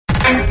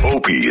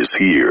Opie is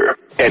here,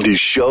 and his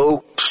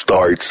show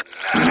starts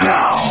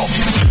now.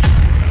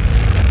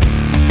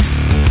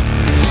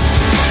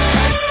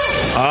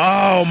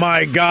 Oh,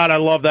 my God, I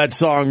love that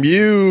song,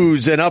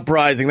 Muse and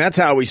Uprising. That's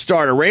how we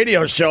start a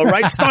radio show,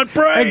 right,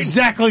 Stuntbrain?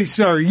 Exactly,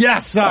 sir.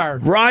 Yes, sir.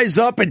 Rise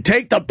up and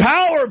take the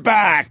power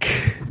back.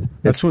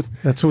 That's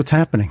what's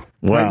happening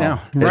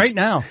right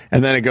now.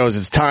 And then it goes,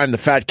 it's time the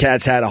fat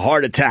cat's had a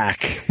heart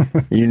attack.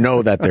 You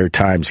know that their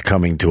time's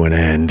coming to an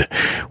end.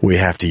 We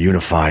have to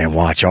unify and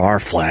watch our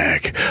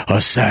flag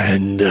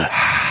ascend.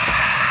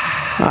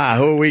 Who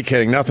are we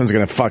kidding? Nothing's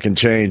going to fucking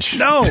change.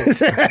 No. Hillary's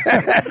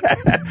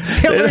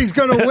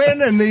going to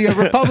win and the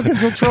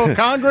Republicans will control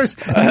Congress.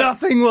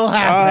 Nothing will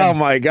happen. Oh,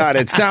 my God.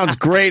 It sounds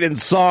great in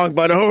song,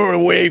 but who are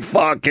we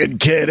fucking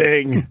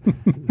kidding?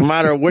 No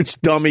matter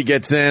which dummy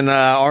gets in,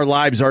 our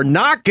lives are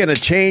not going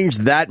to change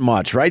that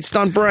much. Right,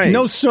 Stuntbrain?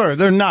 No, sir.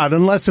 They're not.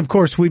 Unless, of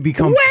course, we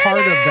become part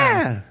of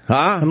them.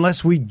 Huh?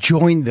 Unless we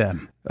join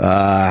them.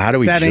 How do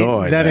we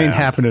join? That ain't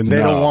happening. They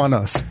don't want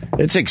us.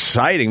 It's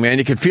exciting, man.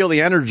 You can feel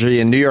the energy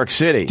in New York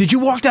City. Did you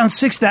walk down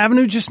 6th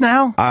Avenue just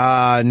now?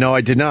 No,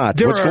 I did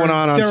not. What's going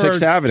on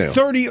 6th Avenue?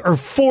 30 or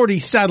 40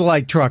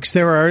 satellite trucks.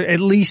 There are at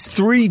least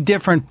 3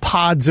 different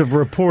pods of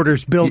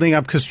reporters building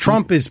up because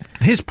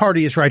his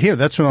party is right here.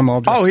 That's what I'm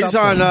all dressed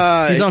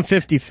up he's on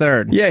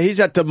 53rd. Yeah, he's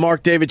at the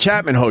Mark David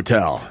Chapman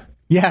Hotel.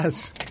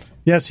 Yes.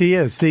 Yes, he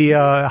is.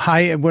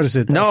 The what is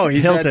it? No,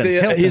 he's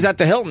Hilton. He's at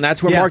the Hilton.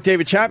 That's where Mark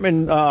David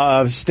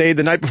Chapman stayed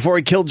the night before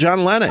he killed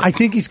John Lennon. I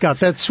think he's got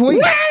that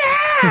suite.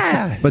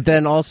 But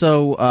then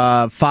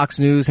also Fox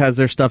News has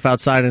their stuff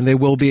outside, and they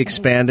will be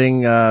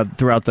expanding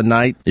throughout the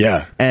night.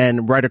 Yeah.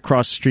 And right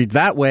across the street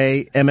that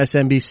way,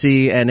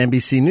 MSNBC and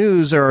NBC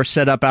News are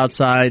set up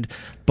outside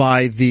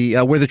by the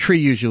where the tree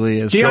usually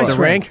is. The ice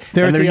rink.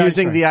 They're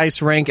using the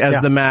ice rink as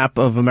the map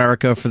of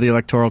America for the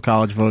Electoral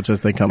College votes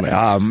as they come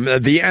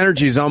in. The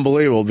energy is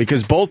unbelievable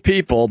because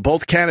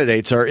both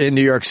candidates are in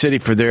New York City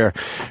for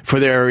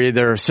their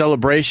either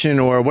celebration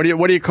or what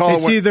do you call it?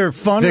 It's either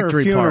fun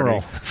Victory or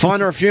funeral. Party.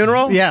 Fun or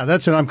funeral? Yeah,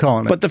 that's what I'm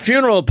calling it. But the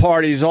funeral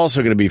party is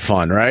also going to be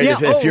fun, right? Yeah,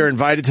 if you're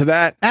invited to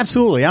that.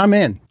 Absolutely, I'm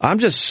in. I'm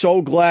just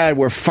so glad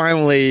we're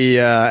finally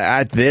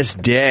at this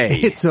day.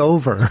 It's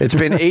over. It's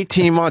been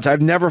 18 months.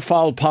 I've never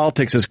followed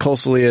politics as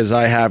closely as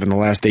I have in the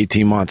last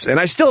 18 months. And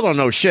I still don't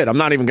know shit. I'm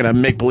not even going to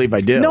make believe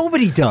I do.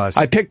 Nobody does.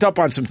 I picked up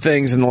on some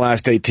things in the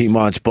last 18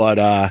 months, but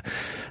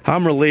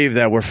I'm relieved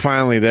that we're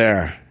finally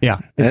there. Yeah,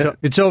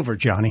 it's over,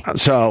 Johnny.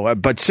 So,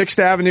 but 6th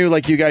Avenue,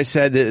 like you guys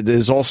said,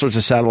 there's all sorts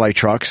of satellite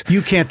trucks.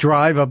 You can't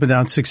drive up and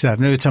down 6th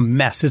Avenue. It's a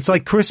mess. It's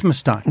like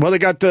Christmas time. Well, they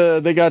got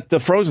the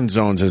frozen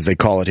zones, as they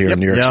call it here in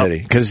New York City.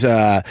 Because,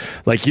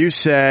 like you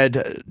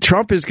said,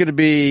 Trump is going to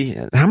be,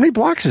 how many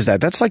blocks is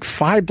that? That's like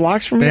 5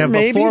 blocks from here,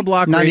 maybe? They have a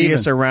 4-block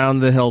radius around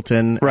the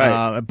Hilton.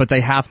 Right. But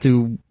they have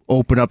to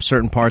open up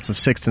certain parts of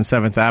 6th and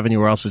 7th Avenue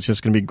or else it's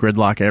just going to be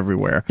gridlock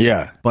everywhere.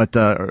 Yeah. But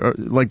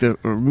like the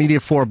immediate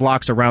 4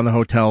 blocks around the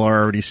hotel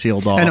are already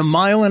sealed off. And a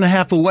mile and a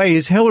half away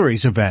is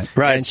Hillary's event.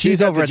 Right. And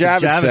she's over at the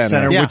Javits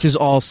Center, which is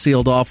all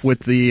sealed off with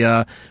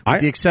the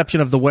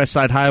exception of the West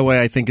Side Highway,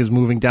 I think is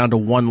moving down to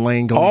 1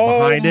 lane going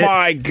behind it. Oh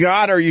my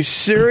God, are you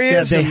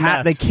serious?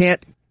 They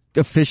can't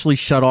officially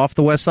shut off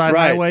the West Side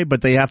Highway,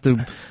 but they have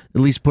to at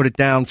least put it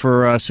down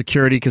for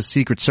security because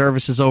Secret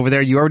Service is over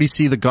there. You already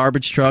see the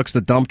garbage trucks,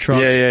 the dump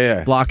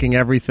trucks blocking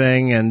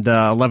everything, and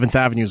 11th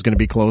Avenue is going to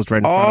be closed right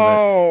in front of it.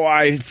 Oh,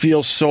 I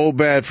feel so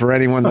bad for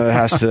anyone that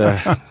has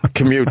to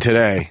commute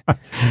today.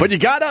 But you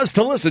got us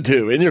to listen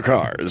to in your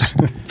cars.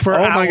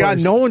 My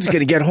God, no one's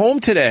going to get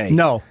home today.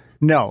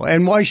 No,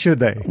 and why should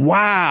they?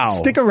 Wow.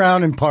 Stick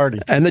around and party.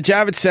 And the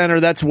Javits Center,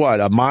 that's what,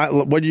 a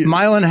mile?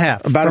 Mile and a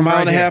half. About a mile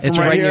and a half from It's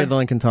right near the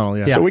Lincoln Tunnel,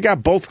 yeah. So we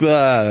got both,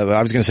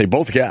 I was going to say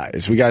both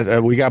guys. We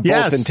got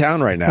both in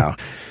town right now.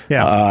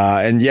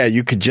 And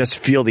you could just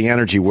feel the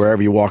energy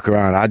wherever you walk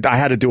around. I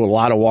had to do a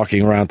lot of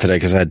walking around today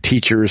because I had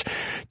teacher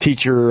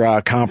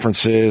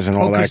conferences and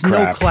all that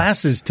crap. No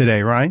classes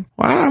today, right?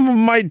 Well,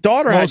 my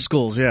daughter Most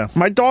schools, yeah.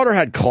 My daughter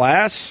had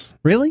class.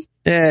 Really?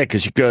 Yeah,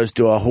 because she goes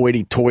to a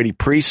hoity-toity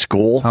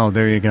preschool. Oh,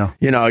 there you go.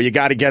 You know, you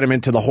got to get them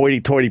into the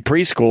hoity-toity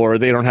preschool or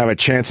they don't have a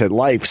chance at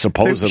life,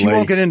 supposedly. She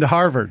won't get into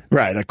Harvard.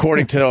 Right.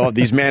 According to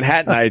these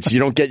Manhattanites, you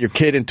don't get your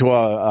kid into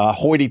a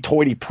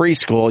hoity-toity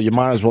preschool. You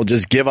might as well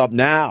just give up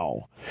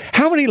now.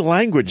 How many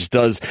languages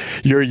does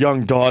your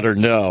young daughter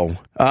know?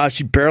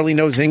 She barely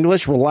knows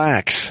English.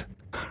 Relax.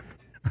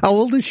 How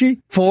old is she?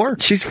 4?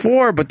 She's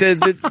 4, but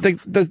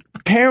the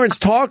parents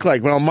talk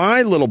like, well,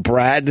 my little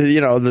brat,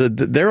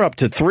 they're up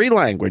to 3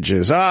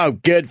 languages. Oh,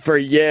 good for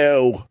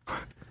you.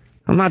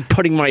 I'm not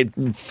putting my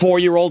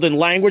 4-year-old in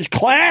language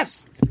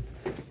class.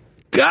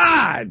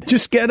 God!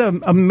 Just get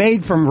a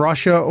maid from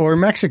Russia or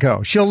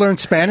Mexico. She'll learn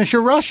Spanish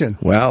or Russian.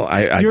 Well,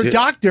 your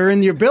doctor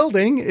in your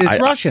building is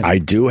Russian. I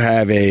do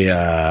have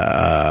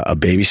a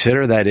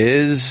babysitter that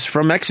is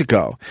from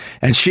Mexico.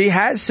 And she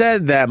has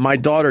said that my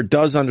daughter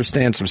does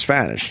understand some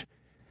Spanish.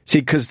 See,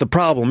 because the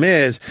problem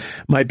is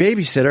my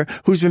babysitter,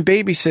 who's been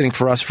babysitting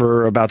for us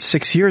for about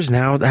 6 years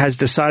now, has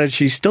decided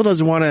she still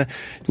doesn't want to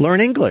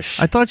learn English.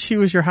 I thought she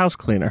was your house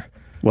cleaner.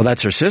 Well,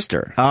 that's her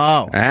sister.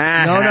 Oh.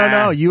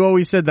 No. You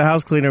always said the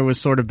house cleaner was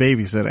sort of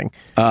babysitting.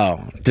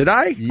 Oh. Did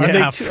I?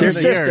 Yeah. They're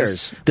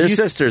sisters. They're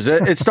sisters.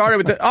 It started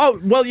with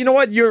well, you know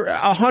what? You're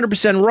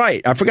 100%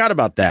 right. I forgot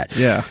about that.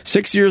 Yeah.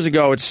 6 years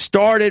ago, it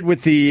started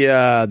with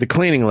the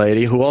cleaning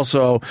lady who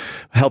also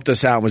helped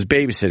us out and was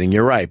babysitting.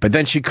 You're right. But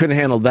then she couldn't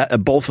handle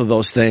both of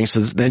those things. So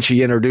then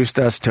she introduced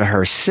us to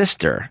her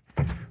sister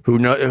who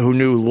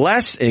knew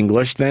less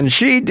English than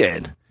she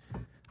did.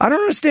 I don't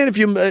understand if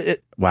you.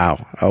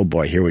 Wow. Oh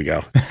boy. Here we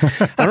go.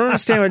 I don't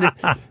understand.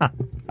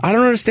 I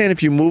don't understand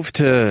if you move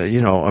to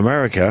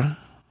America,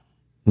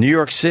 New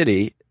York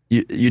City.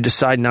 You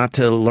decide not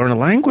to learn a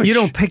language. You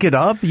don't pick it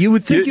up. You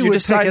would think you would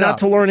decide pick it not up.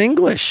 to learn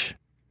English.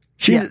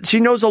 She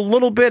knows a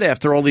little bit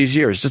after all these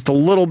years, just a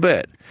little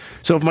bit.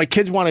 So if my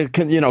kids want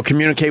to,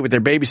 communicate with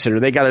their babysitter,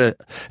 they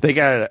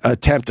gotta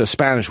attempt a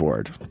Spanish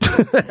word.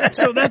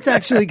 So that's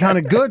actually kind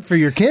of good for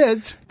your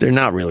kids. They're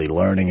not really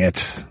learning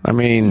it. I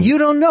mean, you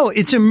don't know.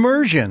 It's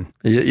immersion.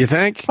 You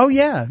think? Oh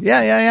yeah.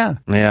 Yeah,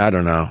 I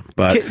don't know,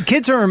 but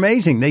kids are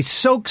amazing. They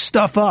soak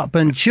stuff up,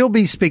 and she'll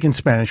be speaking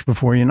Spanish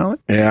before you know it.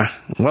 Yeah.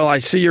 Well, I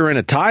see you're in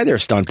a tie there,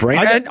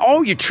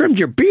 Stuntbrain. You trimmed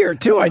your beard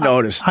too. I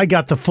noticed. I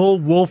got the full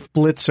Wolf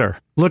Blitzer.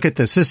 Look at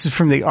this. This is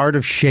from the Art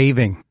of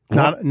Shaving.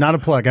 Not a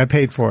plug. I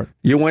paid for it.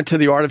 You went to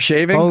the Art of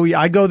Shaving? Oh, yeah.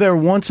 I go there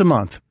once a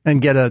month and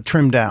get a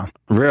trim down.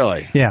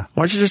 Really? Yeah.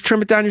 Why don't you just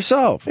trim it down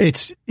yourself?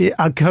 It's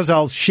because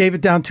I'll shave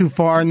it down too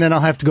far, and then I'll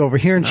have to go over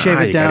here and shave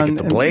it down. You got to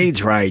get the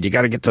blades right. You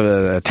got to get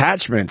the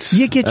attachments.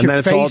 You get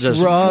your face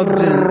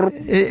rubbed.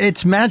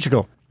 It's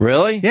magical.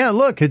 Really? Yeah.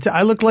 Look,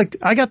 I look like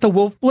I got the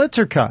Wolf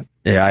Blitzer cut.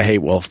 Yeah, I hate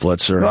Wolf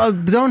Blitzer. Well,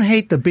 don't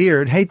hate the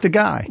beard. Hate the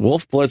guy.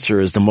 Wolf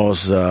Blitzer is the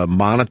most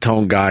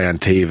monotone guy on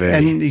TV.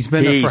 And he's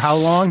been there for how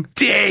long?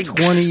 Stinks.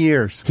 20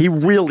 years. He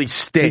really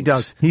stinks. He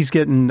does. He's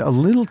getting a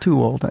little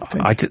too old,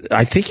 I think.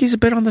 I think he's a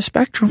bit on the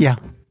spectrum. Yeah.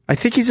 I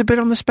think he's a bit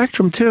on the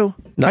spectrum, too.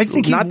 I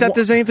think not that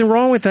there's anything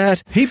wrong with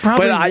that. He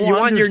probably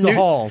wanders the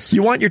halls.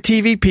 You want your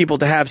TV people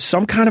to have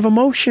some kind of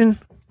emotion.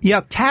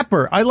 Yeah,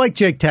 Tapper. I like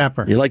Jake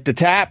Tapper. You like the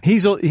Tap?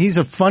 He's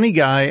a funny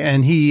guy,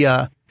 and he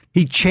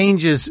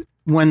changes.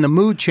 When the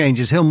mood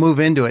changes, he'll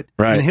move into it.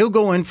 Right. And he'll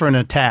go in for an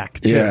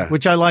attack, too,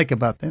 which I like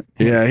about them.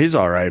 Yeah, he's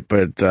all right,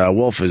 but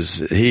Wolf is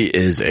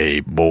a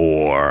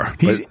bore.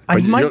 He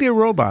might be a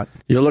robot.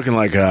 You're looking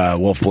like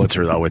Wolf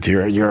Blitzer, though, with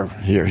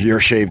your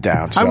shaved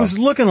down. So. I was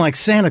looking like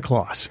Santa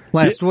Claus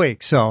last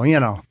week, so,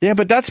 Yeah,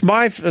 but that's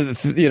my,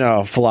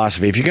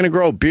 philosophy. If you're going to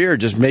grow a beard,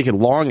 just make it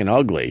long and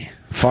ugly.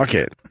 Fuck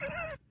it.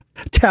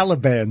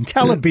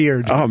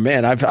 Talibeard. Oh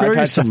man, I've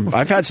had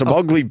some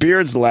ugly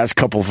beards the last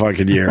couple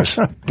fucking years.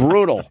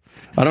 Brutal.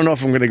 I don't know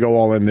if I'm going to go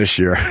all in this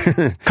year.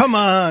 Come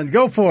on,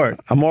 go for it.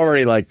 I'm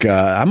already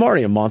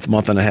a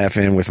month and a half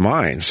in with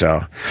mine.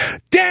 So,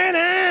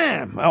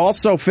 damn.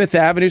 Also, Fifth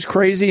Avenue's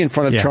crazy in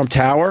front of Trump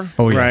Tower.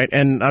 Oh yeah. Right.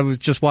 And I was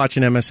just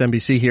watching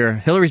MSNBC here.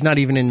 Hillary's not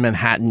even in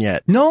Manhattan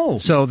yet. No.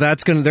 So they're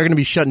going to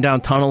be shutting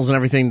down tunnels and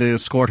everything to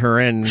escort her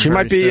in. She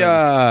might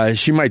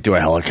do a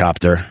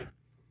helicopter.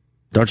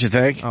 Don't you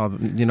think? Oh,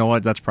 you know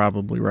what? That's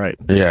probably right.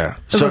 Yeah.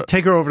 So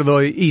take her over to the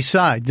east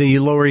side, the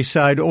lower east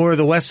side, or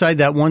the west side,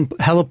 that one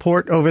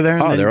heliport over there.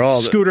 And they're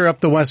all scooter up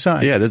the west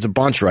side. Yeah, there's a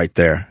bunch right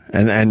there.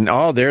 And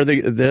there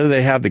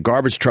they have the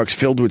garbage trucks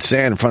filled with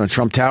sand in front of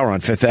Trump Tower on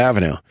Fifth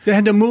Avenue. They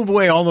had to move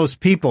away all those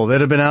people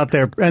that have been out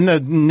there, and the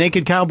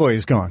naked cowboy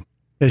is gone.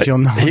 As you'll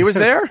know. He was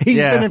there?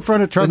 He's been in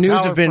front of Trump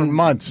Tower for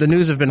months. The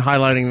news have been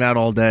highlighting that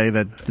all day,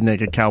 that the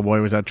naked cowboy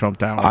was at Trump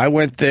Tower. I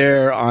went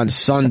there on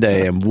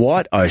Sunday, and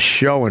what a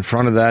show in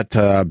front of that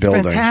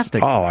building.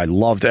 Fantastic. Oh, I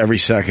loved every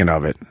second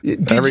of it.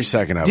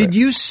 Did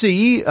you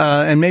see,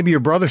 and maybe your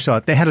brother saw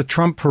it, they had a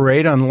Trump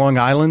parade on Long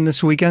Island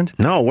this weekend?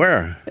 No,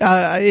 where?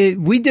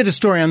 We did a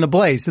story on The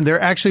Blaze, and they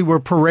actually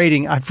were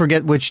parading, I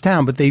forget which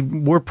town, but they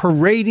were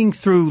parading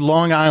through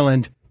Long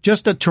Island.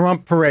 Just a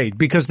Trump parade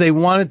because they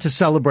wanted to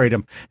celebrate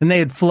him. And they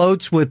had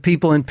floats with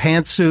people in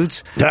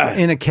pantsuits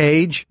in a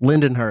cage.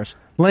 Lindenhurst.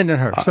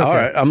 Okay. All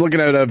right. I'm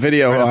looking at a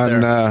video on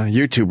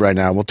YouTube right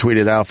now. We'll tweet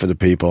it out for the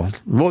people.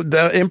 Well,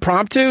 the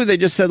impromptu, they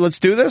just said, let's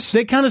do this?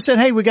 They kind of said,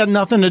 hey, we got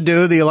nothing to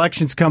do. The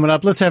election's coming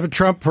up. Let's have a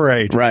Trump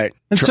parade. Right.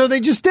 And so they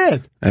just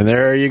did. And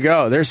there you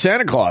go. There's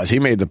Santa Claus. He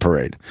made the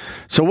parade.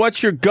 So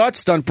what's your gut,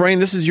 Stuntbrain?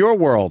 This is your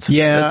world.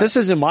 Yeah. This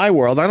isn't my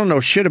world. I don't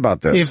know shit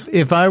about this.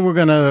 If I were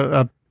going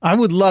to... I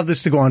would love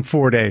this to go on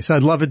 4 days.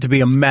 I'd love it to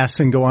be a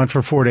mess and go on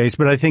for 4 days,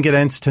 but I think it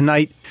ends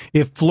tonight.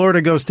 If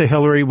Florida goes to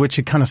Hillary, which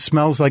it kind of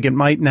smells like it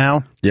might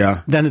now,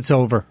 then it's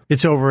over.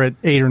 It's over at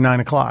 8 or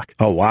 9 o'clock.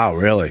 Oh, wow,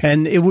 really?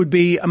 And it would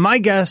be my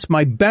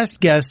best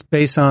guess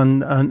based on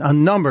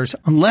numbers,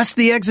 unless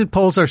the exit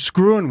polls are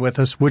screwing with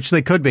us, which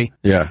they could be,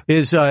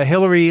 is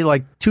Hillary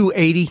like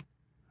 280.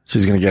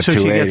 She's going to get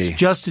 280. She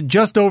gets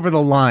just over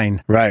the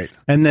line. Right.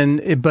 And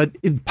then,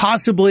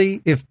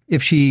 possibly,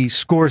 if she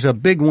scores a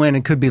big win,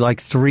 it could be like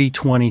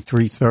 320,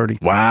 330.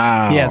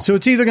 Wow. Yeah, so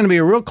it's either going to be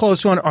a real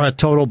close one or a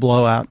total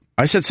blowout.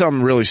 I said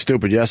something really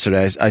stupid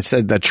yesterday. I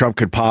said that Trump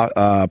could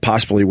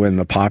possibly win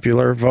the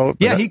popular vote.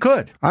 Yeah, he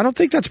could. I don't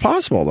think that's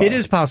possible, though. It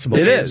is possible.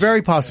 It is.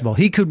 Very possible.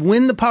 He could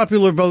win the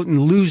popular vote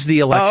and lose the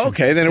election. Oh,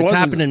 okay. Then it's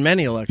happened in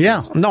many elections.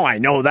 Yeah. No, I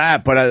know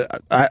that,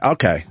 but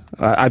okay.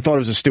 I thought it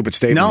was a stupid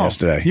statement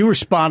yesterday. You were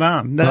spot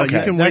on. You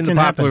can win the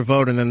popular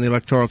vote, and then the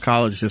Electoral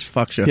College just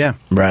fucks you. Yeah.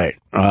 Right.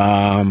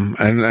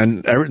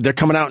 And they're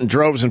coming out in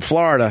droves in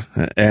Florida,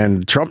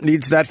 and Trump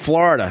needs that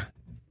Florida.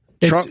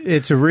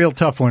 It's a real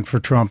tough one for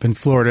Trump in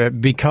Florida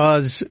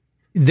because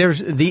there's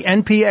the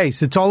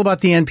NPAs. It's all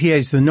about the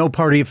NPAs, the no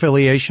party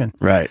affiliation.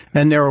 Right.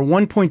 And there are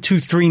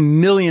 1.23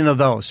 million of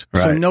those.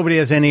 Right. So nobody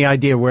has any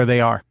idea where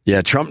they are.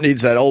 Yeah, Trump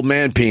needs that old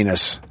man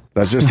penis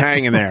that's just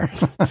hanging there.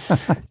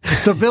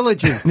 The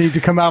villages need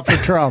to come out for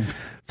Trump.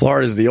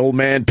 Florida's the old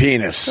man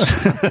penis.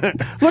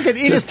 Look at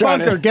Edith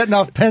Bunker getting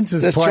off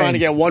Pence's plane. Just trying to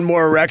get one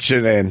more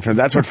erection in.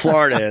 That's what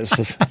Florida is.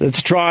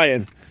 It's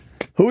trying.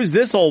 Who is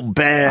this old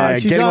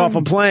bag getting off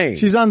a plane?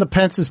 She's on the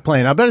Pence's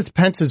plane. I bet it's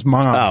Pence's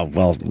mom. Oh,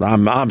 well,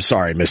 I'm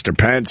sorry, Mr.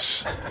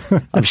 Pence.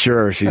 I'm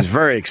sure she's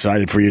very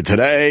excited for you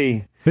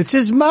today. It's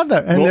his mother,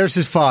 and there's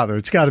his father.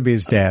 It's got to be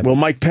his dad. Will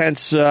Mike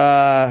Pence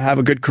have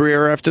a good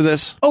career after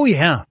this? Oh,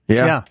 yeah.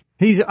 Yeah.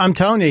 I'm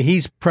telling you,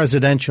 he's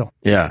presidential.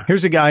 Yeah.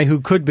 Here's a guy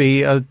who could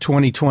be a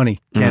 2020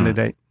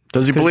 candidate.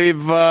 Does he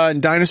believe in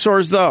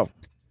dinosaurs, though?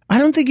 I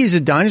don't think he's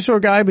a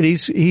dinosaur guy, but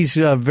he's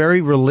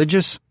very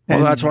religious.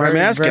 Well, that's why I'm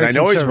asking. I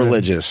know he's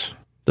religious.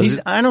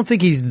 I don't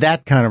think he's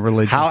that kind of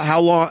religious.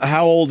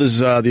 How old is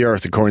the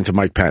Earth, according to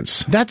Mike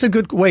Pence? That's a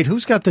good... Wait,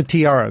 who's got the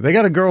tiara? They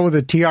got a girl with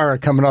a tiara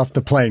coming off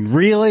the plane.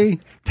 Really?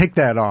 Take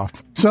that off.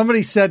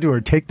 Somebody said to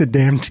her, take the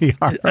damn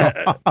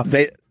tiara off.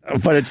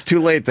 But it's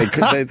too late. They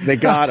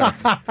got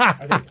her.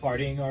 Are they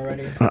partying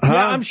already?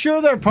 Yeah, I'm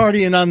sure they're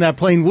partying on that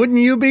plane. Wouldn't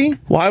you be?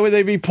 Why would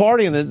they be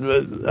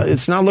partying?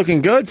 It's not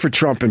looking good for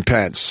Trump and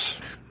Pence.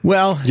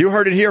 Well, you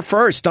heard it here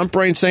first.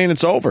 Stuntbrain saying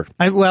it's over.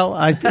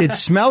 It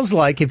smells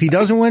like if he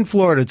doesn't win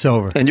Florida, it's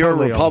over. And you're a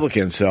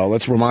Republican, so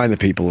let's remind the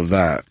people of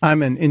that.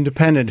 I'm an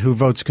independent who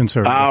votes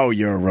conservative. Oh,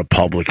 you're a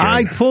Republican.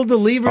 I pulled the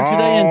lever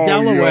today in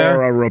Delaware.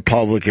 You're a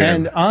Republican.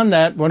 And on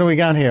that, what do we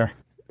got here?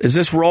 Is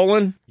this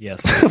rolling?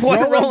 Yes.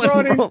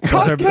 rolling?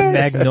 Those are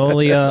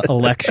Magnolia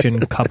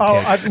election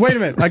cupcakes. Wait a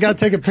minute. I got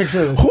to take a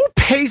picture of this. Who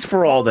pays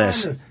for all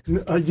this?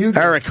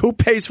 Eric, who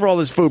pays for all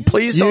this food?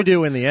 Please don't. You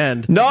do in the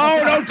end. No,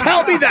 don't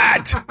tell me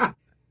that.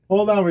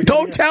 Hold on.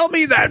 Don't tell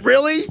me that,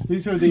 really?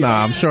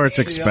 I'm sure it's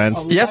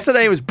expensive.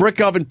 Yesterday it was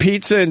brick oven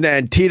pizza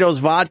and Tito's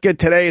vodka.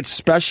 Today it's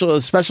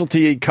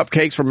specialty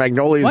cupcakes from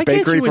Magnolia's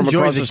Bakery from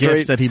across the street.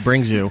 Gifts that he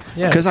brings you?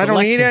 Because I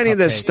don't eat any of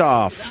this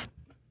stuff.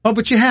 Oh,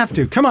 but you have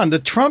to. Come on, the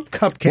Trump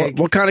cupcake.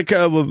 What kind of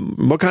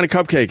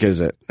cupcake is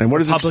it? And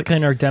what is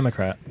Republican or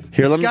Democrat?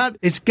 Here,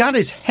 it's got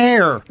his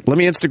hair. Let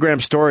me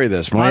Instagram story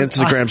this. My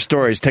Instagram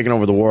story is taking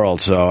over the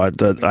world, so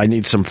I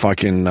need some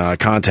fucking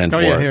content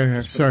for it.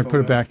 Here. Sorry,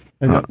 put it back.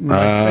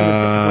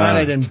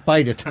 I didn't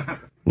bite it.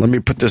 Let me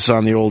put this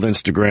on the old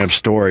Instagram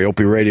story.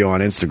 Opie Radio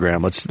on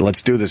Instagram.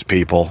 Let's do this,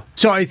 people.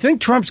 So I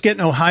think Trump's getting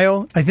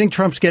Ohio. I think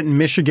Trump's getting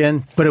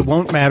Michigan, but it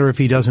won't matter if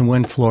he doesn't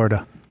win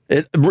Florida.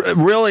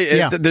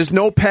 There's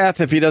no path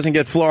if he doesn't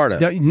get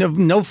Florida.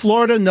 No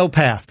Florida, no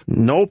path.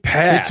 No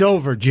path. It's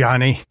over,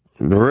 Johnny.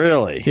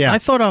 Really? Yeah. I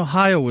thought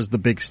Ohio was the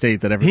big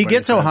state that everybody He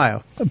gets said.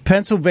 Ohio.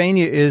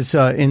 Pennsylvania is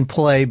in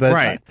play, but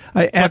right.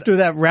 After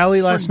that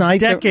rally last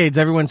night... decades,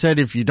 everyone said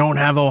if you don't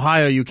have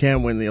Ohio, you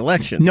can't win the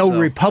election. No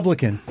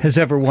Republican has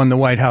ever won the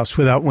White House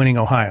without winning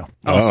Ohio.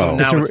 So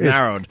now it's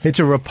narrowed. It's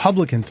a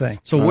Republican thing.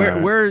 So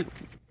where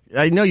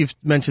I know you've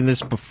mentioned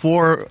this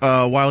before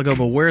a while ago,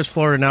 but where's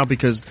Florida now?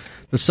 Because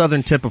the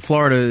southern tip of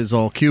Florida is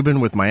all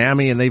Cuban with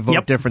Miami, and they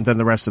vote different than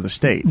the rest of the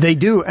state. They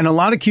do, and a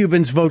lot of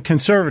Cubans vote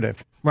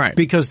conservative. Right.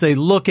 Because they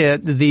look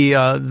at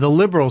the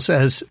liberals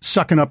as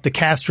sucking up to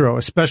Castro,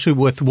 especially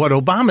with what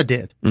Obama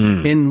did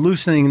in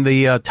loosening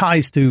the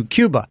ties to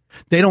Cuba.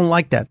 They don't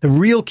like that. The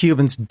real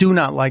Cubans do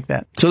not like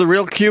that. So the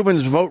real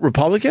Cubans vote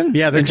Republican?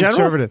 Yeah, they're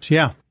conservatives,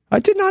 yeah. I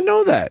did not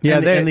know that.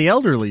 Yeah, and the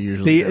elderly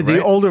usually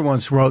the older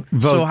ones vote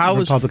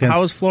Republican.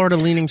 How is Florida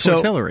leaning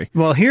towards Hillary?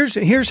 Well,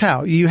 here's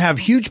how. You have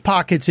huge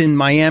pockets in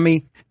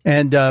Miami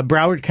and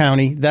Broward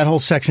County. That whole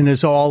section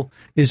is all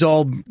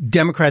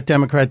Democrat.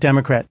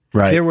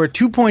 Right. There were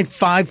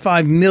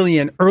 2.55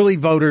 million early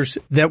voters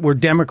that were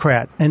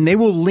Democrat, and they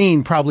will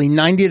lean probably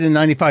 90 to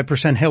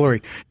 95%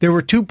 Hillary. There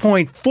were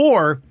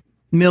 2.4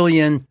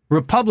 million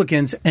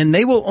Republicans, and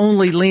they will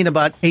only lean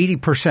about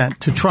 80%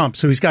 to Trump.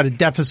 So he's got a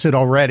deficit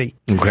already.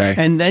 Okay.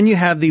 And then you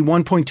have the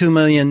 1.2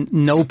 million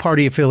no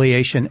party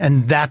affiliation,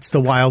 and that's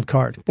the wild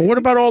card. But what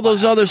about all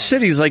those other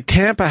cities? Like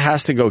Tampa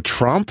has to go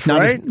Trump,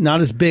 right? Not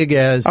as big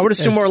as... I would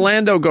assume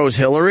Orlando goes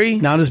Hillary.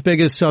 Not as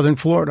big as Southern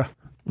Florida.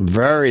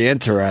 Very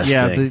interesting.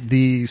 Yeah,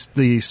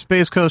 the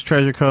Space Coast,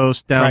 Treasure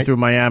Coast, down through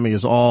Miami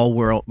is all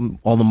where all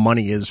the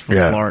money is for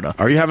Florida.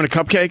 Are you having a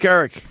cupcake,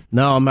 Eric?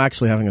 No, I'm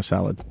actually having a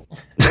salad.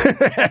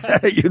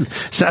 You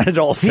sounded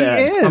all sad.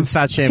 He is. I'm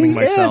fat shaming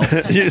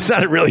myself. You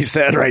sounded really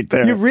sad right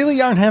there. You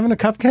really aren't having a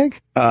cupcake?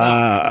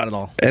 Not at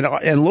all.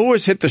 And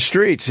Lewis hit the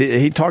streets.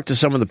 He talked to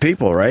some of the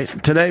people, right?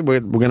 Today, we're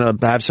going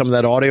to have some of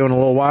that audio in a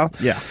little while.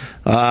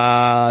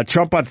 Yeah.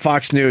 Trump on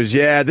Fox News.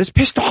 Yeah, this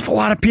pissed off a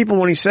lot of people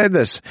when he said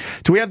this.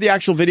 Do we have the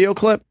actual video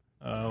clip?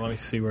 Let me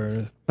see where it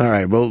is. All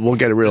right, we'll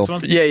get it real.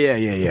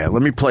 Yeah.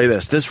 Let me play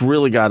this. This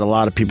really got a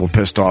lot of people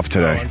pissed off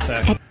today. 1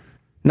 second.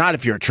 Not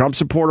if you're a Trump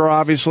supporter,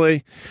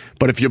 obviously,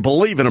 but if you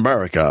believe in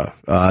America,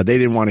 they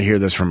didn't want to hear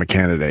this from a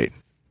candidate.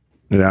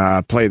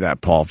 Play that,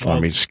 Paul, for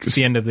me. It's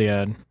the end of the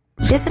ad.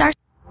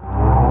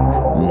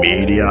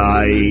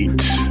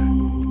 Mediate.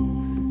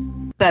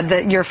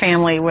 That your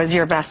family was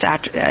your best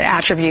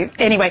attribute.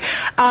 Anyway,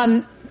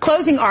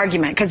 closing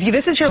argument, because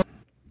this is your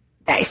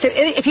day. So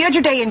if you had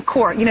your day in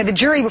court, the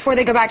jury, before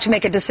they go back to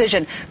make a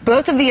decision,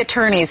 both of the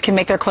attorneys can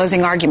make their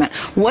closing argument.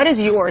 What is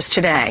yours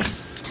today?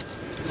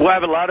 Well, I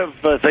have a lot of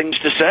things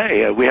to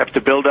say. We have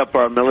to build up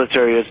our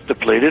military as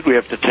depleted. We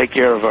have to take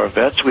care of our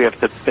vets. We have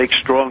to make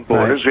strong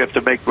borders. Right. We have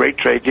to make great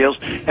trade deals.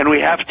 And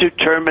we have to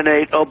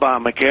terminate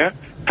Obamacare.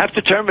 Have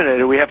to terminate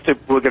it.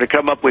 We're going to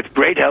come up with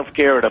great health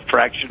care at a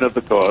fraction of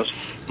the cost,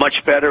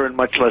 much better and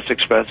much less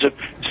expensive.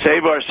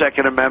 Save our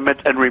Second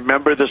Amendment and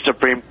remember the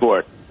Supreme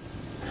Court.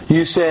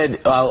 You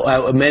said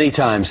many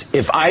times,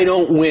 if I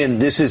don't win,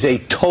 this is a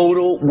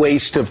total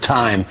waste of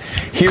time.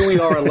 Here we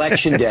are,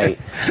 Election Day.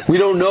 We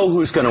don't know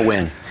who's going to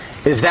win.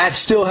 Is that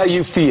still how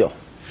you feel?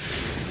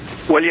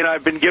 Well,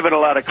 I've been given a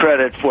lot of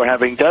credit for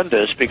having done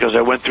this because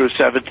I went through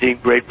 17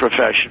 great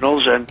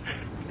professionals and,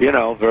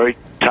 very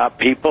top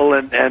people,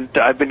 and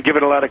I've been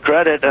given a lot of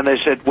credit, and they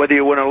said, whether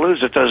you win or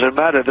lose, it doesn't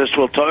matter. This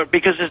will talk,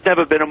 because there's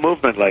never been a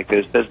movement like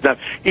this.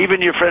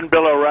 Even your friend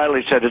Bill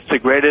O'Reilly said it's the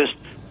greatest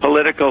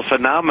political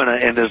phenomena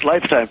in his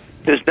lifetime.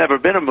 There's never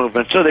been a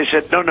movement. So they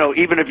said, no,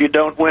 even if you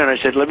don't win.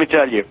 I said, let me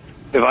tell you,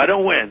 if I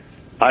don't win,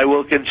 I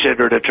will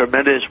consider it a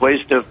tremendous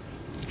waste of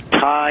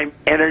time,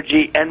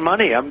 energy, and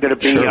money. I'm going to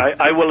be, sure.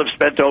 I will have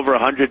spent over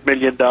 $100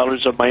 million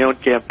on my own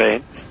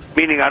campaign,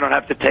 meaning I don't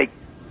have to take,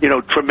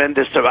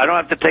 tremendous stuff. I don't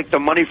have to take the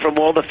money from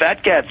all the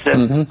fat cats that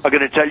are going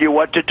to tell you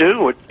what to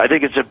do. I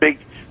think it's a big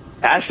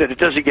asset. It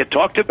doesn't get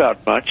talked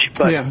about much,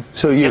 but yeah.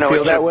 So you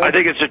feel that way? I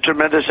think it's a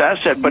tremendous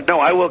asset, but no,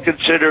 I will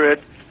consider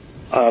it.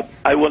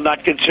 I will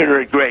not consider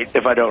it great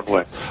if I don't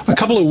win. A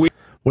couple of weeks.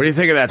 What do you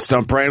think of that,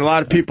 Stuntbrain? A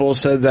lot of people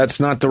said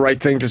that's not the right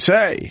thing to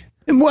say.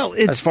 Well,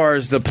 as far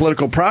as the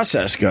political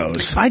process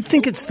goes, I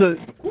think it's the.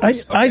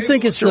 I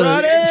think it's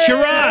Sherrod.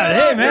 Sherrod,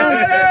 hey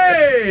man,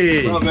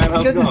 hey, oh, man,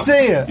 how's good to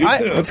see you.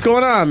 What's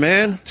going on,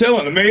 man?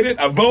 Chilling. I made it.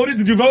 I voted.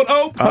 Did you vote?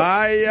 Oh,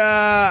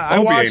 I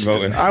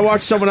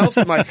watched someone else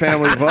in my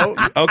family vote.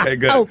 Okay,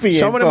 good.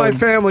 Someone in my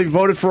family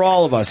voted for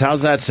all of us.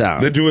 How's that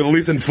sound? Did you at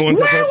least influence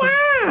that person?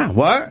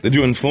 What? Did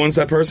you influence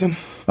that person?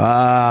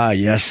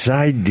 Yes,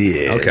 I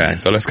did. Okay,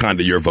 so that's kind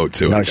of your vote,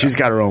 too. No, she's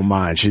got her own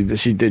mind. She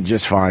did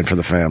just fine for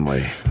the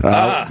family.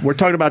 We're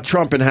talking about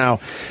Trump and how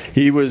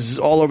he was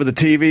all over the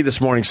TV this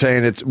morning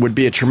saying it would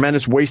be a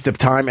tremendous waste of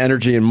time,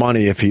 energy, and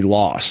money if he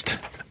lost.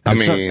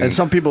 And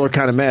some people are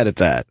kind of mad at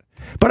that.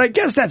 But I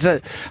guess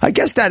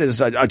that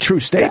is a true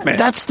statement.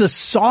 That's the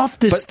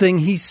softest thing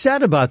he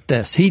said about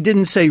this. He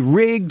didn't say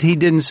rigged. He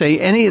didn't say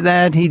any of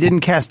that. He didn't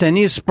cast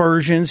any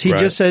aspersions. He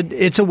just said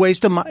it's a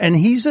waste of money. And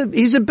he's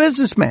a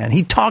businessman.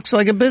 He talks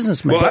like a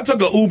businessman. Well, I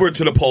took an Uber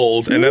to the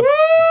polls, and that's...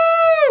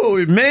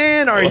 Woo!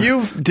 Man,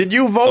 did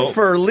you vote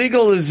for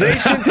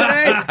legalization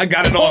today? I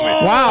got it on me.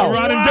 Wow. I'm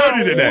riding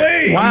dirty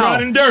today. Wow. I'm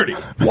riding dirty.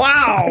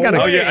 Wow.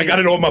 I got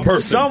it on my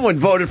person. Someone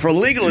voted for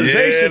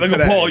legalization look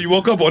at Paul. You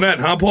woke up on that,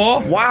 huh,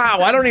 Paul? Wow.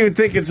 I don't even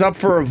think it's up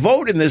for a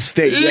vote in this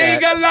state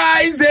yet.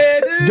 Legalize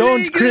it.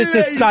 Don't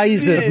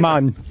criticize it,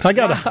 man. I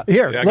got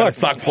a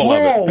sock full of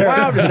it.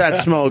 Wow, does that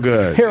smell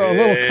good? Here, a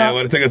little cup.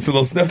 Want to take a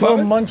little sniff a of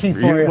little it? munching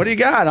for you. What do you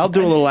got? I'll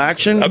do a little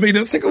action. I mean,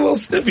 just take a little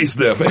sniffy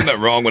sniff. Ain't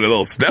nothing wrong with a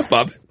little sniff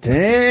of it.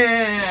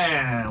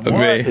 Damn.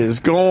 What is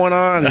going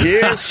on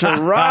here,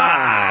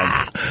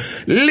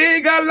 Sherrod?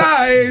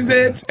 Legalize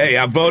it. Hey,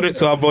 I voted,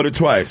 so I voted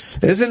twice.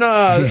 Isn't it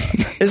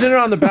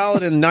on the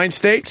ballot in 9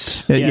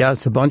 states? Yeah,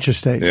 it's a bunch of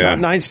states. Yeah.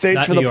 9 states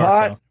Not for New the York,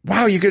 pot? though.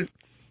 Wow, you could...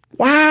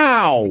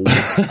 Wow.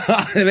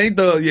 It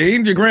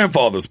ain't your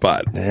grandfather's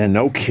pot. Man,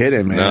 no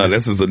kidding, man. No,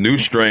 this is a new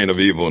strain of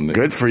evil.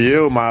 Good for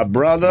you, my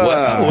brother.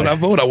 Well, when I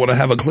vote, I want to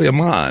have a clear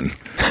mind.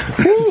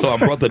 So I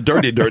brought the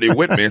dirty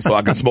with me so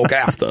I can smoke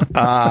after.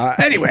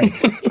 Anyway,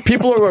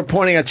 people were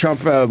pointing at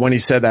Trump when he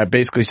said that,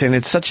 basically saying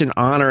it's such an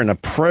honor and a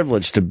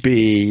privilege to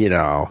be,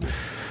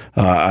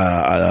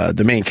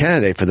 the main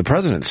candidate for the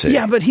presidency.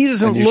 Yeah, but he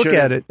doesn't look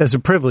at it as a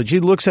privilege. He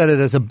looks at it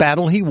as a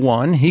battle he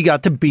won. He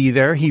got to be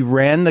there. He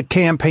ran the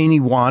campaign he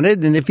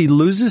wanted, and if he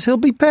loses, he'll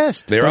be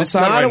pissed. They're it's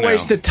not right a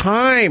waste of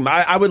time.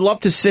 I would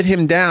love to sit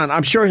him down.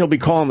 I'm sure he'll be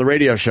calling the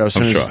radio show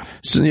soon. I'm sure.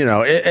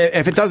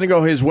 If it doesn't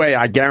go his way,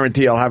 I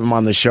guarantee I'll have him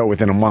on the show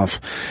within a month.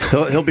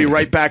 He'll be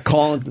right back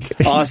calling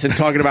us and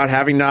talking about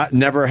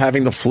never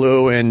having the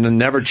flu and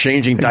never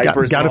changing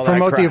diapers. Got to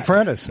promote The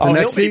Apprentice.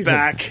 Next season. He'll be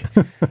back.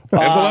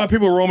 There's a lot of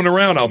people roaming roaming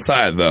around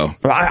outside, though.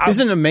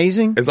 Isn't it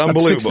amazing? It's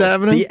unbelievable. 6th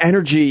Avenue? The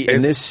energy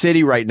in this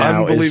city right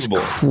now is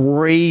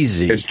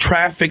crazy. It's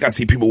traffic. I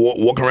see people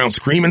walking around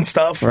screaming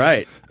stuff.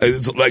 Right.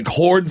 It's like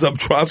hordes of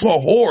Trump. I saw a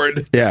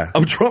horde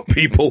of Trump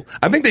people.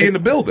 I think they're in the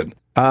building.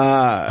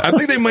 I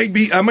think they might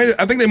be. I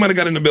think they might have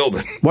got in the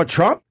building. What,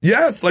 Trump?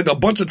 Yes, like a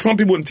bunch of Trump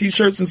people in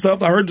T-shirts and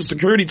stuff. I heard the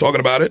security talking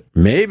about it.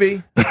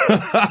 Maybe.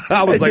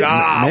 I was like,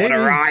 what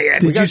a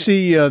riot. Did you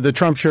see the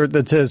Trump shirt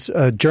that says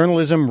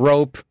journalism,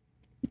 rope,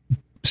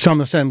 some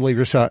assembly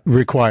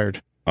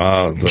required?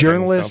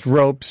 Journalist,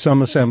 rope,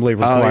 some assembly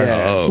required.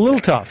 A little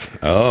tough.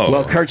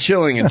 Well, Kurt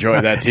Schilling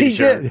enjoyed that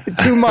T-shirt. He did,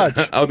 too much.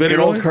 Did he Good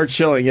old Kurt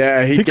Schilling,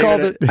 he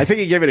called it. I think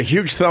he gave it a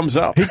huge thumbs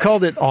up. He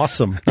called it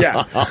awesome.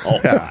 Yeah.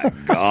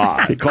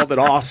 God. He called it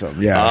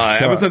awesome. Yeah.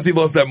 Ever since he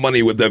lost that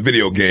money with that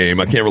video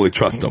game, I can't really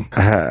trust him.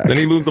 Didn't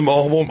he lose them a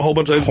whole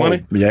bunch of his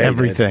money? Yeah,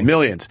 everything.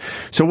 Millions.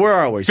 So where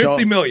are we?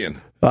 50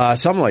 million.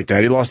 Something like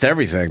that. He lost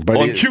everything. But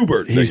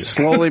Qbert. He's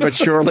slowly but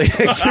surely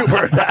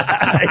Qbert.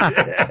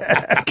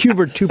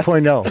 Qbert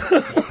 2.0.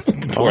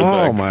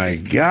 Oh, my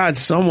God.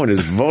 Someone is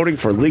voting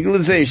for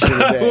legalization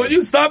today. Will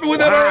you stop it with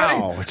that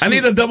already? I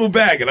need a double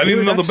bag. I need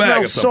another bag.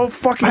 That smells so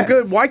fucking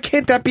good. Why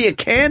can't that be a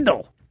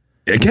candle?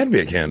 It can be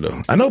a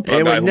candle. I know.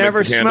 It would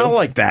never smell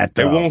like that,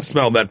 though. It won't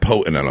smell that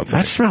potent, I don't think.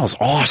 That smells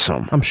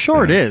awesome. I'm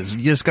sure it is.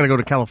 You just got to go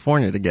to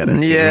California to get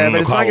it. Yeah, but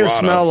it's not going to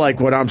smell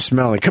like what I'm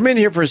smelling. Come in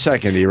here for a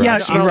second, E-Rock. Yeah,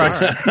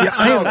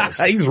 E-Rock.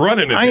 He's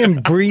running it. I am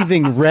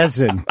breathing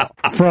resin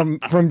from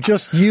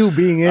just you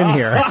being in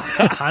here.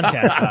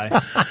 Contact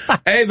guy.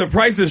 Hey, the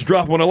prices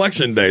drop on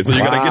election day, so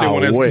you got to get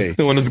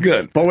it when it's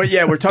good. But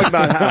we're talking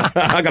about how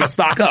I got to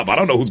stock up. I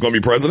don't know who's going to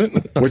be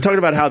president. We're talking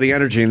about how the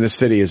energy in this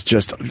city is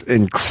just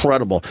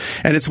incredible.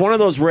 And it's one of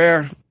those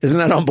rare, isn't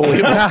that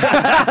unbelievable?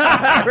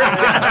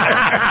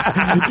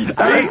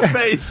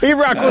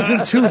 E-Rock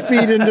wasn't 2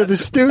 feet into the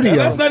studio.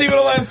 That's not even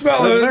a last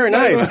spell. That's very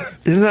nice.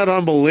 Isn't that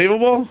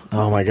unbelievable?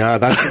 Oh, my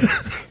God.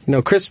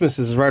 Christmas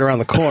is right around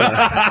the corner.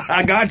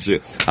 I got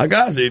you.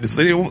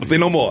 Say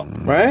no more.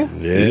 Right?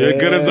 Yeah. You're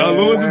good as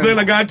Lewis is in.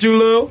 I got you,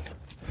 Lou.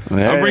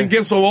 Yeah. I'll bring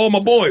gifts for all my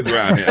boys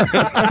around here.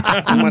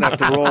 We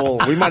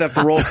might have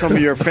to roll some of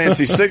your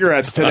fancy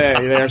cigarettes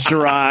today there,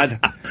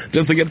 Sherrod.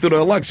 Just to get through the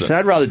election. So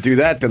I'd rather do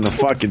that than the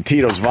fucking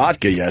Tito's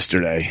vodka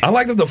yesterday. I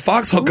like that the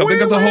Fox hookup. They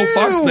got the whole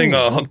Fox thing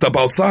hooked up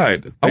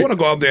outside. I want to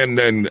go out there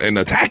and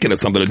attack it or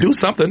something, to do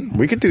something.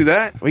 We could do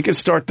that. We could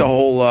start the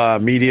whole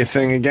media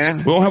thing again.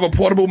 We don't have a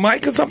portable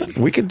mic or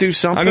something? We could do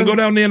something. I can go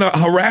down there and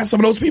harass some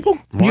of those people?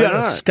 You got a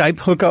Skype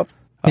hookup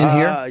in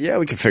here? Yeah,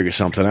 we can figure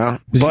something out.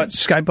 But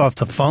Skype off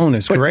the phone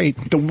is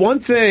great. The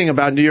one thing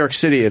about New York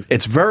City,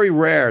 it's very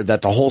rare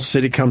that the whole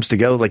city comes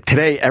together. Like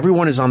today,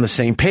 everyone is on the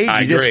same page.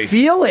 I agree. Just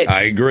feel it.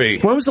 I agree.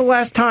 When was the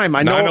last time?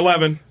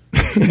 9/11.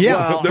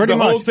 Yeah, the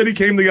whole city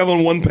came together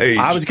on one page.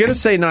 I was going to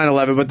say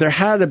 9/11, but there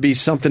had to be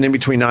something in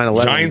between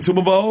 9/11. Giant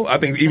Super Bowl? I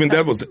think even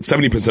that was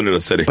 70% of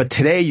the city. But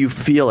today you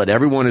feel it.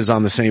 Everyone is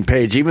on the same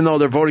page, even though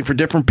they're voting for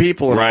different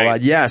people and all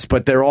that. Yes,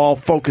 but they're all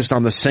focused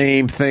on the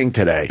same thing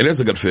today. It is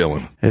a good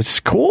feeling. It's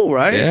cool,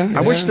 right? Yeah.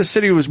 I wish the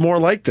city was more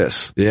like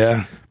this.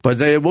 Yeah. But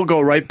we'll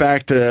go right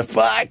back to,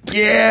 fuck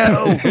you.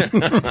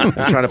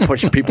 Trying to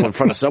push people in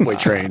front of subway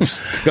trains.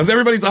 Because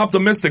everybody's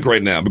optimistic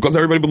right now, because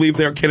everybody believes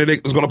their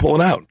candidate is going to pull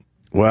it out.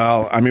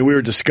 Well, I mean, we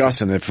were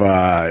discussing if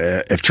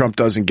Trump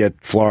doesn't get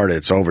Florida,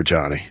 it's over,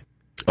 Johnny.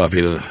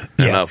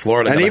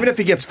 Florida. And even if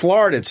he gets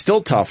Florida, it's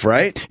still tough,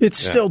 right? It's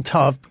still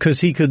tough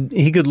because he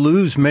could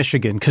lose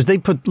Michigan because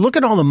look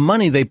at all the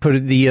money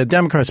the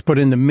Democrats put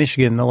into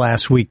Michigan the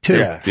last week too.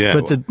 Yeah.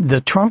 But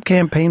the Trump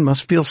campaign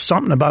must feel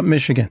something about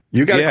Michigan.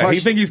 You got he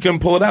think he's going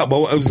to pull it out,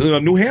 but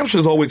New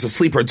Hampshire's always a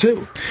sleeper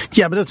too.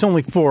 Yeah, but it's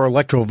only 4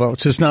 electoral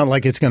votes. It's not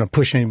like it's going to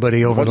push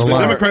anybody over the line.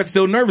 The Democrats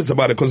still nervous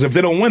about it because if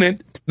they don't win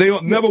it, they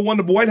never won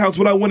the White House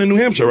without winning New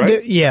Hampshire,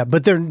 right?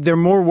 But they're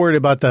more worried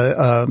about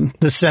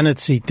the Senate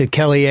seat that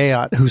Kelly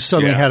Ayotte, who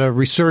suddenly had a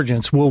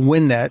resurgence, will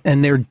win that,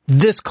 and they're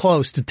this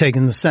close to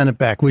taking the Senate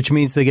back, which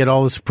means they get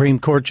all the Supreme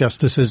Court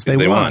justices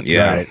they want.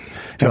 Yeah. Right.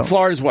 And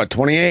Florida's what,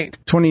 28?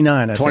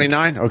 29,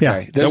 29?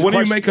 Okay. Yeah. Now, what do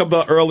you make of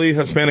the early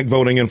Hispanic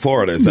voting in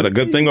Florida? Is that a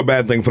good thing or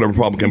bad thing for the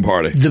Republican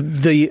Party?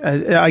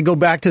 I go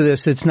back to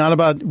this. It's not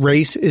about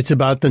race. It's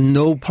about the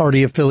no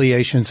party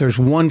affiliations. There's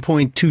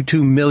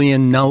 1.22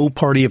 million no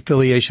party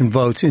affiliation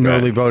votes in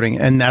early voting,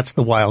 and that's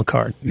the wild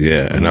card.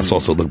 Yeah, and that's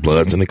also the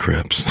Bloods and the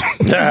Crips.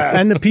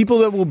 And the people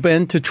that will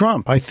bend to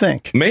Trump, I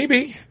think.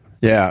 Maybe.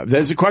 Yeah.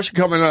 There's a question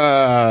coming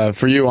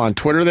for you on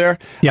Twitter there.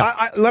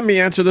 Yeah. Let me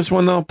answer this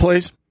one, though,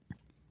 please.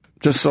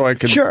 Just so I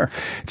can. Sure.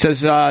 It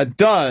says,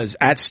 does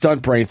at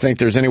Stuntbrain think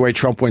there's any way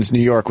Trump wins New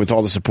York with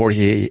all the support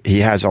he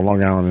has on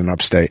Long Island and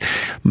upstate?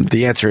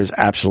 The answer is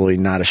absolutely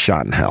not a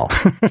shot in hell.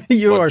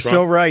 You are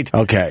so right.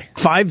 Okay.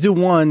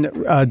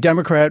 5-1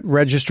 Democrat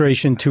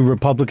registration to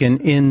Republican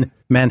in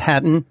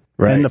Manhattan.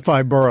 and the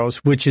 5 boroughs,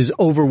 which is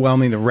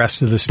overwhelming the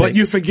rest of the state. But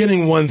you're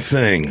forgetting one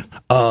thing: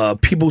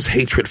 people's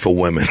hatred for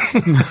women.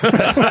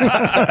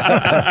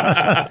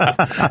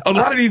 A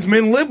lot of these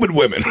men live with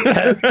women,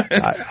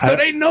 so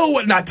they know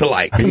what not to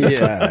like.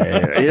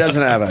 Yeah, he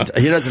doesn't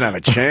have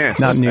a chance.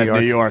 Not in New York.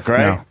 New York,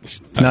 right?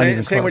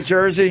 No. Same with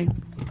Jersey.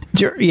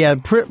 Yeah,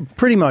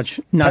 pretty much.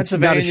 Not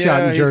a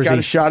shot in Jersey. He's got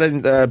a shot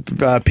in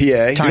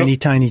PA.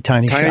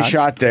 Tiny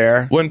shot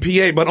there. When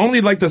PA, but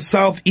only like the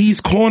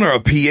southeast corner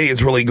of PA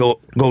is really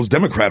goes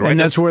Democrat, right? And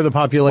that's where the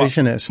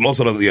population is. Most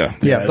of the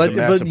yeah. But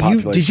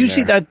did you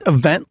see that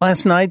event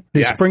last night?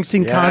 The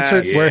Springsteen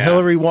concert where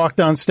Hillary walked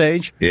on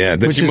stage. Yeah,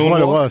 which is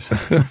what it was.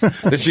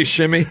 Did she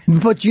shimmy?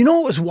 But you know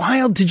what was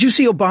wild? Did you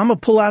see Obama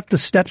pull out the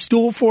step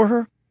stool for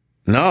her?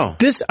 No.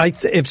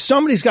 If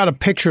somebody's got a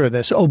picture of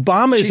this,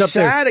 Obama is up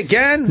there. She sat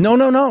again? No.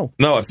 No,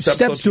 a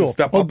step stool.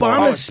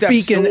 Obama's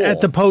speaking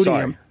at the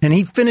podium, and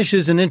he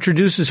finishes and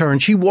introduces her,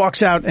 and she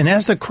walks out, and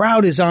as the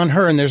crowd is on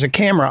her and there's a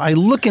camera, I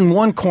look in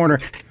one corner,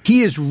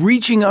 he is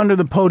reaching under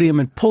the podium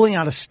and pulling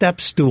out a step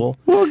stool.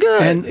 Well,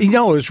 good. And, it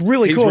was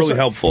really cool. He's really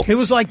helpful. It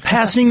was like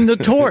passing the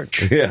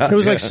torch. It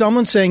was like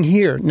someone saying,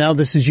 here, now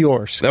this is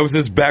yours. That was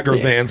his Bagger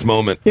Vance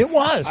moment. It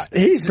was.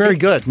 He's very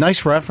good.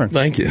 Nice reference.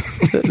 Thank you.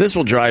 This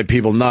will drive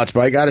people nuts, but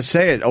I got to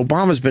say it.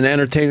 Obama's been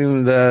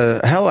entertaining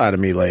the hell out of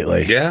me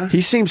lately. Yeah? He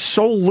seems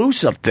so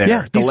loose up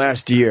there the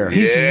last year.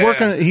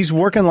 He's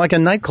working like a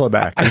nightclub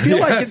act. I feel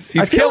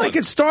like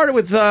it started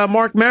with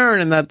Mark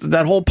Maron and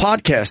that whole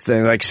podcast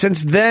thing. Like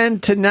since then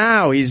to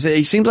now,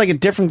 he seems like a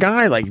different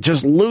guy, like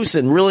just loose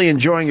and really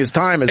enjoying his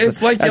time as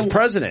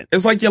president.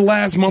 It's like your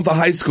last month of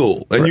high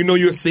school, and you know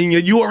you're a senior.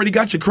 You already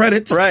got your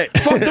credits. Right.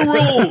 Fuck the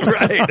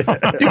rules.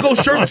 Right. You go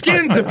shirt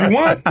skins if you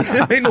want.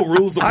 Ain't no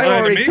rules applying to me. I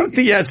already took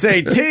the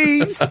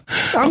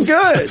SATs. I'm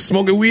good.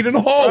 Smoking weed in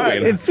the hallway.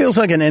 Right. It feels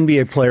like an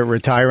NBA player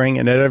retiring,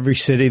 and at every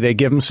city they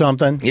give him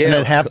something. Yeah. And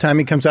at halftime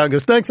he comes out and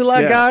goes, "Thanks a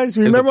lot, guys.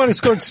 Remember when I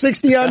scored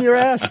 60 on your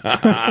ass?"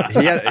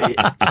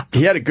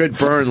 He had a good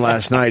burn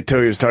last night too.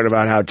 He was talking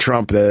about how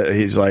Trump,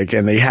 he's like,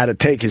 and they had to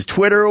take his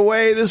Twitter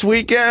away this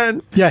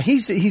weekend. Yeah,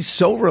 he's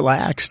so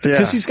relaxed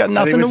because he's got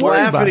nothing to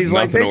worry about. He's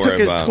like, they took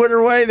his Twitter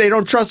away. They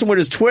don't trust him with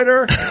his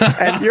Twitter,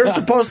 and you're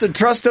supposed to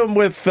trust him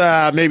with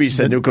maybe he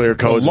said nuclear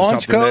codes or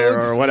something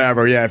there or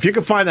whatever. Yeah, if you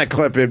can find that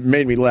clip, it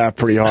made me laugh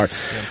pretty hard.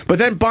 But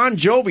then Bon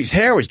Jovi's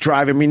hair was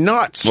driving me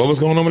nuts. What was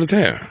going on with his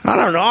hair? I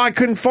don't know. I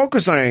couldn't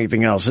focus on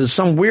anything else. There's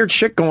some weird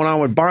shit going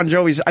on with Bon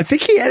Jovi's. I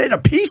think he added a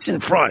piece in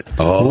front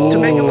to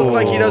make it look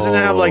like he doesn't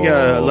have like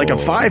a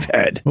 5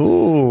 head.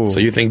 Ooh. So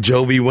you think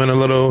Jovi went a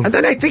little? And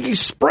then I think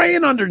he's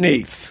spraying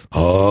underneath.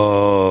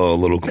 Oh, a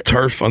little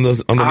turf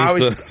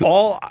underneath.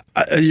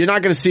 You're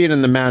not going to see it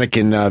in the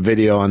mannequin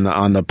video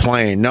on the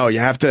plane. No, you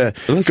have to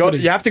go.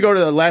 You have to go to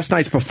the last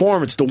night's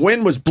performance. The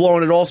wind was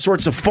blowing it all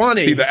sorts of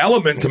funny. See the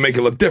elements to make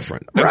it look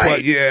different. That's why,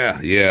 yeah.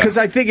 Because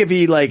I think if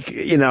he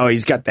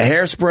he's got the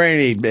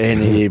hairspray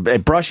and he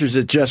brushes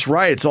it just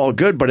right, it's all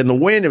good. But in the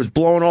wind, it was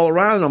blowing all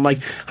around. And I'm like,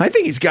 I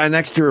think he's got an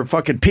extra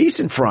fucking piece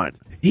in front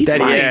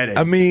that he added.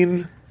 I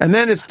mean. And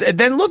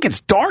then look,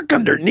 it's dark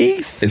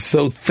underneath. It's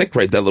so thick,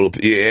 right? That little, that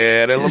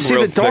little. See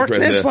the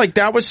darkness, right like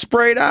that was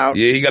sprayed out.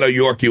 Yeah, he got a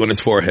Yorkie on his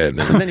forehead.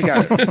 And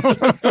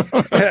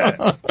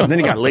then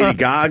you got Lady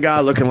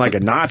Gaga looking like a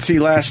Nazi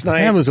last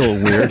night. That was a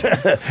little weird.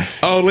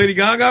 Oh, Lady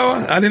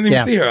Gaga! I didn't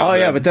even see her. Oh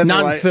yeah, but then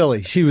not in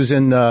Philly. She was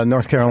in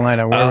North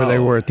Carolina, wherever they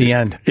were at the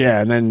end.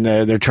 Yeah, and then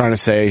they're trying to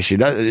say she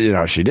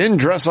didn't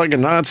dress like a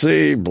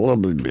Nazi. Blah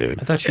blah blah.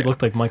 I thought she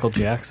looked like Michael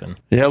Jackson.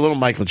 Yeah, a little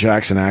Michael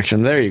Jackson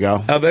action. There you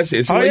go. Oh, that's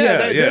it.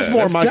 There's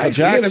more Michael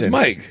Jackson. Yeah, that's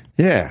Mike.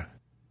 Yeah.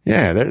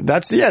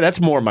 That's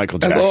more Michael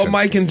Jackson. That's all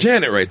Mike and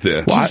Janet right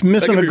there. She's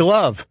missing a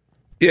glove.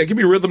 Yeah, give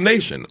me Rhythm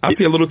Nation. I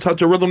see a little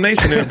touch of Rhythm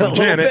Nation in from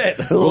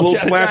Janet. A little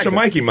splash of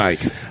Mikey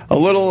Mike. A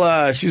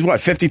little, she's what,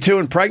 52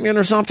 and pregnant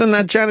or something,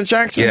 that Janet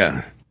Jackson?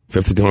 Yeah.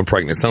 52 and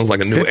pregnant. Sounds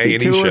like a new A&E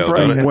show.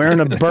 Wearing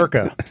a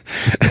burqa.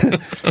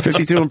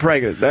 52 and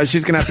pregnant.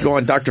 She's going to have to go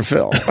on Dr.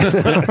 Phil.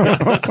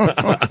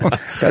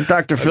 That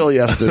Dr. Phil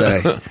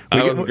yesterday.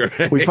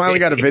 We finally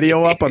got a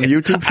video up on the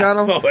YouTube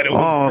channel. I saw it. It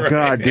was great.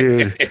 God,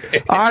 dude.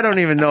 I don't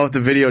even know if the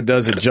video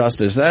does it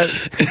justice.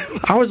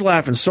 I was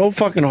laughing so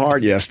fucking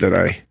hard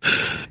yesterday.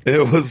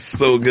 It was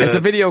so good. It's a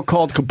video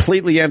called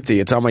Completely Empty.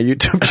 It's on my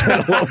YouTube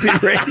channel, OP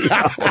Radio.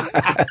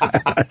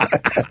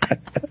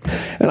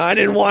 And I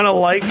didn't want to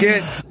like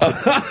it.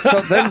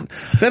 So then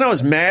I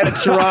was mad at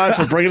Sherrod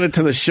for bringing it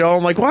to the show.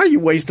 I'm like, why are you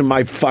wasting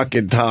my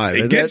fucking time?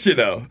 It gets you,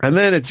 though. And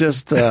then it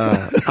just,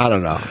 I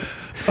don't know.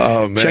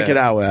 Oh, man. Check it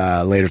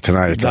out later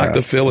tonight.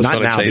 Dr. Phil is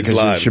going to change because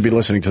lives. You should be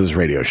listening to this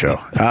radio show.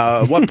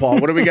 What, Paul?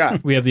 What do we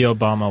got? We have the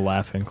Obama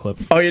laughing clip.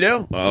 Oh, you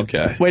do?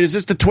 Okay. Wait, is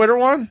this the Twitter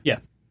one? Yeah.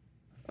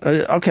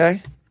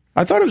 Okay.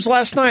 I thought it was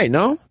last night,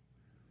 no?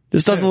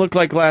 This doesn't look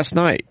like last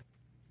night.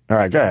 All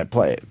right, go ahead.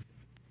 Play it.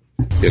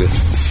 Get it.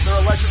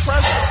 They're elected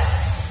president.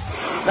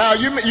 Now,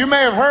 you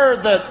may have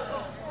heard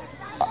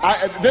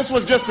that this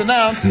was just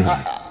announced.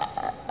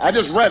 I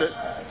just read it,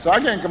 so I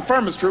can't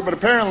confirm it's true, but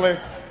apparently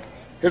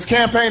his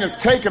campaign has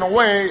taken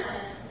away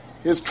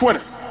his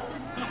Twitter.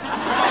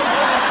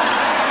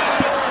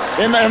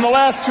 in the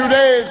last 2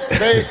 days,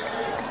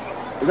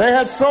 they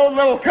had so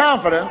little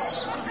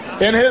confidence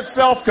in his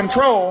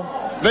self-control,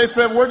 they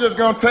said, we're just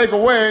going to take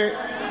away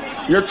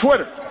your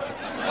Twitter.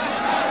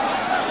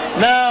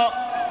 Now,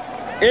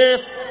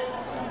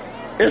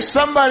 if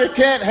somebody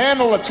can't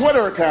handle a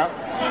Twitter account,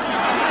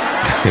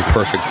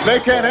 perfect. They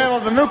can't handle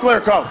the nuclear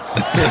code.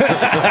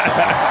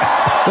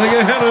 They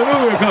can handle the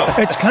nuclear code.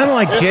 It's kind of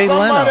like Jay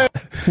Leno.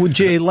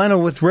 Jay Leno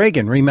with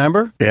Reagan,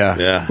 remember?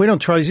 Yeah. We don't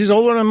trust. He's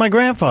older than my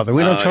grandfather.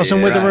 We don't trust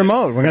him with the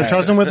remote. We're going to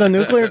trust him with the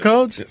nuclear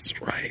codes?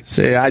 That's right.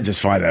 See, I just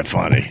find that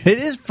funny. It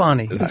is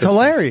funny. It's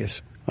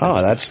hilarious.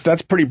 Oh,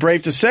 that's pretty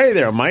brave to say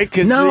there, Mike.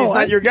 No, he's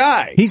not your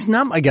guy. He's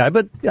not my guy,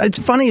 but it's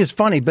funny is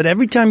funny. But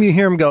every time you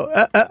hear him go,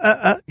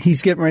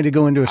 he's getting ready to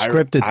go into a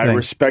scripted thing. I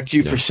respect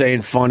you for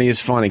saying funny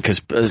is funny,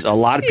 because a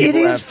lot of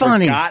people have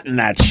forgotten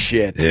that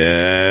shit.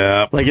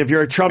 Yeah. Like if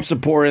you're a Trump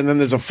supporter and then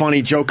there's a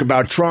funny joke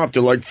about Trump,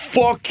 they're like,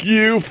 fuck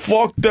you,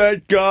 fuck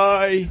that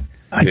guy.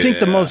 I think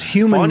the most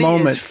human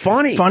moment.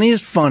 Funny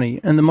is funny.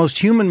 And the most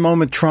human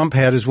moment Trump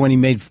had is when he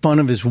made fun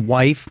of his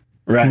wife.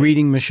 Right.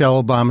 Reading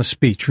Michelle Obama's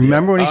speech.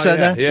 Remember when he said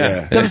that?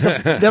 Yeah.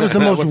 That was the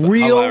most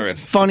real,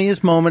 hilarious.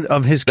 Funniest moment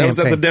of his campaign.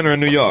 That was at the dinner in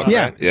New York.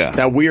 Yeah. Right? Yeah.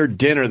 That weird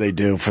dinner they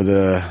do for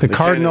the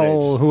cardinal,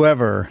 candidates.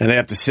 Whoever. And they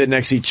have to sit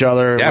next to each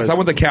other. Yes, I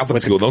went to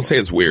Catholic school. Don't say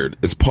it's weird.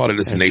 It's part of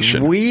this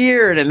nation.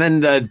 Weird. And then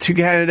the two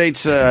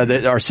candidates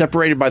that are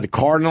separated by the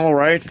cardinal,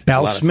 right?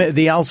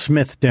 The Al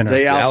Smith dinner.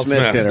 The Al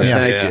Smith dinner. Yeah.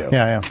 Thank you.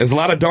 Yeah. There's a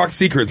lot of dark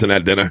secrets in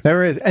that dinner.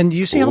 There is. And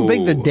you see how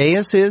big the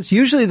dais is?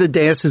 Usually the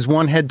dais is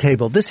one head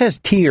table. This has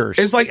tiers.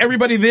 It's like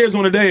everybody there's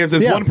on a dais.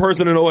 There's one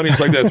person in the audience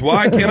like this.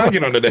 Why can't I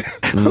get on the dais?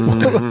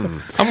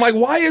 I'm like,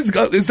 why is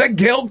that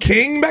Gayle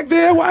King back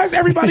there? Why is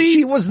everybody?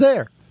 She was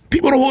there.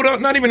 People who are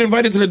not even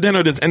invited to the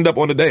dinner just end up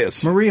on the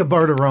dais. Maria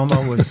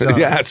Bartiromo was.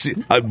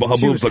 Her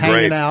boobs look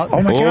great. Out.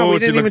 Oh my God, we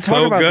didn't even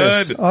talk about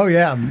this. Oh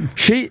yeah,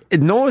 you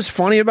know what's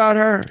funny about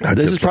her?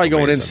 This is probably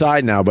going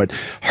inside now, but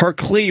her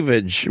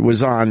cleavage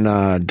was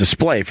on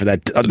display for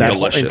that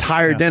whole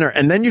entire dinner,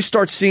 and then you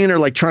start seeing her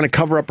like trying to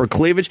cover up her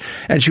cleavage,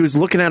 and she was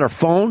looking at her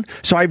phone.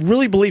 So I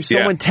really believe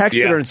someone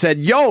texted her and said,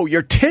 "Yo,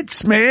 your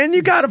tits, man,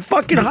 you got to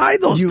fucking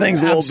hide those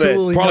things a little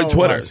bit."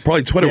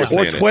 Probably Twitter was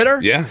saying or Twitter,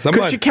 Yeah,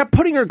 because she kept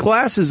putting her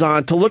glasses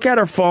on to look at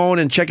her phone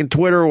and checking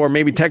Twitter or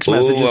maybe text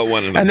messages.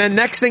 And then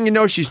next thing you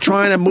know, she's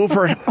trying to move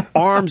her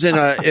arms in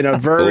a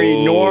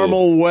very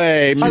normal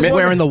way. She's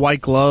wearing the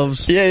white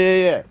gloves.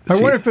 Yeah. I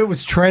wonder if it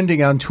was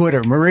trending on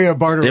Twitter. Maria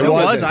Bartiromo. It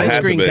was. I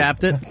screen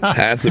capped it.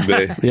 Had to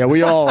be. Yeah,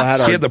 we all had.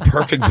 She had the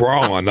perfect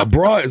bra on. The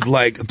bra is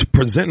like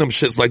presenting them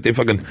shits like they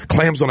fucking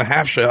clams on a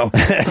half shell.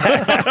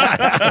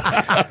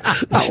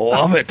 I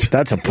love it.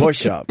 That's a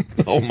push-up.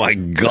 Oh my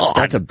God,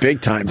 that's a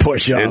big time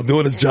push-up. It's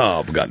doing its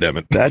job.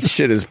 Goddammit. That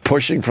shit is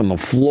pushing from the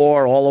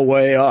floor all the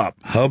way up.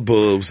 Her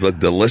boobs look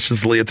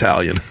deliciously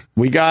Italian.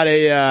 We got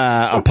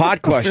a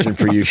pod question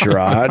for you,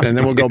 Sherrod, and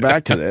then we'll go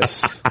back to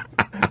this.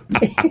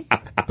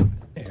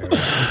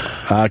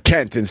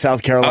 Kent in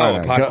South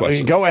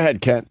Carolina. Go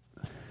ahead, Kent.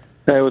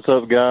 Hey, what's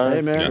up, guys?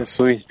 Hey, man.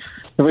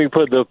 If we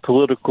put the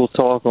political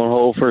talk on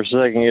hold for a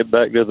second, get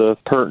back to the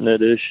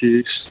pertinent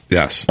issues.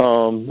 Yes.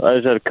 I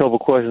just had a couple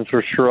questions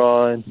for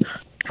Sherrod.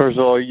 First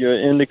of all, you're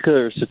an indica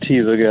or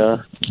sativa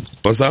guy?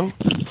 What's that?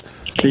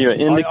 You're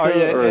an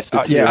indica or a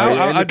sativa?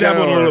 I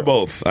dabbled in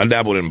both. I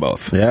dabbled in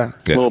both. Yeah.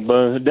 Well,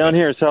 but down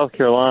here in South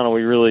Carolina,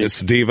 we really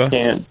sativa.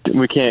 can't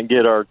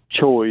get our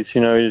choice. You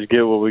know, we just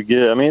get what we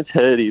get. I mean, it's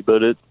heady,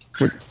 but it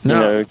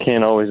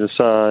can't always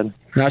decide.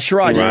 Now,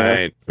 Sherrod,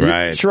 right.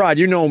 Sherrod,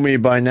 you know me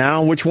by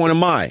now. Which one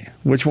am I?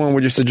 Which one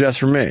would you suggest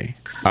for me?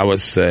 I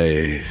would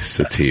say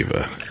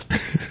sativa.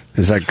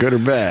 Is that good or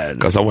bad?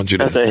 Because I want you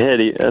to. That's a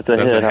heady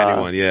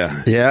one.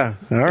 Yeah. Yeah.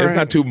 All right. It's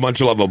not too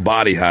much of a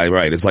body high,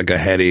 right? It's like a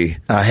heady.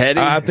 A heady.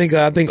 I think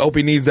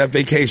Opie needs that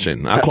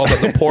vacation. I call it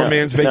the poor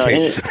man's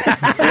vacation.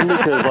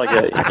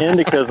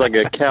 Indica's like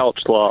a couch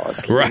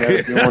lock.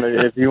 Right. You know,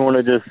 if you want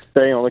to just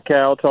stay on the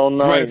couch all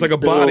night. Right. It's like a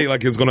body,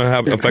 like it's going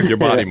to affect your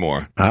body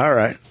more. All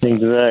right.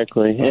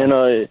 Exactly. And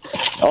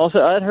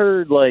also, I'd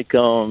heard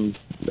down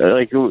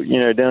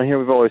here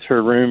we've always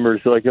heard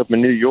rumors like up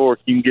in New York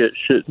you can get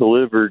shit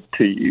delivered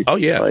to you. Oh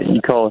yeah, like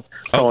you call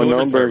a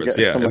number. Service,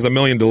 yeah, there's 1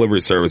 million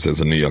delivery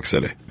services in New York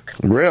City.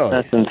 Really?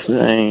 That's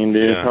insane,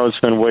 dude. Yeah. I would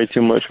spend way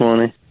too much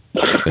money.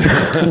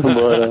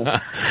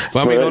 But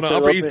I mean, on the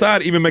Upper East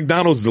Side, even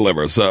McDonald's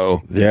delivers.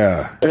 So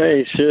yeah.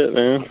 Hey, shit,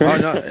 man.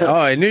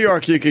 In New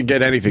York, you could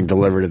get anything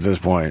delivered at this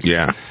point.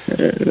 Yeah,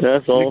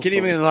 that's all. You can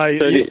even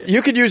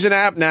you could use an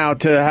app now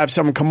to have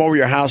someone come over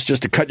your house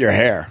just to cut your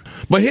hair.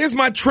 But here's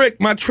my trick.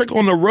 My trick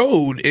on the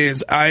road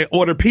is I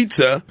order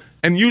pizza.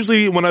 And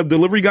usually when a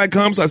delivery guy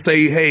comes, I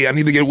say, hey, I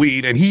need to get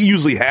weed. And he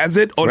usually has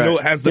it or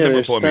has the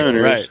number for me.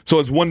 Right. So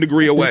it's 1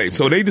 degree away.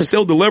 So they just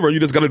still deliver. You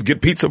just got to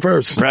get pizza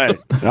first. Right.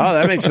 Oh,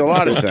 that makes a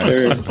lot of sense.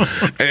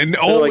 And it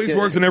always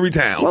works in every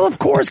town. Well, of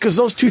course, because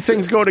those two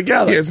things go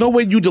together. Yeah, there's no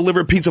way you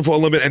deliver pizza for a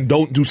living and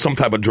don't do some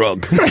type of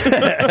drug.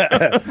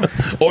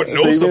 Or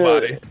know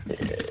somebody.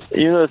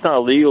 Even though it's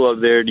not legal up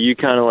there, do you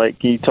kind of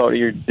can you talk to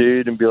your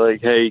dude and be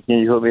like, hey, can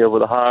you hook me up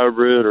with a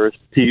hybrid or a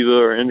sativa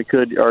or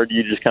indica, or do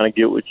you just kind of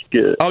get what you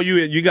get? Oh,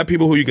 you got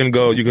people who you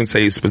can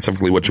say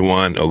specifically what you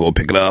want, or go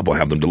pick it up, or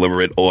have them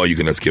deliver it, or you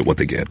can just get what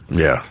they get.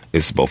 Yeah.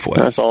 It's both ways.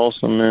 That's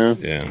awesome, man.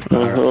 Yeah.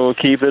 Well,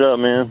 keep it up,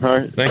 man. All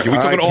right. Thank you. We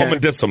took it all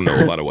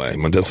medicinal, by the way.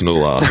 Medicinal.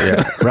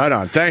 Yeah. Right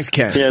on. Thanks,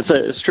 Ken. Yeah,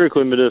 it's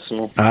strictly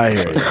medicinal. I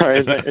hear you. All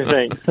right,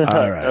 thanks.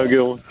 All right. Have a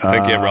good one.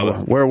 Take care, brother.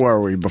 Where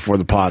were we before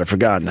the pod? I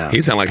forgot now.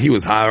 He sounded like he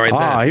was high right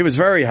there. Oh, he was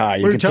very high.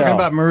 We were talking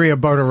about Maria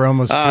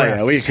Bartiromo's breasts.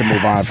 Yeah, we can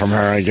move on from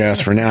her, I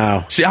guess, for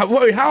now.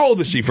 How old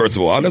is she, first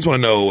of all? I just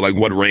want to know, like,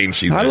 what range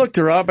she's in. I looked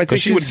her up. I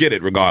think she would get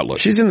it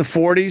regardless. She's in the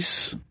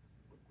 40s.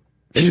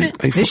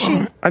 Is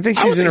she? I think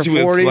she's in her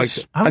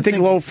 40s. I think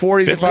low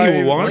 40s.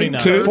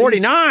 51,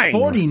 49.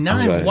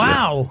 49.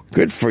 Wow.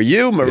 Good for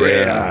you,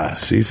 Maria. Yeah,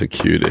 she's a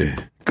cutie.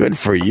 Good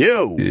for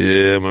you.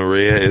 Yeah,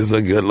 Maria is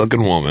a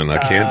good-looking woman. I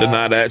can't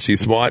deny that.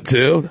 She's smart,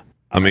 too.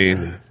 I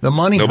mean, the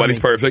money. Nobody's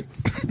perfect.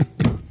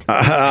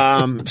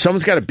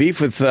 Someone's got a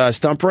beef with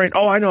Stuntbrain.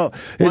 Oh, I know.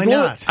 Why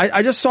not?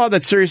 I just saw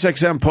that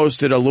SiriusXM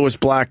posted a Lewis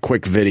Black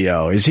quick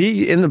video. Is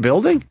he in the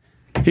building?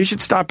 He should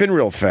stop in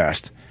real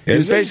fast. He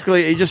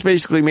just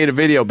basically made a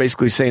video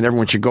basically saying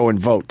everyone should go and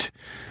vote.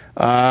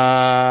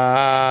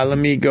 Let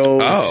me go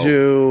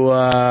to...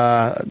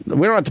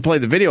 we don't have to play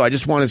the video. I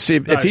just want to see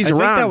if he's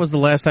around. I think that was the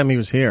last time he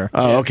was here.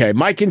 Oh, okay.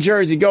 Mike in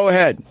Jersey, go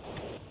ahead.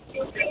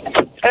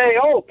 Hey,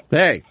 Hope.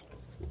 Hey.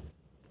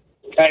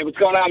 Hey, what's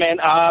going on, man?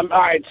 All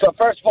right, so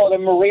first of all, the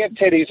Maria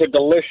titties are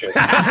delicious.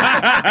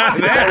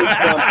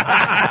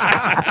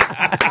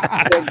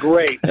 They're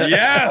great.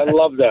 Yes. I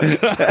love them.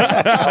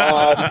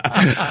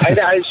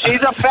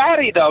 She's a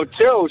fatty, though,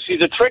 too.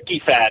 She's a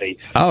tricky fatty.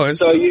 Oh,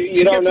 so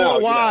you don't know. She gets a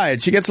little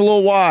wide. She gets a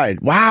little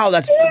wide. Wow,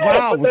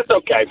 wow. But that's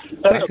okay.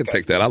 I can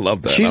take that. I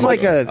love that. She's I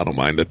don't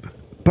mind it.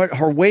 But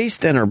her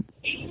waist and her...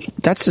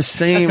 That's the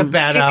same... That's a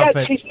bad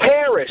outfit. She's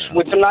Parish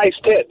with some nice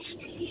tits.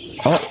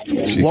 Oh,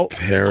 she's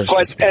Paris.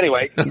 But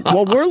anyway.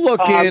 Well, we're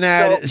looking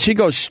at it. She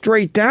goes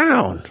straight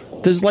down.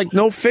 There's like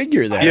no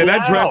figure there. Yeah,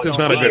 that dress is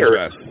not a good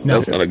dress. No.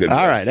 That's not a good dress.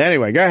 All right,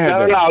 anyway, go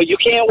ahead. No, you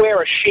can't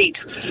wear a sheet.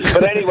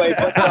 But anyway,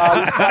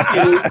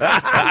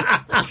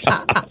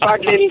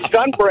 fucking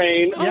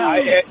Stuntbrain,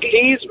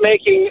 he's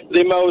making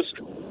the most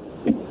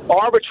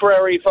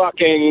arbitrary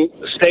fucking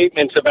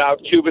statements about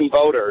Cuban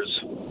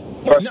voters.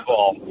 First of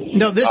all.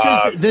 No,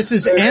 this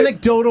is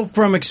anecdotal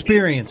from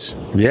experience.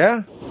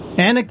 Yeah?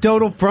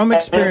 Anecdotal from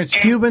experience.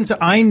 Cubans,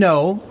 I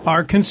know,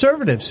 are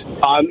conservatives.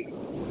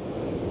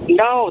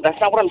 No, that's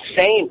not what I'm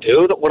saying,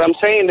 dude. What I'm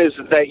saying is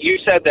that you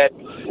said that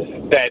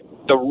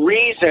the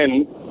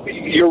reason,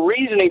 your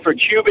reasoning for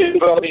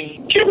Cubans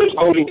voting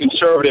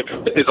conservative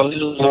is a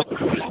little,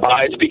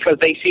 it's because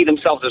they see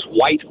themselves as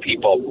white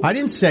people. I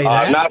didn't say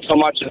that. Not so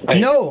much as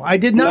No, I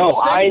did not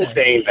say I'm that.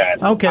 saying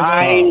that. Okay. Well,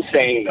 I'm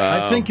saying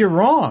that. I think you're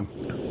wrong.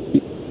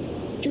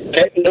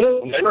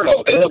 No.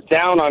 They look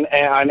down on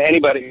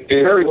anybody.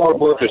 They're very hard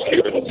workers,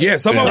 Cubans. Yeah,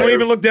 some of them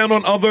even look down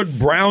on other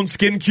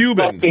brown-skinned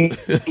Cubans. And you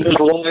said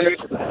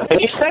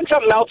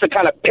something else that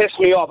kind of pissed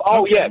me off.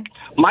 Oh, yeah,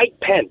 Mike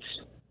Pence.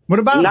 What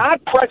about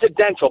not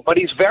presidential, but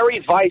he's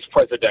very vice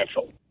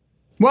presidential.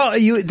 Well,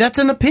 that's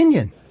an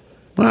opinion.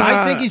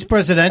 I think he's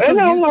presidential.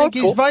 You think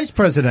he's vice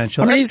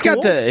presidential. I mean, he's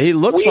got he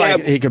looks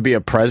like he could be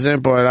a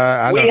president, but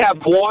I don't. We have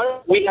one.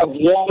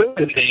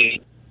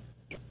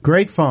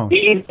 Great phone.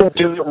 He will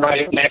do it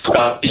right next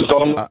time.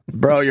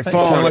 Bro, your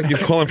phone. Sound like you're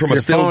calling from a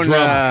steel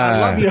drum. I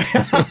love you.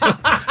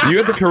 You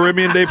at the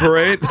Caribbean Day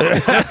Parade?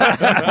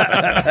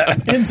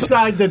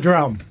 Inside the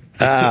drum.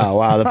 Oh,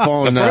 wow. The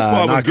phone. The first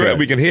part was great. Good.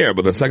 We can hear,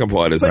 but the second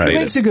part is But dated. it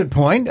makes a good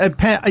point.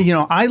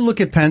 I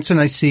look at Pence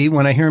and I see,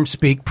 when I hear him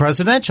speak,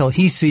 presidential.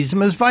 He sees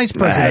him as vice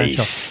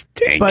presidential.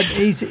 But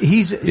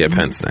he's yeah,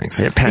 Pence stinks.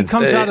 Yeah, Pence, he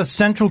comes out of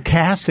central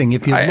casting.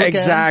 If you look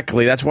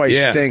exactly, that's why he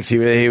stinks.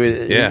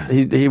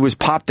 He was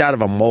popped out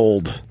of a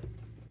mold.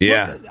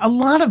 Yeah, a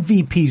lot of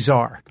VPs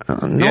are.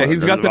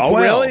 He's got the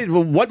really?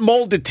 What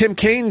mold did Tim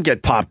Kaine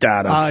get popped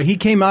out of? He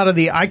came out of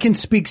the I can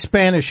speak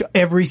Spanish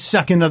every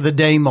second of the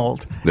day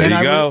mold. There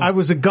you go. I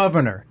was a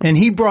governor, and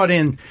he brought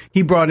in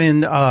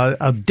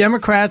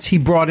Democrats. He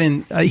brought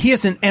in he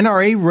has an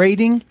NRA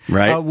rating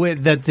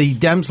that the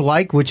Dems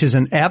like, which is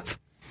an F,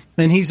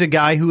 and he's a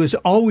guy who has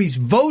always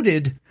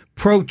voted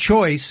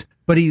pro-choice,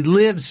 but he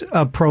lives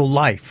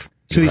pro-life.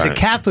 So he's a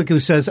Catholic who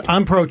says,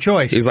 I'm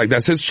pro-choice. He's like,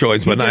 that's his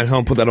choice, but I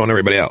don't put that on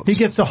everybody else. He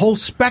gets the whole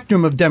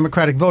spectrum of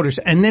Democratic voters,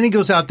 and then he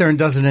goes out there and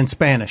does it in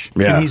Spanish.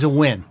 Yeah. And he's a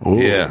win. Ooh,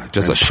 yeah,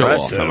 just a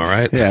show-off, am I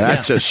right? Yeah,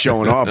 that's just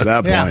showing off at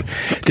that point.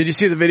 Did you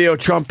see the video of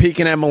Trump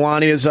peeking at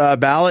Melania's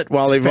ballot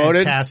while they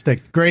voted?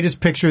 Fantastic. Greatest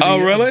picture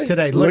of really?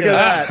 Today. Look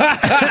at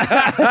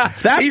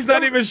that. He's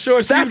not even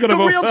sure she's going to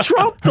vote. That's the real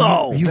Trump,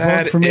 though.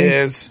 That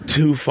is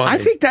too funny. I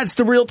think that's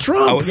the real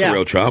Trump. Oh, it's the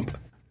real Trump.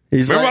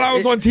 Remember when I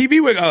was on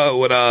TV with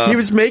he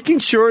was making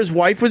sure his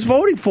wife was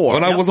voting for him.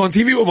 When I was on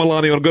TV with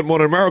Melania on Good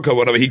Morning America,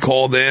 whatever, he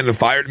called in and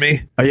fired me.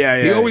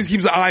 He always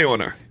keeps an eye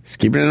on her. He's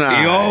keeping an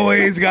eye. He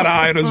always got an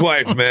eye on his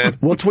wife, man.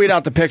 We'll tweet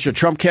out the picture.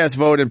 Trump cast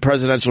vote in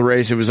presidential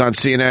race. It was on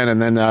CNN,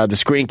 and then the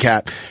screen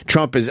cap.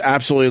 Trump is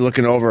absolutely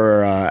looking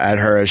over at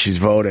her as she's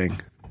voting.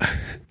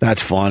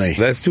 That's funny.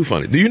 That's too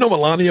funny. Do you know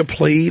Melania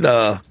played,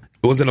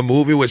 was in a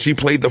movie where she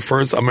played the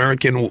first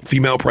American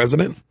female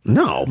president?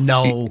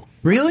 No.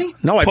 Really?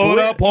 No, Pull it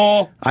up,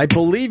 Paul. I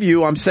believe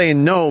you. I'm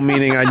saying no,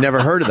 meaning I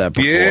never heard of that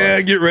before. Yeah,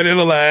 get ready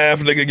to laugh,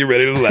 nigga. Get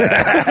ready to laugh.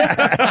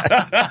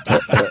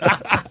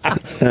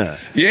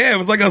 Yeah, it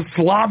was like a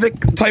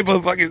Slavic type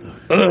of fucking.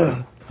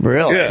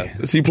 Really? Yeah.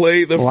 She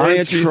played the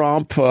Melania first.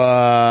 Trump. She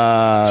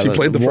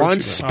played the first.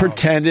 Once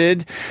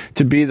pretended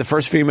to be the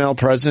first female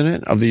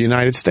president of the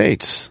United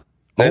States.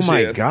 There oh my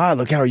is. God!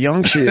 Look how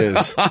young she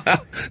is.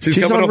 She's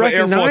coming over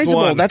Air Force unrecognizable.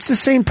 One. That's the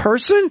same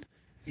person?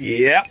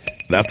 Yep,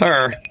 that's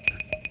her.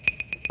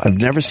 I've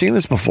never seen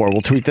this before.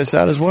 We'll tweet this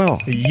out as well.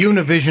 The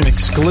Univision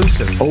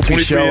exclusive. Opie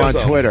Show on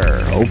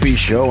Twitter. Opie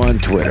Show on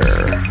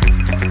Twitter.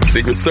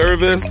 Secret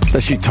Service.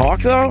 Does she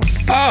talk though?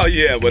 Oh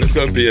yeah, but it's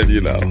gonna be in,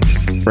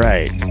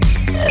 Right.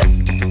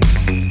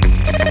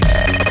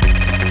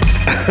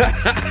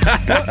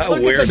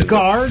 Look at the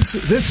guards.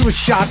 This was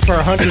shot for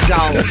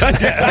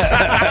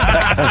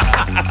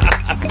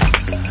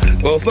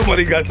 $100. Well,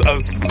 somebody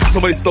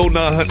stole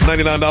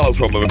 $99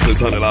 from him if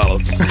it's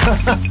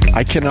 $100.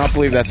 I cannot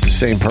believe that's the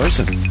same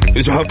person.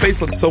 Her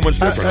face looks so much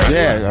different, right?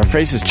 Yeah, her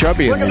face is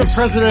chubby. Look at the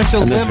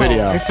presidential in this limo.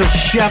 video. It's a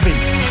Chevy.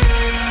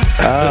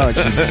 Oh,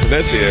 she's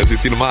there she is. You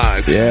see the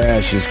eyes. Yeah,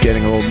 she's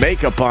getting a little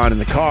makeup on in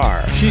the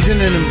car. She's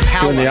in an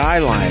Impala. Doing the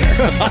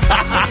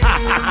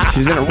eyeliner.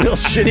 She's in a real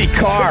shitty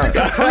car. It's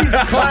a Caprice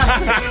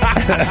Classic.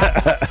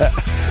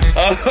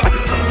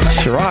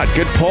 Sherrod,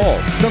 good pull.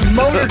 The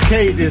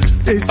motorcade is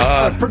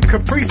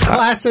Caprice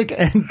Classic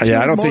and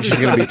I don't think she's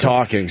going to be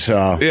talking.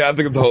 So yeah, I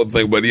think it's the whole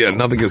thing. But yeah,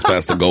 nothing gets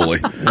past the goalie.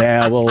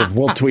 Yeah,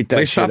 we'll tweet that.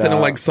 They shot that in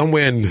like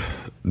somewhere in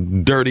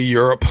dirty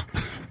Europe.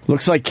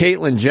 Looks like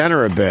Caitlyn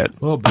Jenner a bit.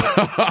 A little bit.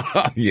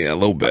 Yeah, a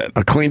little bit.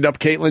 A cleaned up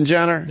Caitlyn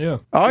Jenner? Yeah.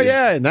 Oh,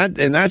 yeah, in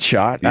that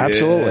shot.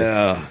 Absolutely.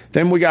 Yeah.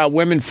 Then we got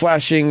women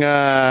flashing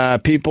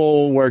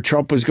people where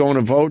Trump was going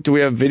to vote. Do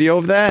we have video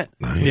of that?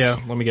 Nice. Yeah,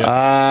 let me get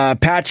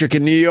it. Patrick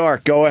in New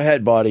York. Go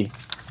ahead, buddy.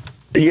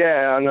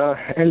 Yeah, on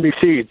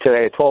NBC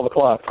today at 12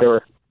 o'clock, they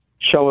were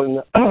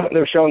showing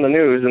the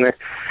news, and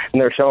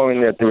they're showing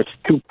that there was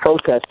two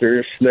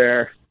protesters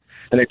there,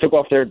 and they took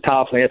off their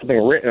tops and they had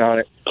something written on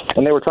it,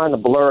 and they were trying to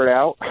blur it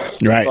out,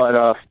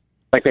 right?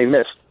 But they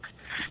missed.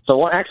 So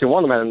one of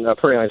them had a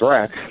pretty nice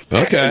rack.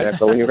 Okay.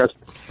 So when you guys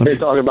were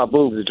talking about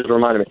boobs, it just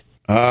reminded me.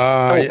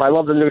 I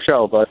love the new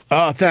show, but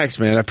thanks,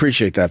 man. I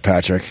appreciate that,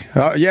 Patrick.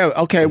 Yeah,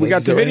 okay, we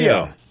got the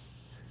video.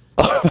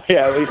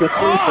 Yeah, we just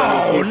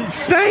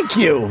thank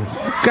you.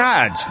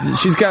 God,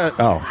 she's got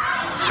a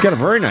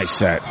very nice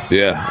set.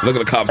 Yeah, look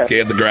at the cops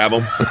scared to grab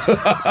him.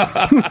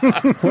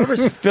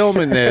 Whoever's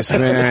filming this,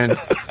 man.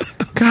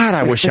 God,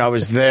 I wish I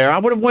was there. I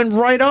would have went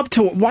right up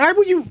to it. Why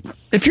would you,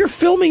 if you're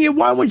filming it,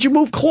 why would you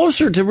move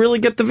closer to really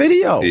get the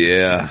video?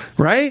 Yeah.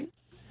 Right?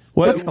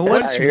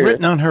 What's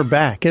written on her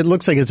back? It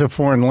looks like it's a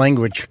foreign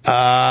language.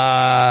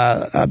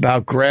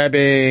 About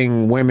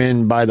grabbing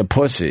women by the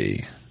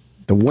pussy.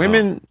 The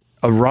women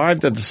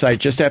arrived at the site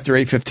just after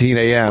 8:15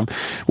 a.m.,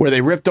 where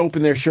they ripped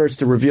open their shirts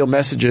to reveal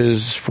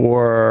messages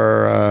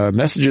for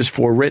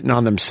written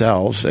on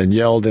themselves and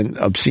yelled an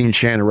obscene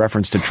chant in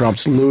reference to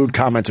Trump's lewd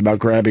comments about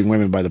grabbing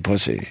women by the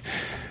pussy.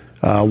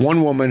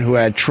 One woman who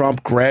had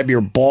 "Trump grab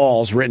your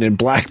balls" written in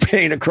black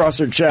paint across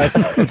her chest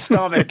and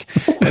stomach,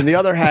 and the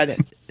other had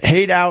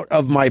 "hate out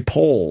of my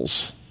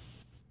polls."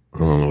 I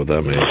don't know what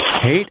that means.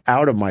 Hate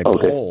out of my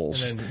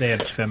polls. And then they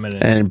had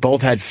feminine. And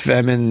both had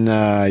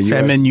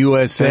Femin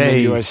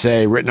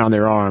USA written on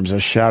their arms. A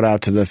shout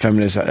out to the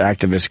feminist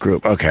activist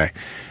group. Okay.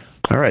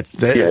 All right.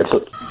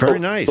 Very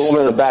nice. The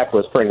woman in the back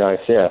was pretty nice,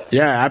 yeah.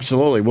 Yeah,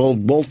 absolutely.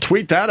 We'll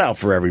tweet that out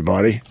for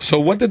everybody. So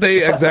what did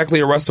they exactly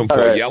arrest him for?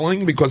 Right.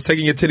 Yelling? Because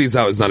taking your titties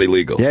out is not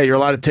illegal. Yeah, you're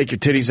allowed to take your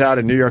titties out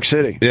in New York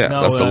City. Yeah,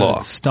 that's the law.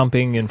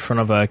 Stumping in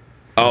front of a...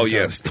 Oh,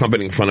 yes.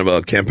 Stumping in front of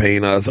a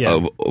campaign, a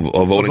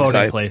voting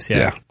site. Place,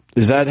 yeah.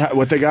 Is that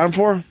what they got him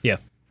for? Yeah.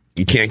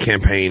 You can't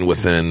campaign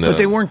within... But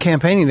they weren't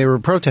campaigning, they were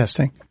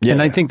protesting. Yeah.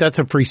 And I think that's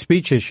a free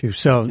speech issue.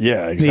 So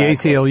yeah,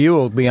 exactly. The ACLU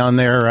will be on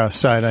their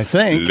side, I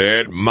think.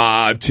 Let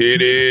my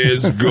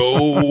titties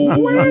go.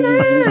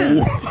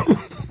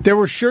 There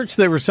were shirts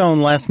they were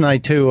selling last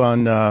night, too,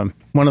 on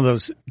one of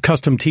those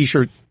custom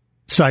T-shirt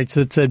sites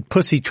that said,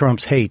 "Pussy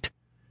Trumps Hate."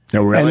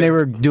 Oh, really? And they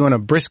were doing a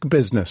brisk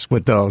business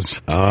with those.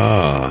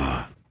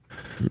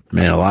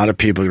 Man, a lot of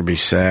people are going to be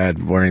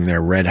sad wearing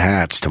their red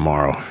hats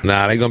tomorrow.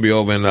 Nah, they're going to be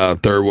over in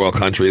third world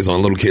countries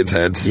on little kids'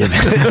 heads.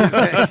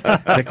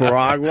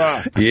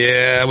 Nicaragua.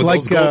 Yeah, with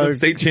those Golden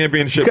State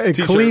Championship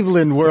t-shirts.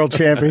 Cleveland World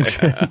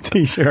Championship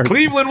T-shirt.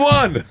 Cleveland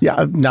won.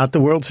 Yeah, not the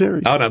World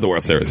Series. Oh, not the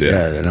World Series,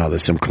 yeah. Yeah, no,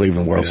 there's some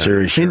Cleveland World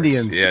Series shirts.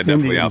 Indians. Yeah,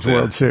 definitely Indians out there.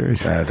 World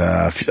Series.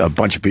 That a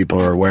bunch of people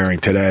are wearing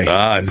today.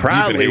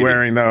 Proudly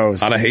wearing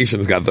those. A lot of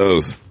Haitians got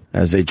those.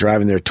 As they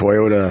drive in their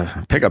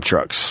Toyota pickup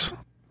trucks.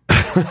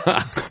 A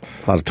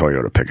lot of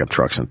Toyota pickup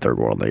trucks in third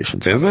world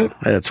nations. Is it?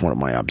 That's one of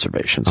my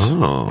observations.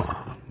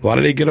 Oh. Why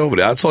did they get over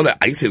there? I saw that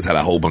ISIS had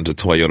a whole bunch of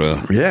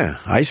Toyota. Yeah,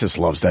 ISIS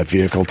loves that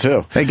vehicle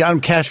too. They got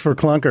them cash for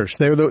clunkers.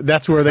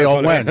 That's where they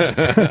all went.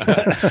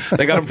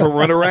 They got them for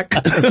Rent-A-Wreck.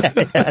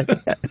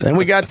 Then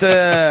we got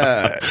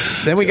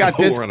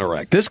this.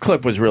 This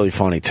clip was really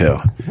funny too.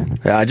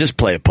 Just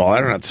play it, Paul.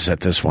 I don't have to set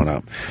this one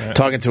up. Yeah.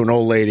 Talking to an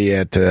old lady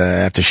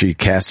after she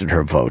casted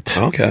her vote.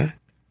 Okay.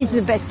 He's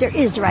the best there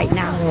is right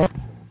now.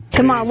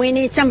 Come on, we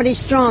need somebody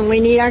strong. We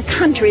need our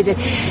country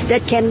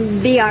that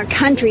can be our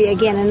country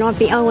again and not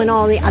be owing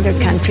all the other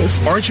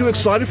countries. Aren't you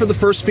excited for the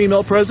first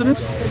female president?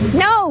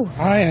 No.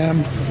 I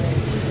am.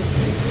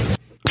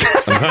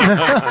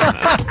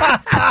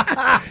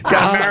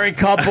 Got a married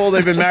couple.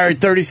 They've been married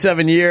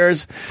 37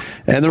 years.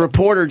 And the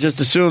reporter just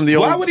assumed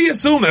Why would he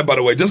assume that, by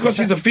the way? Just because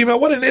she's a female?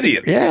 What an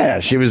idiot. Yeah,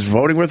 she was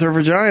voting with her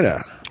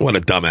vagina. What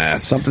a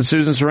dumbass. Something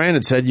Susan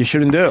Sarandon said you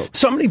shouldn't do.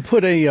 Somebody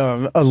put a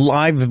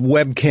live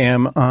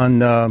webcam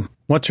on,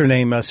 what's her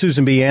name,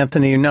 Susan B.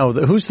 Anthony. No,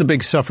 who's the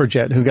big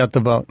suffragette who got the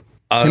vote?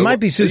 It might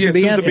be Susan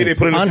B. Anthony they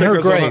put in on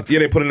her grave.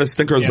 They put in the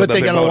stickers. But they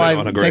got a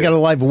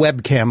live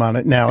webcam on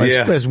it now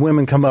as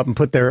women come up and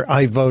put their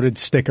I voted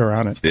sticker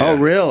on it. Yeah. Oh,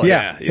 really?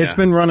 Yeah, it's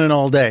been running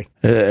all day.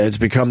 It's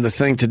become the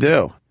thing to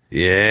do.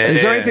 Yeah.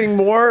 Is there anything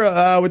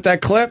more with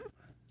that clip?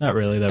 Not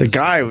really. The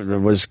guy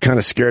was kind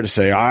of scared to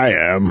say, I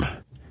am.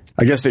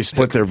 I guess they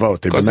split their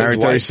vote. They've been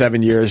married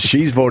 37 years.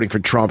 She's voting for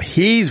Trump.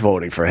 He's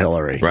voting for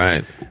Hillary.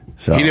 Right.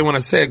 So. He didn't want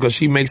to say it because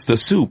she makes the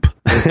soup.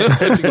 She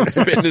can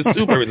spit in the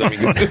soup every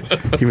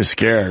time he was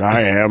scared.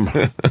 I am.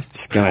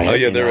 Oh,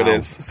 yeah, there it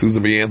is.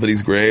 Susan B.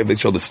 Anthony's grave. They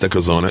show the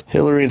stickers on it.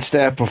 Hillary and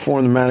staff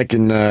perform the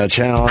mannequin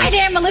challenge. Hi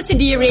there, Melissa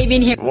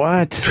D'Arabian here.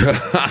 What?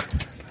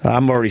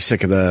 I'm already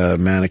sick of the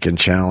mannequin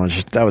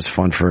challenge. That was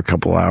fun for a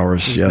couple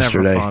hours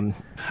yesterday. Never fun.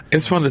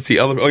 It's fun to see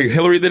other. Oh,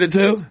 Hillary did it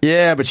too?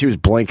 Yeah, but she was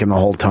blinking the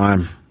whole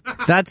time.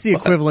 That's the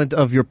equivalent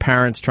of your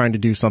parents trying to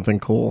do something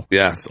cool.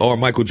 Yes, or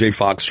Michael J.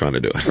 Fox trying to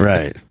do it.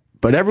 Right.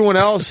 But everyone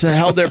else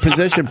held their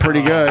position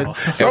pretty good. It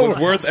was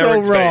worth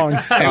Eric's wrong.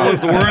 face. It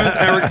was worth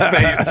Eric's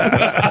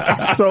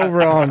face. So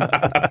wrong.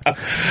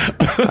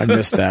 I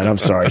missed that. I'm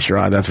sorry,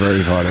 Sherrod. That's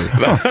very funny.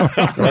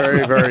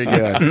 Very, very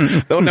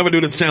good. They'll never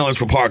do this challenge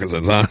for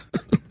Parkinson's, huh?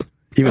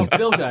 Bill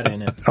got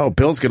in it. Oh,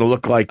 Bill's going to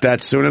look like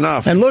that soon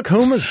enough. And look,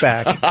 Huma's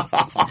back.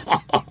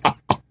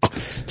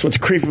 That's what's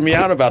creeping me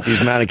out about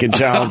these mannequin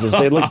challenges.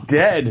 They look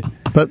dead.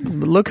 But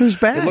look who's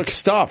back. They look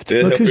stuffed.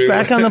 Look who's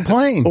back on the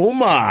plane.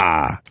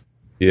 Uma.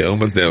 Yeah,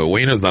 Uma's there.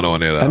 Wiener's not on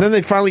there, though. And then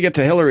they finally get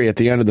to Hillary at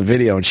the end of the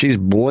video, and she's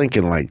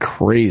blinking like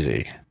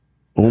crazy.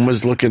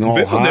 Uma's looking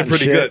all hot. They're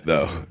pretty good,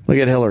 though. Look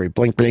at Hillary.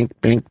 Blink, blink,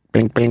 blink,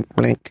 blink, blink,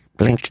 blink,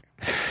 blink.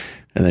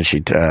 And then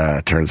she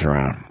turns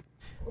around.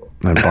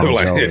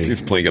 She's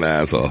blinking her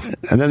ass off.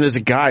 And then there's a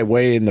guy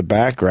way in the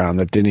background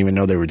that didn't even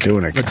know they were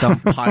doing it. The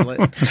dumb pilot.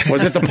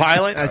 Was it the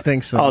pilot? I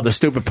think so. Oh, the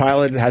stupid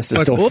pilot has to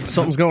still... Oops,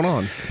 something's going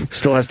on.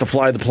 Still has to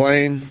fly the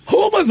plane.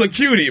 Huma's a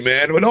cutie,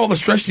 man. With all the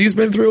stress she's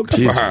been through, good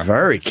she's for her.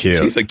 Very cute.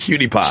 She's a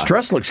cutie pie.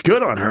 Stress looks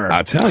good on her.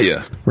 I tell you.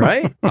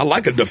 Right? I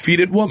like a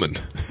defeated woman.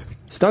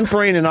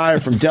 Stuntbrain and I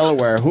are from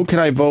Delaware. Who can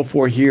I vote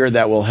for here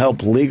that will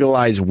help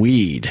legalize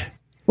weed?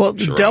 Well,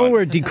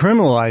 Delaware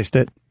decriminalized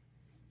it.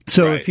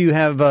 So if you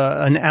have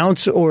an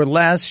ounce or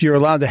less, you're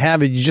allowed to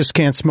have it. You just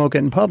can't smoke it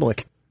in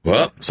public.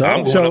 Well,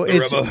 I'm going up the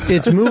river.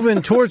 It's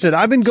moving towards it.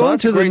 I've been going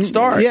to great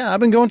start. Yeah, I've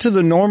been going to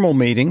the normal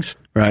meetings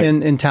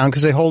in town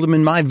because they hold them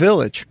in my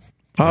village.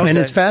 Okay. And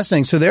it's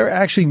fascinating. So they're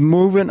actually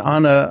moving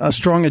on a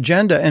strong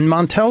agenda. And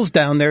Montel's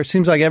down there,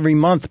 seems like every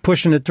month,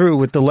 pushing it through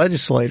with the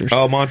legislators.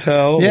 Oh,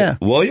 Montel? Yeah.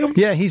 Williams?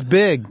 Yeah, he's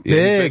big. Yeah,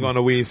 he's big on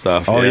the weed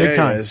stuff. Oh, yeah. Big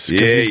time. Because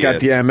he's got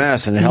the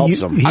MS and it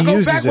helps him. I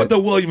go back with the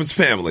Williams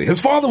family. His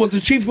father was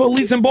the chief of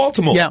police in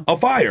Baltimore. Yeah.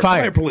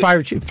 Fire police.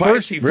 Fire chief.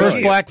 First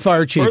black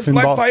fire chief First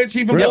black fire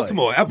chief in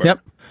Baltimore ever. Yep.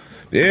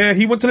 Yeah,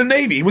 he went to the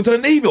Navy. He went to the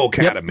Naval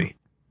Academy. Yep.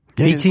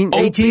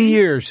 18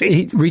 years.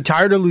 He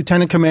retired a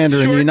lieutenant commander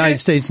in the United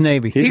States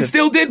Navy. He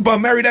still did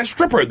marry that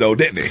stripper, though,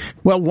 didn't he?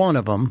 Well, one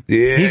of them.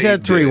 Yeah, he's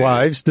had 3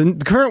 wives. The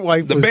current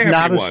wife was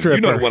not a stripper.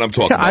 You know what I'm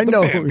talking about. I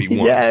know.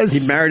 Yes.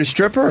 He married a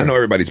stripper? I know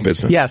everybody's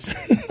business. Yes.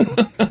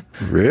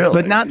 Really?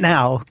 But not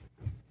now.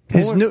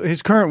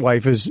 His current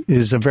wife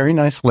is a very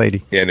nice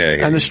lady. Yeah,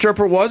 and the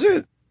stripper was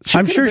it?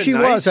 I'm sure she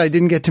was. I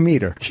didn't get to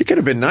meet her. She could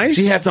have been nice.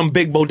 She had some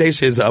big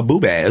bodacious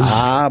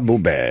boob-ass.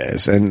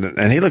 Boob-ass.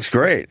 And he looks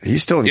great.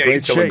 He's still in great shape.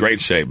 He's still in great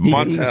shape.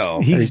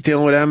 Montel. He's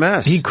dealing with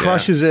MS. He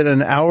crushes it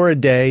an hour a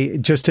day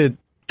just to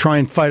try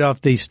and fight off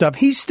the stuff.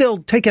 He's still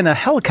taking a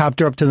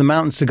helicopter up to the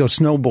mountains to go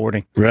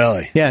snowboarding.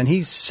 Really? Yeah, and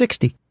he's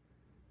 60.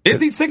 Is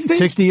he 60?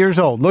 60 years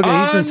old. Look,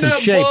 he's in some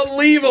shape.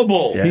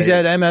 Unbelievable. Yeah, he's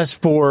had MS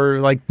for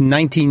like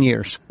 19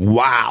 years.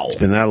 Wow. It's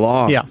been that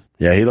long. Yeah.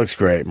 Yeah, he looks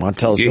great.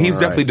 Montel's he's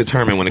definitely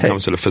determined when it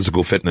comes to the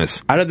physical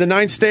fitness. Out of the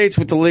 9 states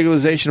with the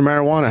legalization of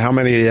marijuana, how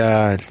many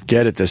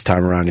get it this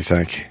time around, you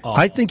think?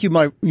 I think you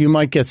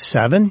might get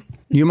 7.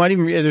 You might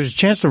even, there's a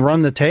chance to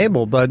run the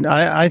table, but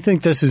I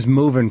think this is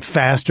moving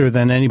faster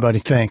than anybody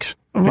thinks.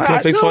 I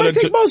think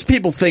most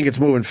people think it's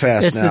moving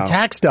fast now. It's the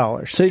tax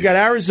dollars. So you got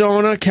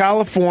Arizona,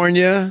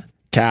 California,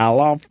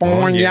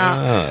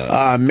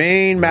 California,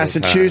 Maine,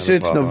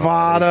 Massachusetts,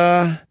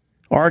 Nevada,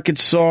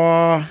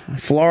 Arkansas,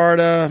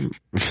 Florida.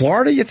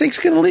 Florida, you think's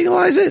going to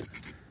legalize it?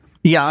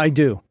 Yeah, I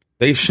do.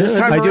 They should.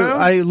 I do.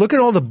 I look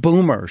at all the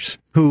boomers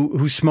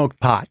who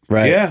smoked pot,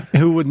 right? Yeah,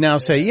 who would now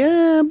say,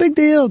 "Yeah, big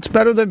deal. It's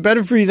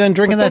better for you than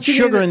drinking that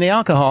sugar and the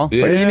alcohol."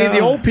 Yeah. But you need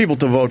the old people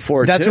to vote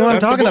for it. That's too. what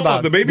I'm talking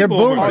about. The baby They're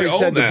boomers. Oh, you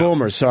said the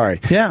boomers.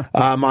 Sorry. Yeah.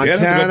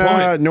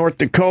 Montana, North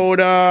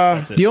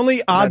Dakota. The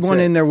only odd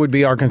one in there would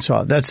be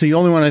Arkansas. That's the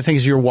only one I think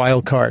is your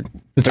wild card.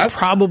 It's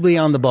probably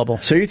on the bubble.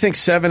 So you think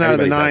 7 out of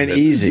the 9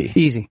 easy?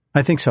 Easy.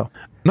 I think so.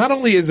 Not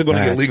only is it going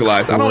to get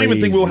legalized, I don't even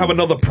think we'll have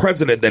another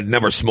president that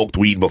never smoked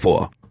weed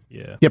before.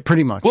 Yeah,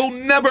 pretty much. We'll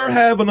never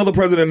have another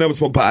president that never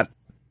smoked pot.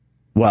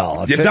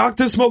 Well, your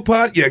doctors smoke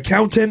pot, your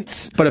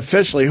accountants. But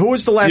officially, who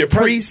was the last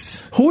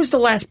priests? Who was the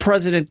last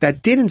president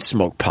that didn't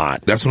smoke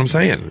pot? That's what I'm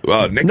saying.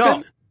 Nixon?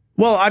 No.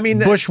 Well, I mean,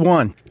 Bush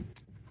won.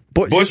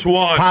 Bush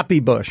won. Poppy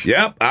Bush.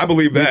 Yep, I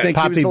believe that. You think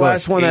Poppy he was the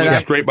last one that was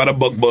straight by the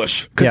book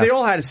Bush. Because they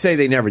all had to say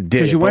they never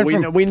did.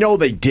 We know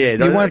they did.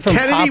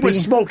 Kennedy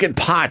was smoking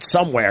pot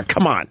somewhere.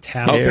 Come on.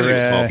 Kennedy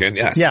was smoking,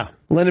 yes. Yeah.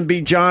 Lyndon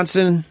B.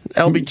 Johnson,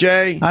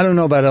 LBJ. I don't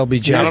know about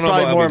LBJ. He's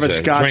probably more of a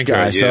Scotch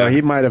guy, so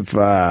he might have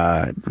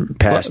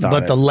passed on.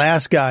 But the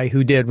last guy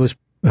who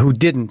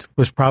didn't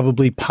was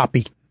probably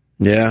Poppy.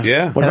 Yeah.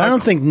 Yeah. And I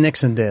don't think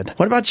Nixon did.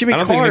 What about Jimmy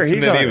Think Carter?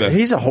 Nixon did either.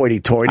 He's a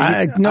hoity-toity.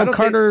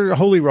 Carter,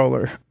 holy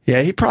roller.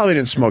 Yeah, he probably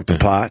didn't smoke the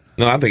pot.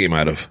 No, I think he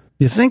might have.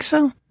 You think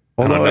so?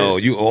 I don't know.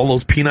 You all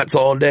those peanuts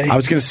all day. I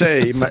was going to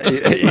say he might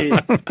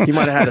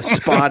have had a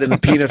spot in the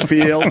peanut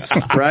fields,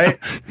 right?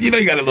 You know,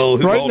 you got a little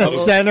right in the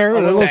center, a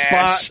little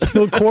spot,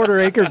 little quarter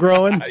acre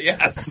growing.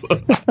 Yes.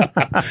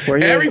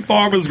 Every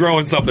farmer's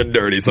growing something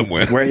dirty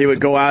somewhere. Where he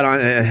would go out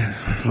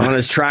on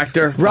his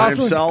tractor by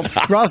himself.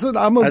 Rosalind,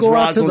 I'm going to go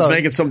out to Rosalind's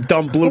making some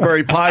dumb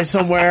blueberry pie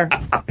somewhere.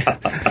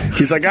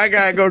 He's like, I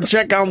gotta go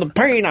check on the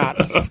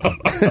peanuts.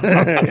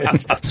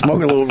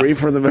 Smoking a little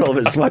reefer in the middle of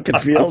his fucking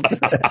fields.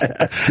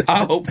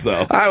 I hope so.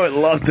 I would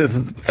love to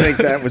think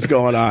that was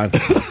going on.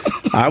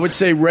 I would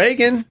say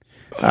Reagan.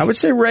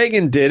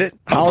 Did it.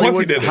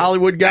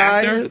 Hollywood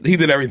guy. After, he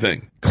did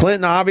everything.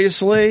 Clinton,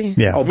 obviously.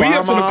 Yeah. We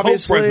up to the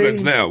coke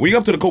presidents now. We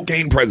up to the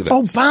cocaine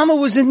presidents. Obama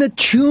was in the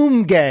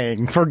Choom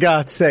Gang, for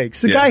God's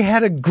sakes. The guy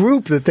had a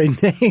group that they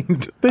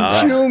named the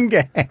Choom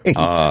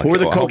Gang. Who were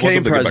the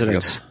cocaine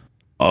presidents?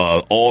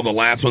 All the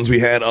last ones we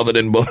had, other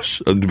than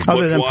Bush,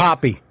 other than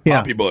Poppy,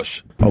 Poppy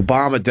Bush.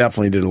 Obama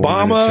definitely did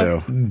one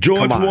and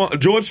two.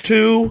 George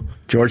two,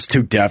 George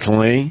two,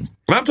 definitely. And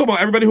I'm talking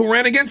about everybody who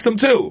ran against him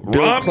too.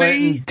 Bill Romney,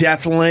 Clinton,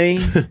 definitely.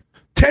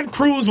 Ted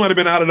Cruz might have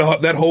been out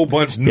of that whole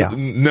bunch.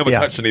 Never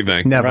touched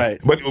anything. Never. Right.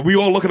 But we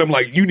all look at him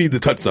like, you need to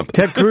touch something.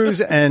 Ted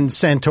Cruz and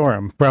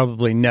Santorum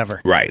probably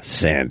never. Right.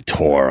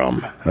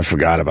 Santorum. I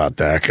forgot about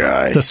that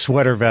guy. The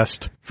sweater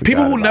vest.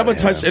 People who never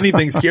touched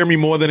anything scare me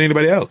more than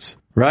anybody else.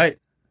 Right.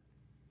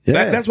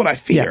 Yeah. That's what I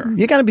fear. Yeah.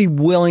 You got to be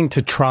willing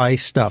to try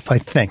stuff, I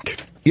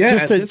think. Yeah,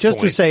 just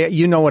to say,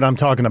 you know what I'm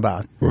talking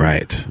about.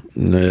 Right.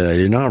 No,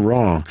 you're not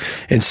wrong.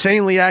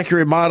 Insanely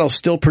accurate model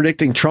still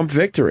predicting Trump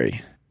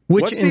victory.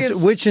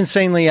 Which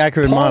insanely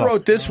accurate model? Paul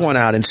wrote this one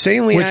out.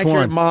 Insanely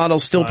accurate model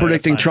still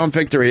predicting Trump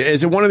victory.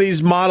 Is it one of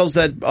these models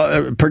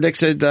that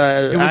predicts it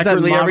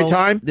accurately every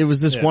time? There was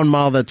this one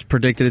model that's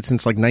predicted it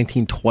since like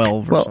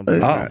 1912 or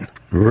something.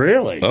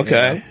 Really?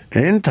 Okay.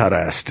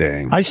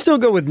 Interesting. I still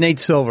go with Nate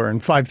Silver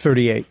in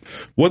 538.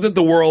 What did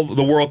the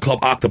World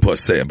Cup octopus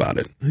say about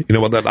it? You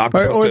know what that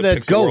octopus or that that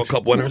picks goat. the World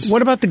Cup winners?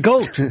 What about the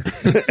goat?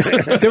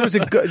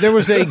 there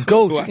was a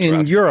goat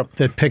in Europe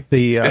that picked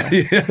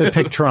that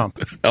picked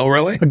Trump. Oh,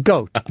 really? A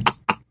goat.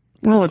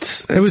 Well,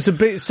 it was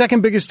the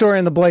second biggest story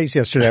in the Blaze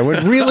yesterday.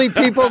 Really,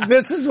 people,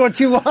 this is what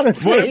you want to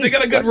see. What if they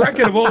got a good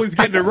record of always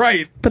getting it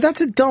right? But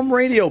that's a dumb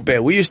radio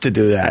bit. We used to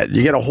do that.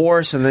 You get a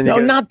horse and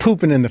then not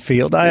pooping in the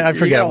field. I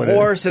forget what it is. You get a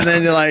horse and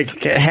then you're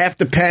like, half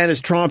the pen is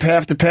Trump,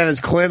 half the pen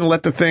is Clinton.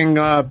 Let the thing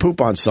poop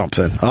on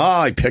something.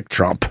 Oh, he picked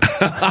Trump. He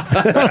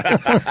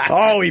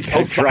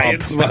picked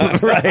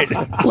Trump.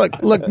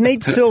 Right. Look,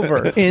 Nate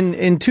Silver,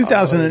 in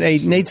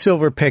 2008, Nate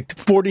Silver picked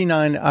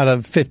 49 out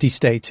of 50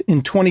 states.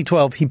 In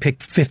 2012, he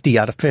picked 50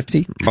 out of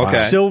 50. Okay.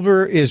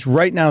 Silver is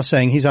right now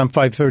saying, he's on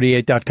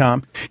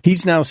 538.com,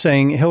 he's now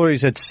saying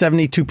Hillary's at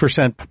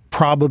 72%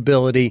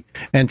 probability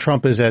and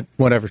Trump is at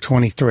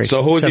 23.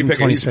 So who is he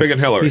picking? He's picking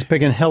Hillary. He's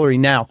picking Hillary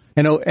now.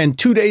 And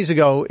 2 days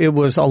ago, it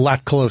was a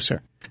lot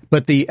closer.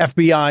 But the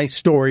FBI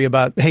story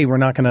about, hey, we're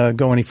not going to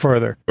go any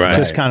further,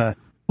 just kind of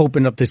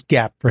opened up this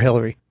gap for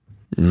Hillary.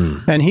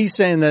 And he's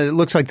saying that it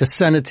looks like the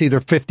Senate's either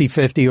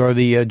 50-50 or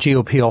the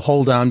GOP will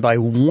hold on by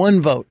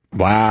one vote.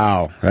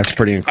 Wow, that's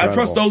pretty incredible. I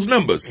trust those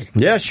numbers.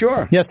 Yeah,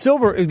 sure. Yeah,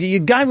 Silver, the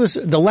guy was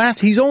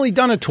he's only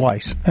done it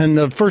twice. And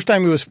the first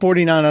time he was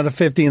 49 out of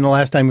 50 and the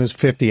last time he was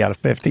 50 out of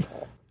 50.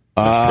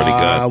 That's pretty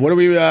good. What do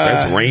we?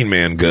 That's Rain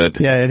Man good.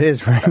 Yeah, it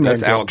is Rain Man.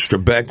 That's Alex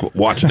Trebek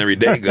watching every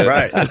day good.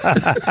 Right.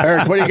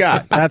 Eric, what do you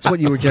got? That's what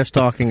you were just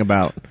talking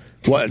about.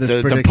 What,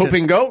 the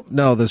pooping goat?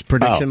 No, this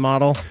prediction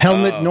model.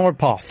 Helmut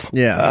Norpoth.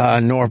 Yeah.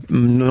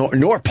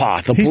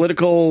 Norpoth, a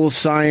political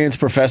science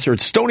professor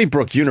at Stony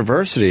Brook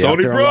University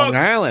out there on Long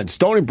Island.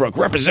 Stony Brook,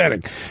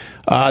 representing.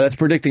 That's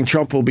predicting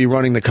Trump will be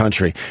running the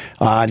country.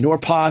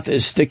 Norpoth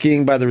is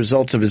sticking by the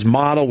results of his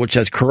model, which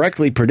has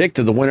correctly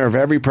predicted the winner of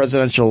every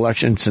presidential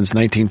election since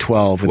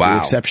 1912, with the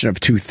exception of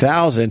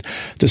 2000,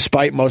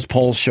 despite most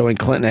polls showing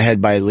Clinton ahead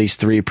by at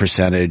least 3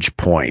 percentage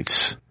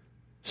points.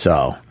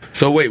 So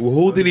wait,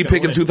 who did he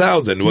pick in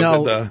 2000? Was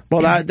it the?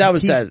 Well, that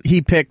was that.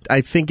 He picked.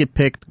 I think it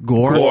picked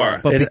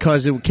Gore. But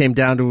because it came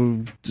down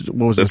to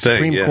what was the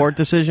Supreme Court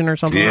decision or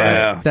something?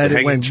 Yeah, right? That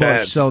it went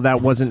Bush, so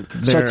that wasn't.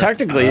 So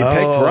technically, he picked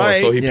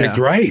right. So he picked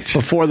right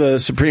before the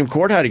Supreme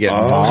Court had to get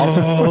involved.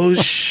 Oh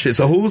shit!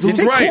 So who's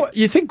right?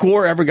 You think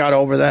Gore ever got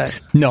over that?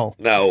 No.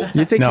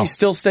 You think he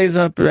still stays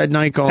up at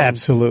night going?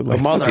 Absolutely.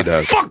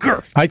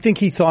 Motherfucker! I think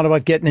he thought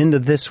about getting into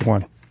this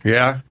one.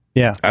 Yeah.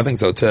 Yeah. I think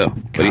so too.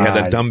 But he had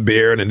that dumb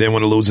beard and didn't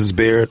want to lose his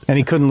beard. And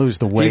he couldn't lose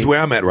the weight. He's where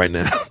I'm at right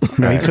now.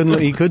 No,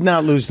 he could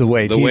not lose the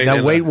weight.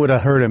 That weight would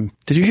have hurt him.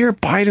 Did you hear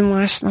Biden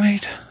last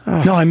night?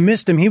 Oh. No, I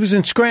missed him. He was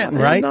in Scranton,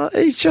 right? No,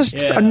 he's just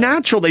a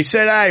natural. They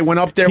said, he went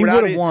up there he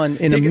without would have won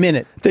in a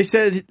minute. They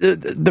said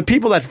the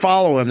people that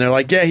follow him, they're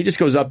like, he just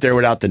goes up there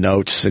without the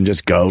notes and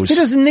just goes. He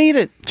doesn't need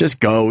it. Just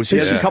goes. He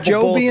has a couple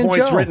bullet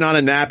points written on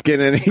a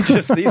napkin, and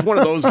he's one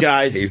of those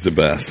guys. He's the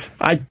best.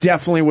 I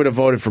definitely would have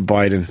voted for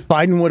Biden.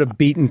 Biden would have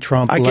beaten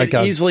Trump like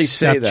a easily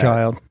say that.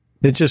 Child.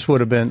 It just would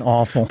have been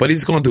awful. But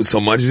he's going through so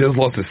much. He just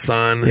lost his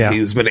son. Yeah.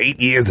 He's been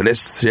 8 years of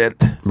this shit.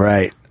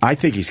 Right. I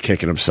think he's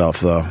kicking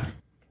himself, though.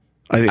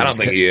 I don't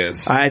think he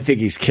is. I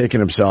think he's kicking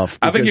himself.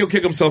 I think he'll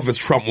kick himself as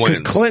Trump wins.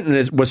 Because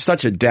Clinton was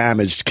such a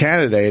damaged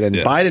candidate, and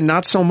Biden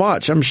not so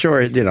much. I'm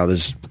sure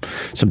there's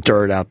some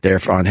dirt out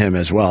there on him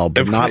as well.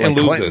 But if not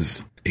Clinton like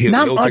loses,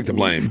 he'll take the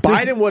blame.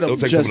 Biden would have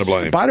take some of the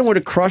blame. Biden would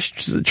have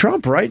crushed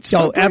Trump, right?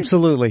 Oh,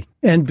 absolutely.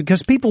 And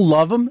because people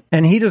love him,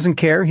 and he doesn't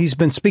care. He's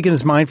been speaking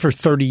his mind for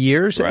 30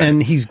 years,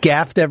 and he's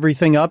gaffed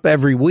everything up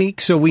every week.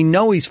 So we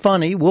know he's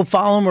funny. We'll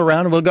follow him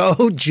around, and we'll go,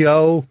 "Oh,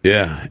 Joe."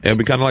 Yeah, it'd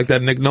be kind of like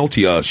that Nick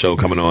Nolte show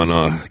coming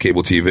on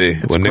cable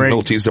TV when Nick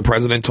Nolte's the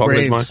president talking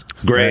his mind.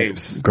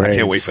 Graves. I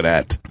can't wait for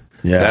that.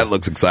 Yeah, that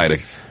looks exciting.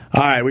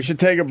 All right, we should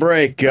take a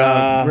break.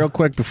 Real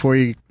quick before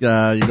you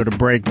go to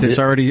break, there's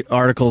already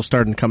articles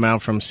starting to come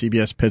out from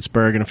CBS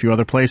Pittsburgh and a few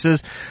other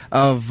places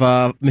of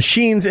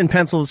machines in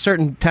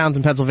certain towns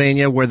in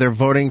Pennsylvania where they're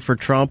voting for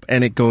Trump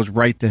and it goes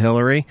right to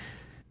Hillary.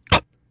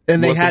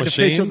 And they had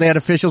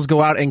officials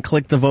go out and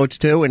click the votes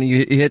too, and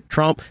you hit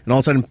Trump, and all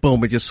of a sudden,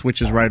 boom, it just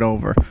switches right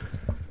over.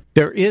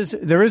 There is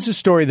a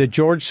story that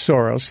George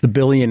Soros, the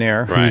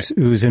billionaire,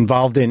 who's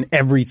involved in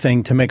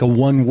everything to make a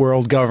one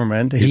world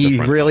government, he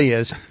really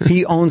is.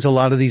 He owns a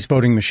lot of these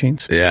voting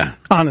machines. Yeah.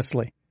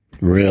 Honestly.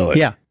 Really?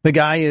 Yeah. The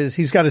guy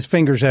he's got his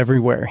fingers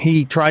everywhere.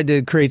 He tried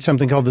to create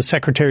something called the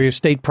Secretary of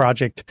State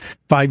Project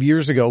 5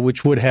 years ago,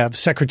 which would have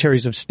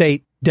secretaries of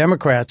state,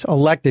 Democrats,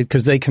 elected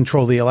because they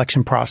control the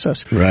election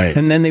process. Right.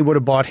 And then they would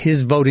have bought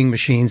his voting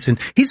machines. And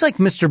he's like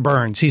Mr.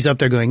 Burns. He's up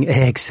there going,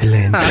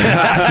 excellent.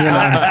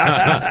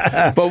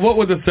 But what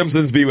would the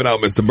Simpsons be without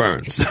Mr.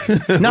 Burns?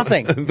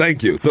 Nothing.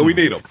 Thank you. So we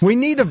need him. We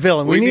need a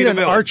villain. We need an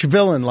arch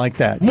villain like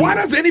that. Why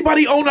does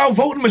anybody own our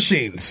voting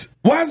machines?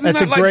 Why is it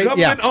not like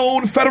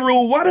government-owned,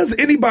 federal? Why does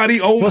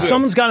anybody own them? Well,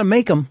 someone's got to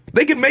make them.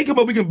 They can make them,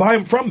 but we can buy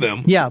them from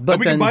them. Yeah, but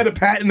we can buy the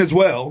patent as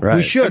well. Right.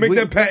 We should. And make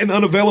that patent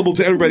unavailable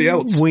to everybody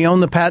else. We own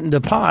the patent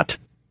to pot.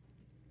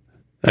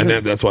 And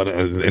then that's why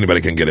anybody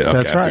can get it. Okay,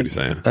 that's right. I see what you're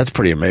saying. That's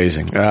pretty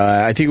amazing.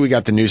 I think we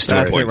got the news story.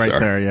 That's it right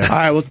there, yeah. All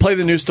right, we'll play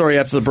the news story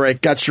after the break.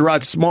 Got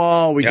Sherrod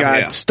Small. We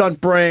got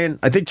Stuntbrain.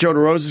 I think Joe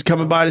Derosa is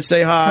coming by to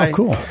say hi. Oh,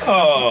 cool.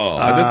 Oh,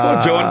 I just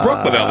saw Joe in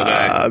Brooklyn the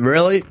other day.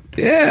 Really?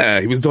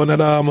 Yeah, he was doing that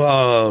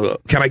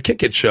Can I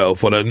Kick It show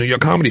for the New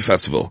York Comedy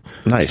Festival.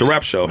 Nice. It's the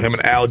rap show. Him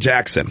and Al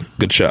Jackson.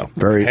 Good show.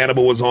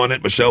 Hannibal was on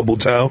it. Michelle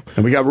Buteau.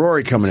 And we got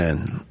Rory coming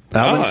in.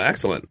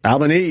 Excellent.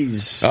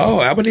 Albanese. Oh,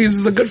 Albanese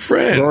is a good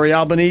friend. Rory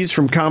Albanese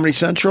from Comedy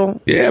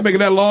Central. Yeah, making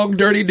that long,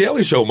 dirty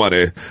Daily Show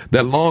money.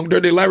 That long,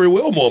 dirty Larry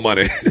Wilmore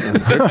money.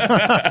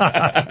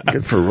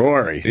 Good for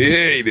Rory.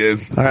 Yeah, he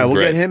is. All right,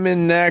 we'll get him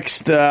in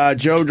next.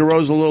 Joe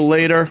DeRosa a little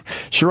later.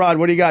 Sherrod,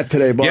 what do you got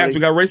today, buddy? Yes, we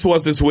got Race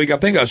Wars this week. I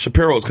think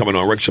Shapiro's coming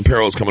on. Rick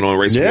Shapiro's coming on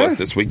Race Wars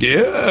this week.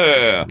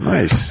 Yeah.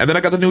 Nice. And then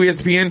I got the new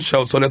ESPN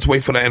show, so let's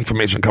wait for that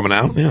information coming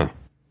out. Yeah.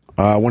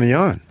 When are you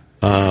on?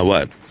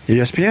 What?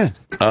 ESPN.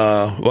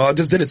 Well, I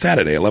just did it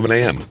Saturday, 11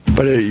 a.m.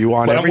 But are you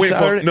on every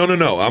Saturday?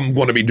 No. I'm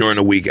going to be during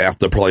the week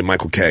after probably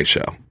Michael K.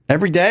 show.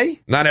 Every day?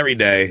 Not every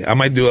day. I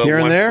might do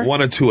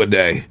one or two a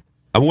day.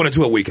 1 or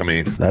 2 a week, I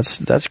mean.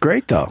 That's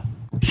great, though.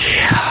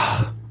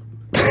 Yeah.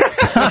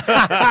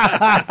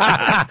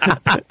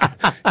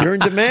 You're in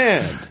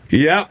demand.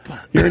 Yep.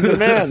 You're in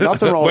demand.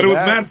 Nothing wrong with that. But it was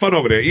mad fun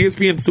over there.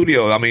 ESPN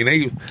Studio. I mean,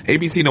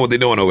 ABC know what they're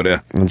doing over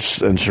there. And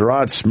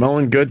Sherrod's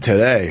smelling good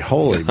today.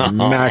 Holy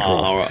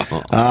mackerel.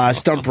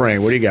 Stuntbrain,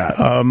 what do you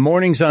got?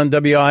 Mornings on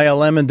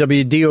WILM and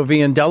WDOV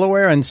in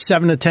Delaware and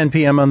 7 to 10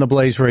 p.m. on the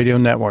Blaze Radio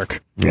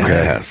Network. Okay.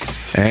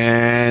 Yes.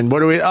 And what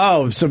do we...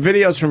 Oh, some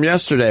videos from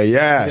yesterday.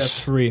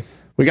 Yes. We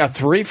got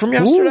 3 from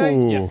yesterday?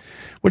 Ooh. Yeah.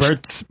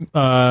 Bert's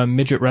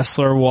midget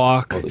wrestler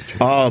walk.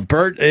 Oh,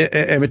 Bert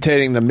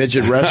imitating the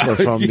midget wrestler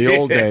from the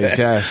old days.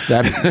 Yes,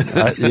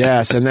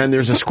 yes. And then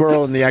there's a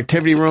squirrel in the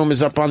activity room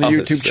is up on the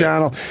YouTube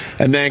channel,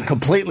 and then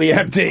Completely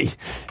Empty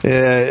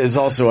is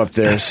also up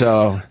there.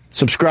 So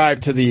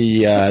subscribe to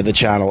the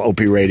channel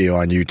Opie Radio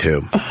on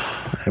YouTube.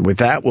 And with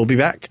that, we'll be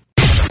back.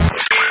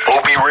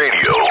 Opie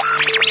Radio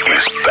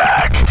is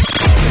back.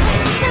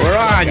 We're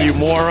on, you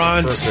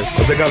morons.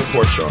 But they got a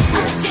sports show.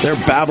 They're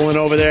babbling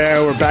over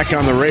there. We're back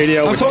on the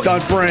radio with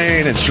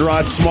Stuntbrain and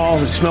Sherrod Small,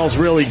 who smells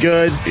really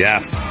good.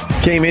 Yes.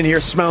 Came in here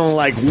smelling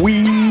like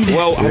weed.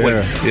 Well,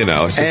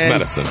 it's just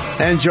medicine.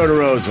 And Joe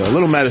Derosa. A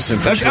little medicine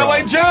for That's Sherrod.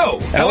 L.A. Joe.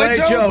 L.A.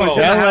 Joe is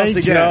in the house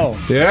again.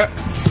 Yeah.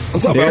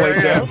 What's up,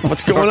 L.A. Joe?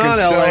 What's going on,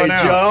 L.A.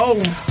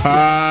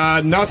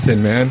 Joe?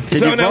 Nothing, man.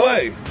 Is that in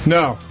L.A.?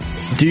 No.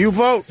 Do you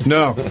vote?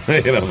 No.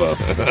 You don't vote.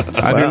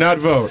 I do not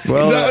vote.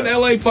 Well, he's out in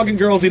L.A. fucking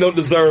girls he don't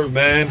deserve,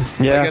 man.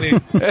 Yeah.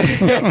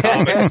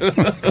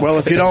 Well,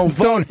 if you don't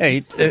vote... Don't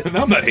hate.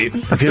 I'm not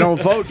hating. If you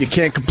don't vote, you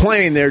can't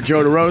complain there,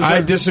 Joe DeRosa. I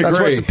disagree.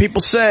 That's what the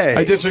people say.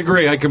 I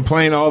disagree. I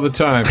complain all the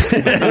time.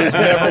 It has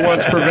never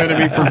once prevented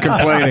me from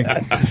complaining.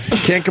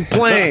 Can't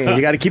complain.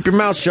 You got to keep your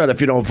mouth shut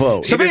if you don't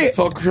vote. Somebody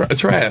talk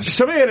trash.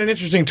 Somebody had an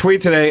interesting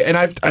tweet today, and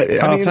I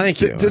mean,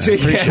 thank you. It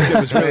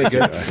was really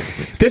good.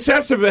 This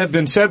has to have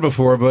been said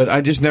before, but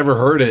I just never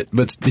heard it.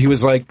 But he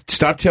was like,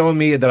 "Stop telling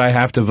me that I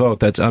have to vote.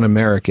 That's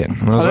un-American."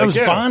 And I was that like,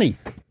 was Bonnie.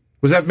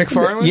 Was that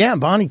McFarlane? Yeah,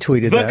 Bonnie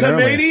tweeted that. The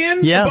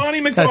Canadian? Yeah,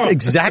 Bonnie McFarlane. That's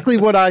exactly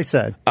what I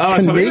said.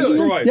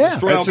 Canadian? Yeah.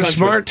 That's a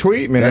smart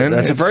tweet, man.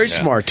 That's a very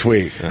smart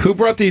tweet. Who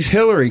brought these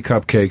Hillary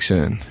cupcakes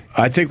in?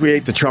 I think we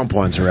ate the Trump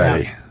ones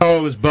already. Oh,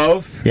 it was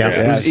both? Yeah.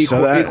 It was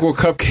equal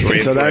cupcakes.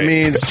 So that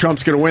means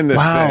Trump's going to win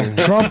this thing.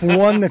 Trump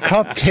won the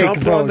cupcake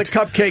vote. Trump won the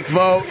cupcake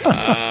vote.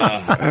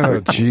 Oh,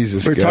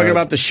 Jesus. We're talking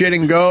about the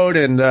shitting goat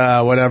and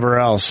whatever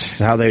else.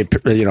 How they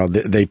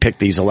pick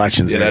these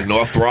elections. Yeah, that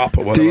Northrop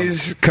or whatever.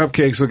 These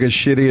cupcakes look as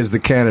shitty as the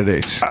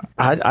candidates.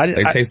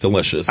 They taste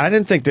delicious. I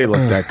didn't think they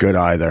looked that good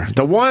either.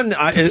 The one...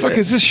 What the fuck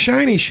is this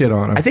shiny shit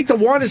on them? I think the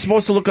one is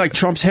supposed to look like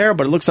Trump's hair,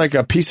 but it looks like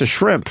a piece of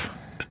shrimp.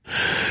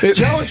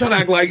 Joe was trying to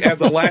act like,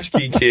 as a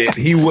latchkey kid,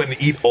 he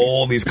wouldn't eat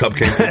all these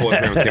cupcakes before his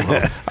parents came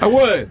home. I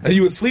would. He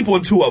would sleep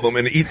on 2 of them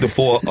and eat the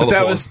 4 other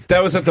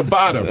That was at the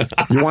bottom.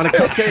 You want a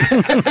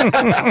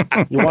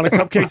cupcake? You want a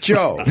cupcake,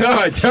 Joe? No,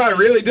 I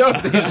really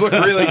don't. These look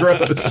really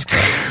gross.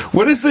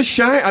 What is the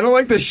shine? I don't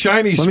like the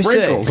shiny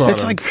sprinkles on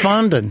It's them. like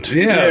fondant.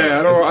 Yeah,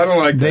 I don't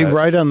like that. They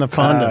write on the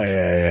fondant.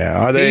 Yeah.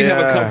 Are They they didn't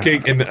have a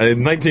cupcake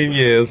in 19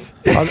 years.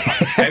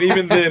 And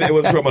even then, it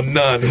was from a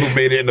nun who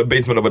made it in the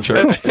basement of a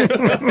church.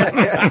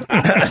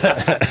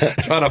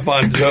 Trying to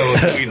find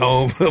Joe's sweet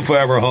home,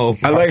 forever home.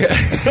 I like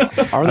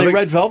it. Are they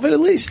red velvet at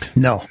least?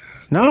 No.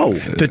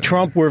 The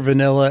Trump were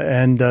vanilla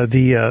and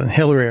the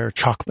Hillary are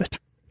chocolate.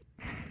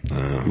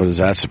 What is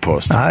that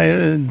supposed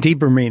to?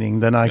 Deeper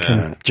meaning than I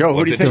can. Joe,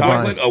 was it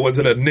chocolate or was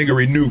it a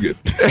niggery nougat?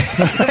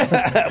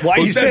 Why are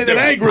you saying that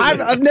angrily?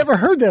 I've never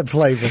heard that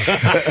flavor.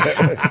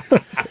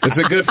 It's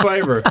a good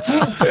flavor.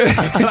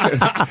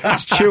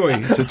 It's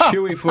chewy. It's a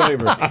chewy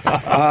flavor.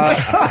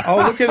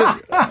 Look at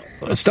it.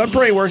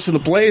 Stuntbrain works for the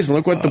Blaze, and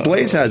look what the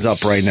Blaze has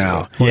up right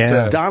now.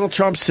 Yeah. Donald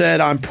Trump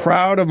said, "I'm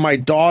proud of my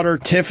daughter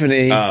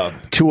Tiffany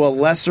to a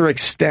lesser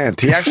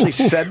extent." He actually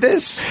said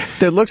this?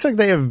 It looks like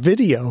they have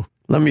video.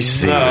 Let me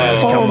see.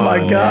 Oh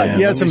my God! Man.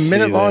 Yeah, it's a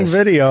minute-long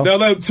video.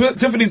 No,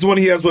 Tiffany's the one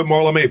he has with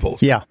Marla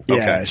Maples. Yeah,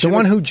 Okay. The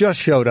one who just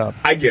showed up.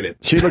 I get it.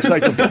 She looks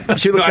like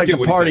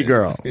the party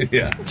girl.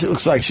 Yeah. She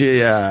looks like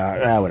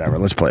whatever.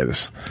 Let's play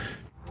this.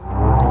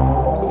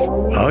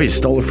 Oh, you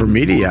stole it from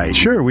Mediaite.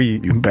 Sure,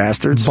 you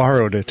bastards.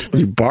 Borrowed it.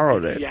 You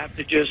borrowed it. You have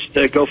to just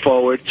go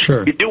forward.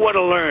 Sure. You do want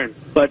to learn,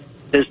 but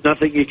there's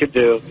nothing you can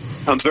do.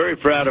 I'm very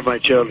proud of my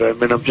children. I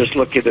mean, I'm just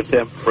looking at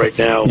them right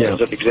now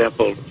as an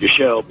example of your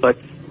show. But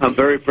I'm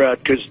very proud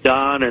because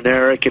Don and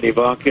Eric and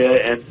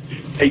Ivanka and,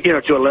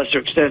 to a lesser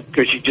extent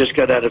because she just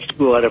got out of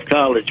school, out of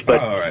college. But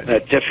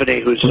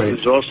Tiffany,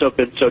 who's also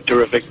been so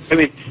terrific. I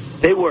mean,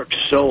 they work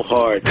so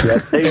hard.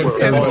 They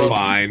work and it's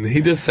fine.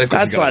 He just said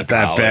that's not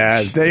that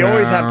bad. They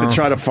always have to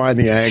try to find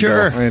the angle.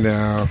 Sure. I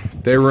know.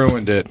 They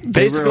ruined it.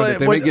 They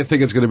make you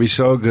think it's going to be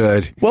so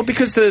good. Well,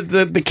 because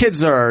the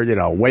kids are,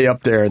 way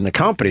up there in the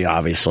company,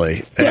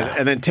 obviously.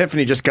 And then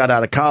Tiffany just got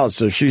out of college,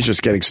 so she's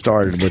just getting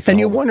started with the And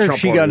you wonder Trump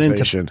if she got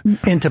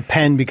into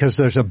Penn because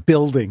there's a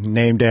building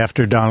named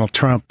after Donald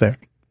Trump there.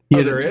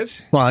 There is?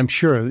 Well, I'm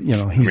sure,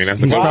 he's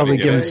that's probably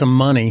given some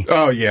money.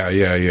 Oh,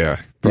 yeah.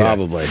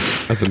 Probably.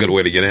 That's a good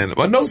way to get in.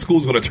 But no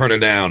school's going to turn it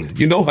down.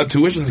 You know her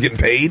tuition's getting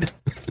paid.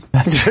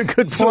 That's a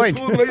good point.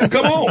 So school,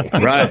 come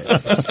on. Right.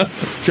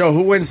 Joe,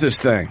 who wins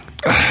this thing?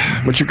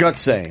 What's your gut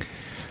saying?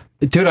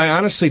 Dude, I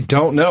honestly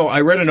don't know.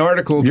 I read an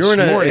article this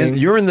morning.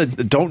 You're in the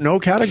don't know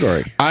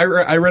category. I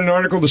read an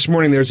article this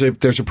morning. There's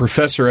a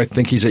professor, I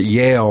think he's at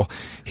Yale.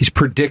 He's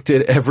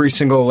predicted every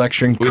single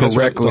election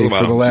correctly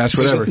for the last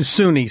whatever.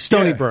 Stony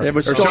Brook. It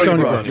was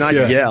Stony Brook, not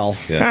Yale.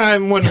 Yeah. I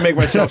wanted to make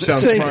myself sound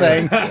Same smart.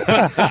 thing.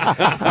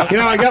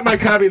 I got my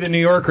copy of the New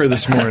Yorker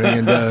this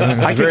morning. And,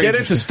 I can get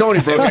into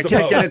Stony Brook. I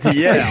can't get into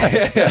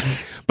Yale.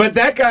 But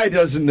that guy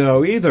doesn't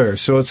know either.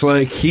 So it's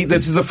like,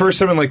 this is the first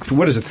time in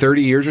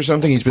 30 years or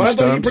something he's been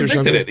stumped or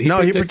something?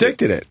 He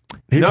predicted it.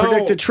 He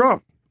predicted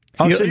Trump.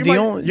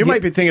 You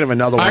might be thinking of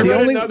another one. I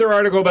read another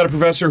article about a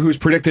professor who's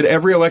predicted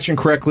every election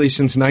correctly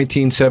since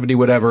 1970,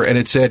 whatever, and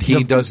it said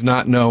he does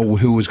not know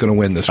who was going to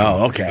win this one.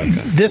 Oh, okay.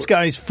 This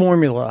guy's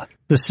formula,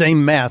 the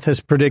same math, has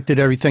predicted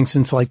everything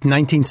since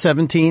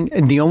 1917,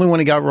 and the only one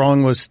he got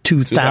wrong was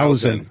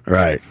 2000.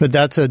 Right. But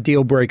that's a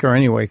deal breaker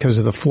anyway because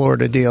of the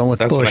Florida deal with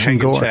Bush and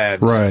Gore.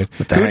 Right.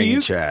 With the hanging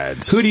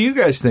chads. Who do you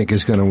guys think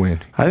is going to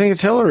win? I think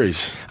it's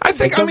Hillary's.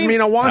 It doesn't mean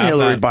I want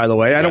Hillary, by the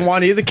way. I don't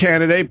want either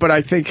candidate, but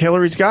I think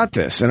Hillary's got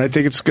this, and I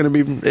think it's going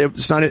to be.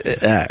 It's not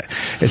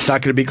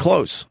going to be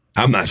close.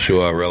 I'm not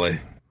sure, really.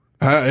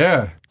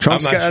 Yeah.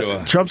 I'm not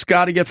sure. Trump's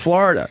got to get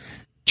Florida.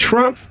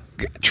 Trump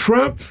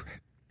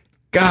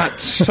got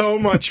so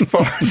much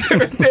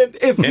farther than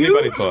if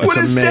anybody you thought. would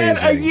have said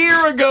a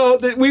year ago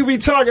that we'd be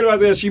talking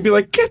about this. You'd be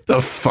like, get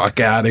the fuck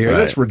out of here. Right.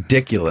 That's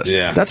ridiculous.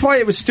 Yeah. That's why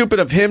it was stupid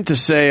of him to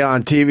say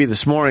on TV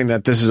this morning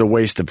that this is a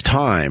waste of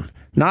time.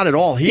 Not at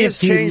all. He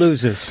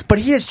loses. But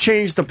he has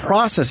changed the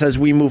process as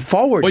we move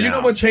forward. Well, you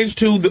know what changed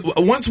too?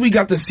 Once we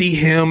got to see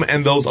him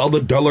and those other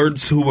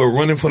dullards who were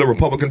running for the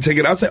Republican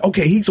ticket, I said,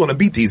 okay, he's going to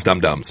beat these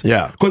dum-dums.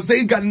 Yeah. Because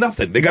they got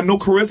nothing. They got no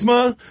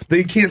charisma.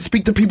 They can't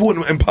speak to people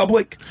in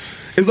public.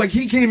 It's like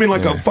he came in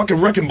like a fucking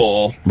wrecking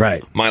ball.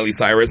 Right. Miley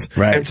Cyrus.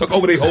 Right. And took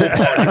over the whole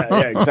party.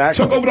 Yeah,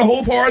 exactly. Took over the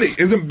whole party.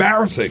 It's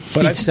embarrassing.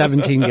 But it's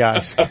 17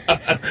 guys.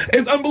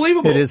 It's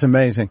unbelievable. It is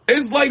amazing.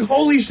 It's like,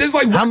 holy shit. It's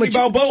like Rocky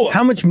Balboa.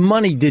 How much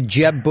money did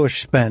Jeb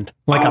Bush spend?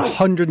 Like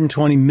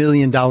 $120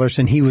 million,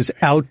 and he was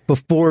out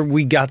before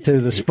we got to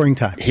the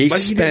springtime. He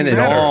spent it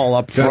all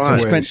up front.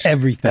 He spent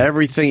everything.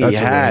 Everything he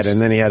had, and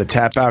then he had to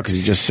tap out because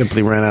he just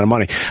simply ran out of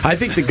money. I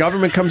think the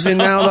government comes in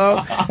now,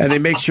 though, and they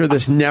make sure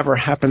this never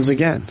happens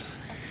again.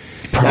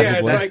 Probably.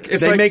 Yeah,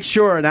 they make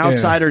sure an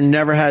outsider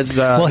never has.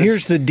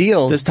 Here's the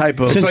deal: this type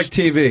of it's like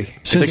TV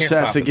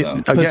success.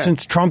 But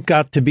since Trump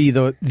got to be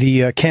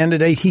the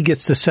candidate, he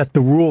gets to set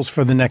the rules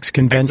for the next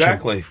convention.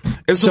 Exactly.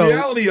 It's the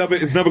reality of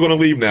it is never going to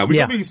leave now. We're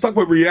going to be stuck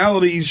with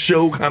reality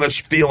show kind of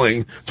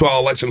feeling to our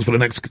elections for the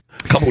next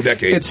couple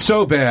decades. It's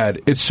so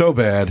bad. It's so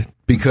bad.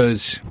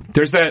 Because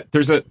there's that,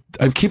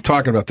 I keep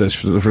talking about this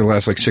for the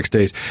last 6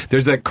 days.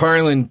 There's that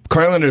Carlin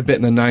had a bit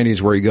in the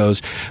 90s where he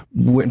goes,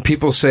 when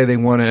people say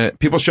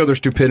people show their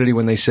stupidity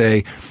when they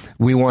say,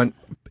 we want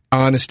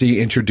honesty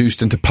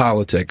introduced into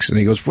politics. And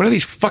he goes, what are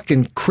these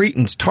fucking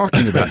cretins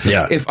talking about?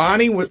 Yeah. If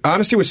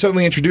honesty was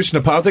suddenly introduced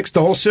into politics,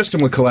 the whole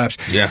system would collapse.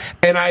 Yeah.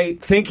 And I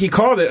think he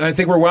called it, and I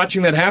think we're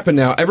watching that happen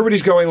now.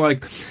 Everybody's going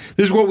like,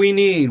 this is what we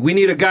need. We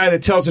need a guy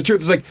that tells the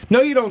truth. It's like,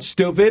 no, you don't,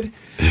 stupid.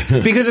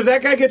 Because if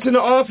that guy gets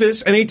into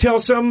office and he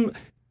tells some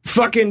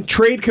fucking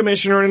trade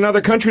commissioner in another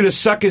country to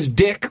suck his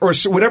dick or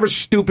whatever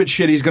stupid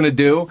shit he's going to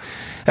do,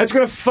 that's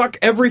going to fuck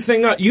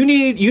everything up. You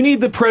need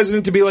the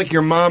president to be like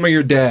your mom or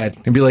your dad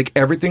and be like,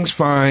 everything's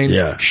fine.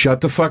 Yeah.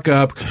 Shut the fuck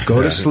up.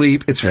 Go to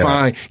sleep. It's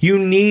fine. You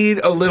need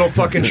a little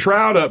fucking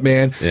shroud up,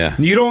 man. Yeah.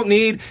 You don't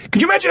need.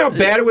 Could you imagine how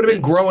bad it would have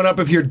been growing up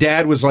if your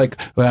dad was like,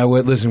 well,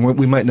 listen,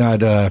 we might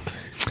not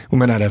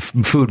have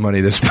food money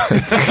this month. Do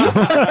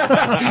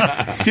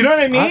you know what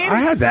I mean?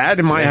 I had that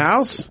in my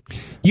house.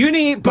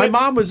 My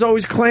mom was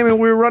always claiming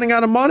we were running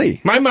out of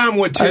money. My mom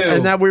would too,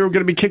 and that we were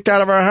going to be kicked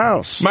out of our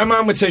house. My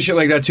mom would say shit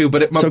like that too.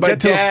 But get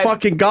to the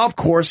fucking golf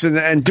course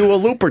and do a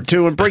loop or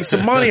two and bring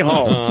some money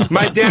home.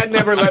 My dad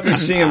never let me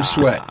see him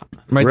sweat.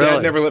 My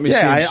dad never let me see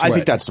him sweat. I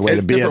think that's the way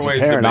to be as a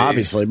parent.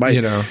 Obviously,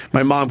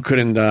 my mom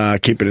couldn't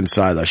keep it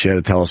inside though. She had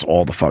to tell us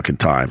all the fucking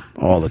time,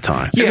 all the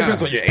time. It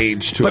depends on your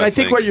age too. But I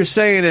think what you're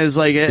saying is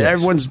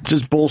everyone's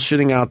just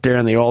bullshitting out there,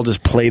 and they all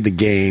just play the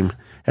game.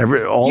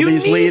 All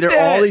these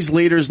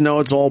leaders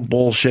know it's all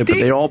bullshit, but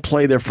they all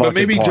play their fucking But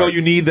maybe, part. Joe,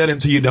 you need that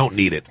until you don't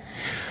need it.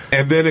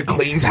 And then it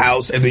cleans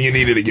house, and then you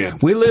need it again.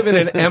 We live in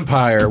an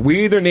empire.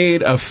 We either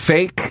need a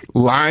fake,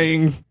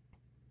 lying,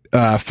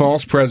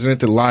 false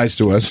president that lies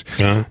to us,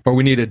 or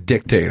we need a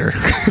dictator.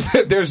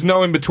 There's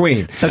no in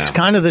between. That's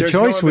kind of the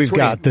choice we've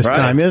got this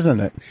time, isn't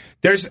it?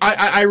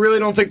 I really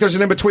don't think there's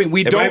an in between.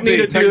 We don't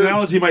need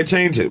technology might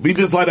change it. We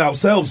just lie to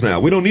ourselves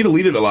now. We don't need a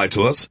leader to lie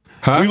to us.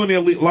 We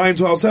only lie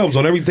to ourselves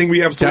on everything we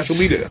have social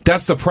media.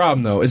 That's the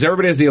problem, though. Is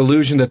everybody has the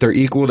illusion that they're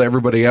equal to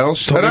everybody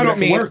else? And I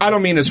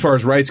don't mean as far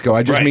as rights go.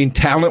 I just mean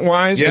talent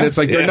wise. And it's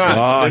like they're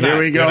not. Oh, here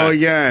we go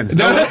again.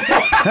 No,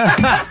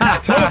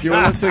 If you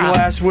were listening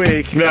last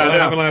week. No, that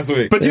happened last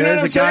week. But you know what I'm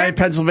there's a guy in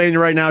Pennsylvania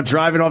right now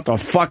driving off the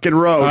fucking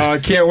road. I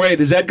can't wait.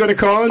 Is that going to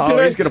call in today?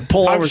 Oh, he's going to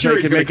pull over so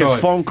he can make his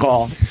phone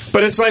call.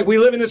 But it's like we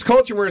live in this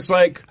culture where it's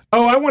like,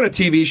 oh, I want a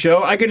TV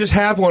show. I could just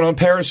have one on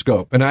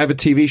Periscope, and I have a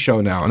TV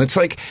show now. And it's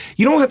like,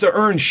 you don't have to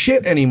earn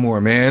shit anymore,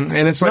 man.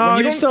 And it's like, no,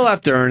 you still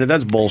have to earn it.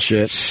 That's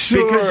bullshit.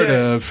 Sort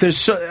of.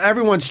 There's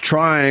everyone's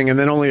trying, and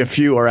then only a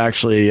few are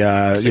actually,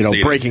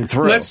 breaking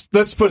through.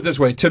 Let's put it this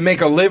way: to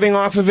make a living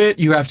off of it,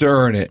 you have to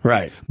earn it.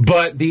 Right.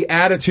 But the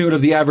attitude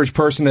of the average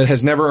person that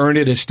has never earned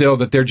it is still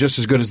that they're just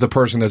as good as the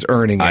person that's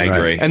earning it. I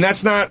agree. And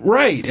that's not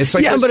right. It's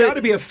like there's got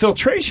to be a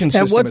filtration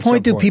system. At what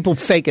point do people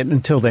fake it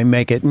until they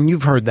make it? And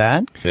you've heard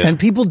that. Yeah. And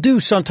people do.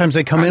 Sometimes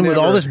they come in with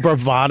all this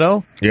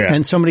bravado,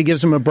 and somebody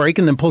gives them a break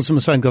and then pulls them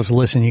aside and goes,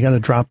 listen, you got to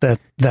drop that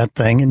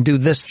thing and do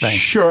this thing.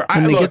 Sure.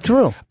 And they get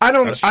through. I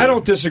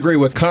don't disagree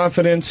with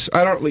confidence.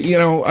 I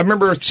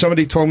remember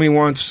somebody told me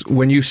once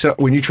when you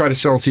try to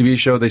sell a TV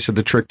show, they said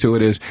the trick to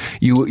it is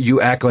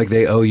you act like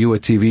they owe you a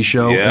TV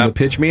show in the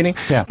pitch meeting.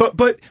 Yeah.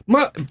 But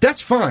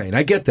that's fine.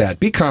 I get that.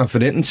 Be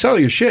confident and sell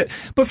your shit.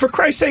 But for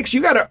Christ's sakes,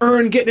 you got to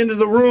earn getting into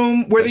the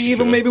room where they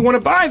even maybe want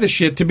to buy the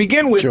shit to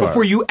begin with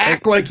before you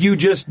act like you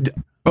just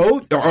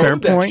fair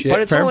point. But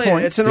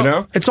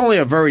it's only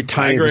a very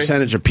tiny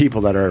percentage of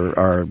people that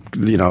are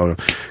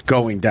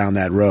going down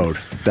that road,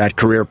 that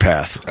career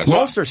path.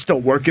 Most are still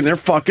working their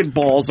fucking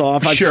balls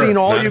off. I've seen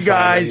all you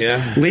guys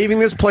leaving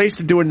this place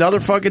to do another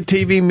fucking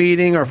TV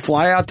meeting or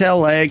fly out to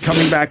LA,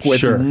 coming back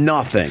with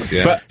nothing.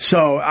 Yeah.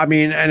 So, I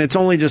mean, and it's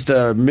only just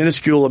a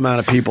minuscule amount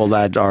of people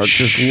that are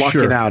just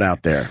lucking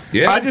out there.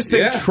 Yeah. I just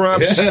think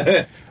Trump's...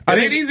 It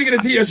ain't easy to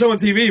get a show on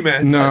TV,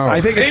 man. No. I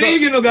think it ain't easy to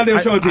get no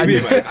goddamn show on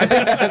TV, man.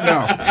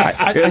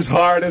 It's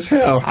hard as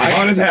hell.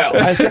 Hard as hell.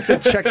 I think the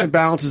checks and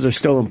balances are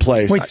still in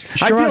place. Wait,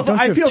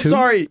 I feel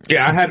sorry.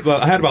 Yeah, I had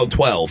about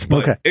 12,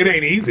 but it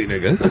ain't easy,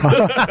 nigga.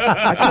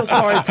 I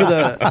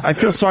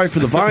feel sorry for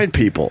the Vine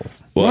people.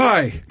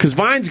 Why? Because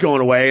Vine's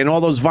going away, and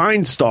all those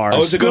Vine stars.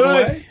 Oh, is it going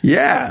away?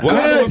 Yeah. What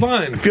happened with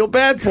Vine? I feel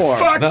bad for them.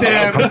 Fuck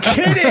them. I'm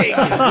kidding.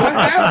 What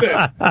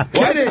happened?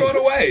 Why is it going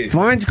away?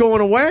 Vine's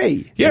going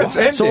away. Yeah, it's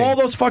ending. So all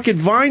those fucking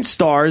Vine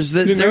stars,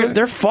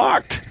 they're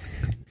fucked.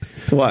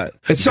 What?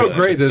 It's so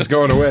great that it's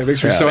going away. It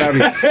makes me so happy.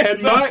 And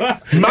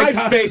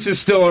MySpace is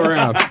still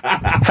around.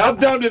 How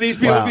dumb do these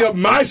people feel?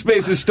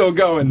 MySpace is still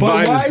going.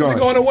 But why is it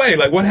going away?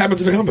 Like, what happened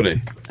to the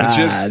company?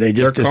 They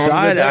just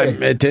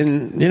decided it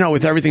didn't,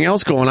 with everything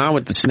else going on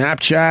with the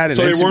Snapchat and Instagram.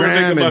 So they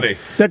weren't making money.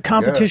 The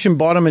competition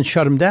bought them and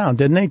shut them down,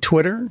 didn't they?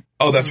 Twitter?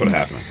 Oh, that's what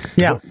happened.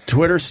 Yeah.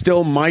 Twitter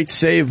still might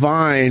save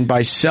Vine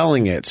by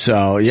selling it.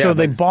 So, yeah. So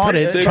they bought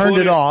it, turned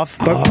it off.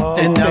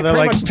 And now they're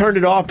much turned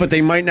it off, but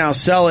they might now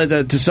sell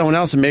it to someone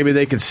else and maybe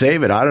they could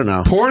save it. I don't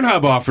know.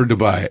 Pornhub offered to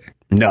buy it.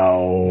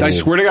 No. I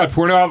swear to God,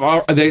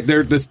 Pornhub,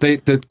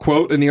 the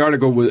quote in the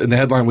article, in the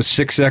headline was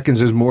 6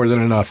 seconds is more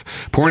than enough.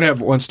 Pornhub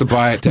wants to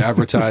buy it to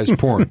advertise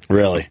porn.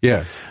 Really?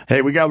 Yeah.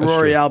 Hey, we got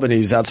Rory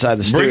Albanese outside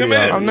the studio. Bring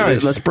him in. Oh,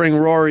 nice. Let's bring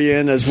Rory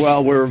in as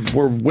well. We're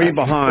way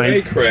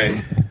behind. Cray.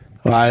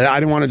 I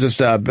didn't want to just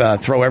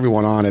throw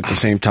everyone on at the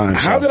same time.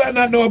 How did I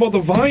not know about the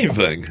Vine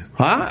thing?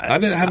 Huh? I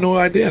had no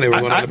idea they were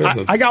going out of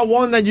business. I got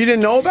one that you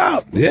didn't know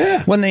about.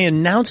 Yeah. When they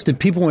announced it,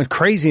 people went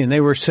crazy and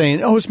they were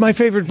saying, "Oh, it's my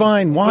favorite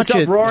Vine. Watch What's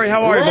it." up, Rory?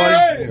 How are you,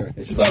 buddy?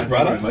 What's up,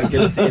 brother? Good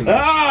to see you.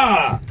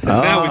 Now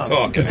we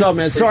talking. What's up,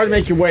 man? Sorry to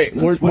make you wait.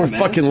 We're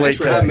fucking late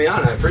today. Having me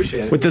on. I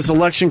appreciate it. With this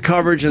election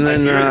coverage, and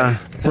then I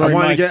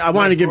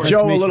wanted to give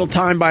Joe a little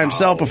time by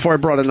himself before I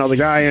brought another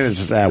guy in.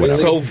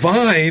 So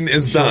Vine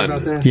is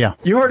done. Yeah.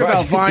 You heard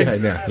about Vine?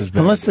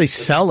 Unless they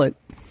sell it.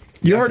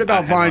 You heard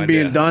about Vine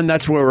being done?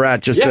 That's where we're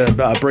at, just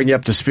to bring you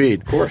up to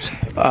speed. Of course.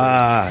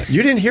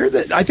 You didn't hear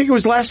that? I think it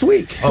was last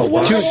week.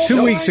 Oh,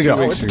 two weeks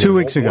ago. 2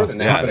 weeks ago. It's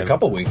been a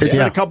couple weeks. It's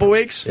been a couple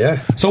weeks?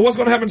 Yeah. So what's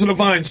going to happen to the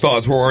Vine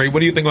stars, Rory?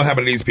 What do you think will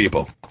happen to these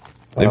people?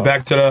 They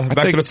back to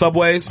the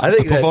subways? I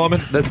think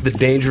performing? That's the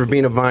danger of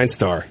being a Vine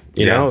star.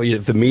 You know,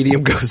 if the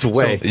medium goes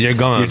away, so you're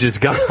gone. You're just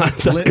gone.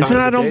 Isn't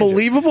that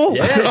unbelievable?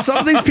 Yeah. Some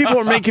of these people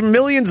are making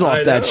millions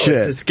off that shit.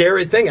 It's a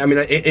scary thing. I mean,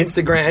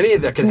 Instagram, any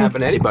of that can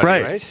happen to anybody,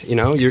 right? You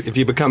know, if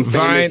you become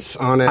famous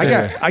on it.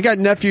 I got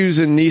nephews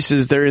and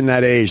nieces. They're in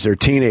that age. They're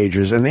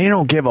teenagers, and they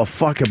don't give a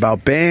fuck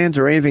about bands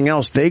or anything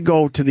else. They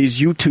go to these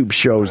YouTube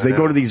shows. They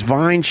go to these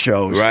Vine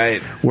shows,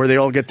 right, where they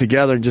all get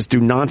together and just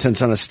do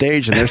nonsense on a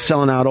stage, and they're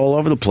selling out all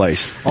over the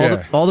place.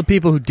 All the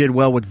people who did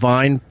well with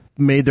Vine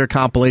made their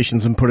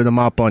compilations and put them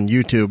up on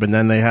YouTube, and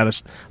then they had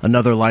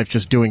another life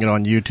just doing it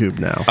on YouTube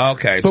now.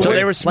 Okay, so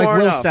they were smart like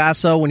Will enough.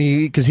 Sasso,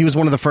 because he was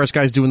one of the first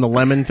guys doing the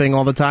lemon thing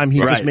all the time. He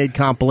just made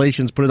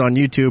compilations, put it on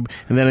YouTube,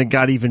 and then it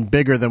got even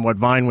bigger than what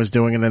Vine was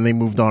doing, and then they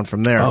moved on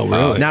from there. Oh,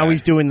 really? Now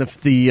he's doing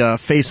the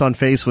face on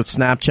face with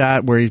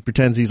Snapchat, where he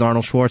pretends he's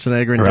Arnold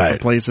Schwarzenegger in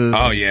different places.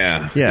 Oh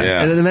yeah.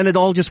 And then it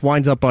all just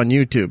winds up on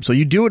YouTube. So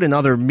you do it in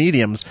other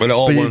mediums, but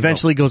it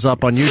eventually goes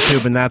up on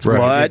YouTube, and that's where.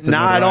 But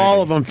not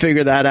all of them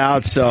figure that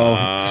out. So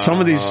Well, some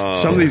of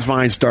these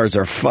Vine stars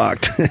are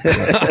fucked.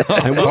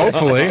 And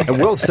hopefully, and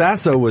Will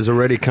Sasso was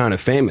already kind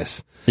of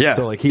famous. Yeah,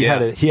 so like he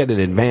had an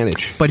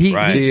advantage. But he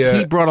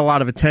brought a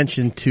lot of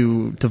attention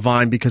to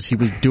Vine because he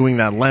was doing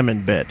that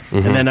lemon bit,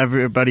 and then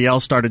everybody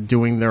else started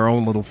doing their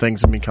own little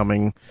things and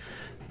becoming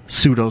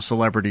pseudo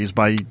celebrities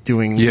by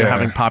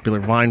having popular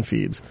Vine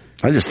feeds.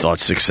 I just thought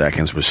 6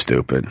 seconds was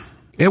stupid.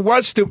 It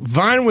was stupid.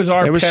 Vine was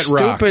our pet rock. It was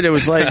stupid. It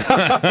was like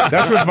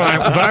that's what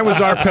Vine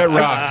was our pet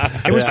rock.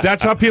 It was.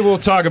 That's how people will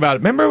talk about it.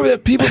 Remember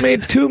that people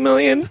made $2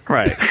 million?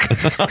 Right.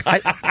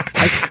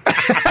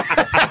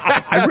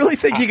 I really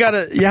think you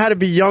had to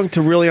be young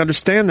to really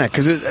understand that,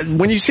 because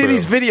when you see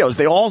these videos,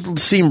 they all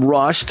seem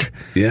rushed.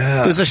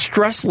 Yeah. There's a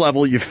stress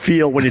level you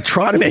feel when you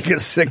try to make a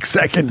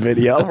 6-second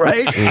video,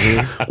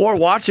 right? Or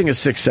watching a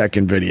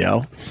 6-second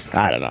video.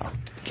 I don't know.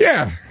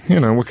 Yeah.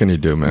 What can you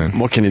do, man?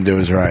 What can you do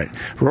is right.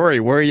 Rory,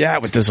 where are you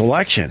at with this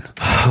election?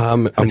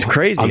 It's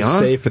crazy, I'm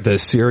safe at the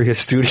Sirius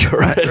studio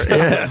right now.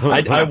 Yeah.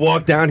 I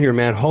walked down here,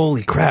 man.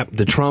 Holy crap.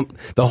 You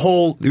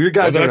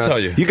guys are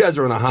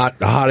in a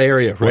hot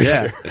area right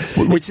here.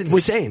 It's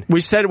insane.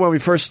 We said when we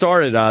first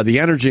started, the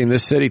energy in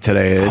this city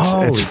today,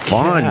 it's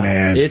fun,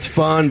 man. It's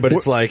fun, but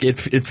it's like,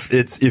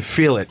 you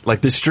feel it.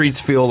 Like the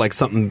streets feel like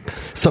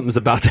something's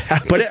about to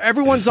happen. But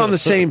everyone's on the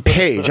same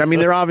page. I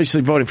mean, they're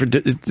obviously voting for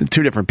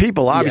two different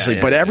people,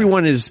 obviously, but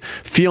everyone is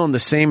feeling the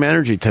same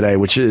energy today,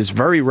 which is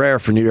very rare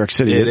for New York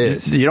City. It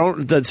is.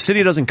 The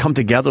city doesn't come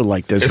together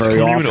like this very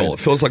communal. often. It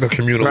feels like a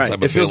communal type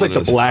of It feels like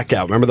the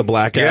blackout. Remember the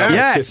blackout?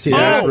 Yes.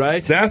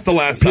 Right? That's the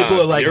last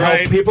people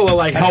time. People are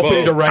like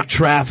helping direct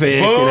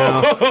traffic.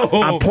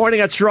 I'm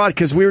pointing at Sherrod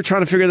because we were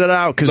trying to figure that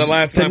out, because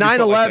the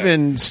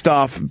 9/11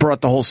 stuff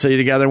brought the whole city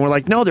together, and we're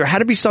like, no, there had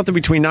to be something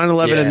between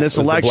 9/11 and this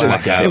election.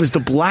 It was the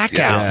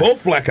blackout.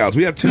 Both blackouts.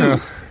 We had two.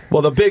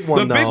 Well, the big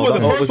one, the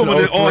first one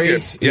was in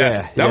August.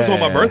 Yes, that was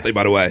on my birthday,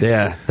 by the way.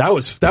 Yeah, that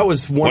was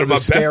one of the my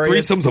best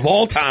threesomes of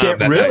all time.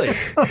 Really?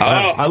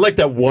 I like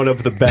that one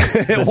of the best.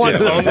 It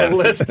wasn't on the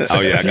list.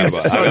 Oh yeah,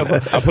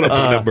 I put up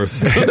some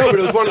numbers. No, but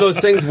it was one of those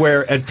things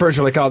where at first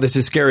you're like, oh, this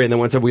is scary, and then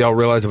once we all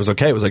realized it was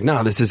okay, it was like,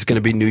 no, this is going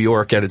to be New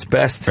York at its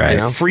best.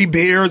 Right? Free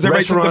beers.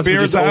 Everybody took the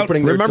beers out.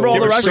 Remember all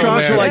the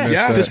restaurants were like,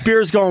 this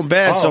beer's going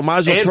bad, so might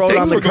as well throw it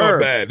on the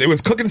curb. It was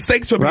cooking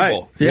steaks for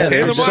people. Yeah,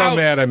 I'm so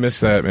mad I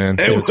missed that, man.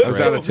 It was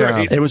out of town.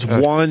 It was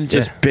one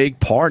big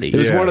party. It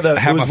was one of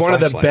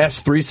the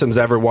best threesomes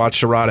I ever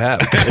watched Sherrod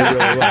have. It really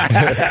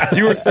was.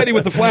 You were steady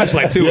with the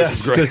flashlight too.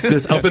 Yes, which is great.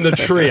 Just up in the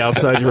tree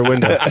outside your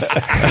window.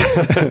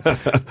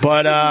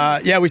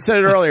 But we said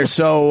it earlier.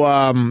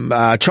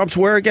 So Trump's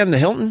where again? The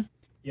Hilton.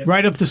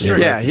 Right up the street.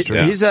 Yeah,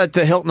 he's at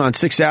the Hilton on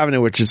 6th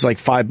Avenue, which is like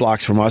 5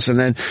 blocks from us. And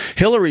then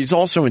Hillary's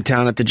also in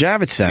town at the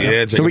Javits Center.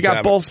 Yeah, so we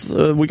got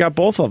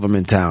both of them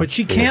in town. But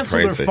she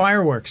canceled her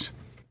fireworks.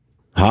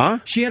 Huh?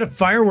 She had a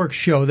fireworks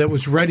show that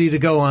was ready to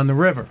go on the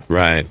river.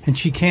 Right. And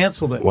she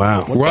canceled it.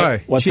 Wow.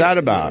 Why? What's that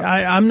about?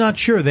 I'm not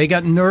sure. They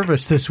got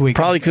nervous this week.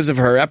 Probably because of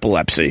her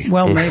epilepsy.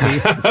 Well, maybe.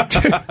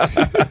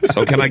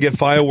 So can I get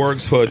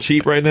fireworks for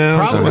cheap right now?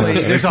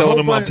 Probably. They're selling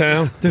them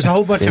uptown? There's a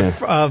whole bunch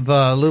of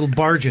little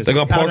barges. They're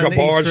going to park a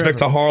barge next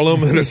to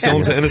Harlem and sell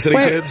them to inner city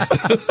kids?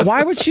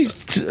 Why would she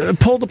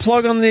pull the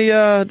plug on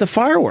the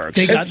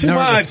fireworks? It's too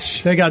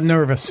much. They got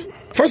nervous.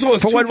 First of all,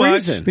 it's for too what much.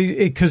 reason?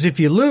 Because if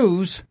you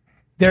lose...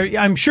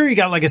 I'm sure you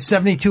got like a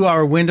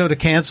 72-hour window to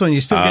cancel, and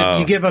you still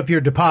you give up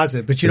your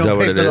deposit, but you don't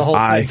pay for the whole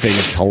thing. I think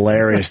it's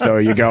hilarious, though.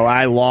 You go,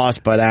 I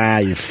lost, but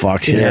you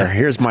fucks here.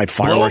 Here's my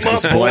fireworks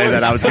display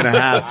that I was going to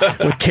have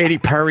with Katy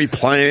Perry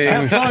playing.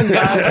 Have fun,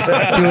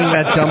 guys. Doing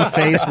that dumb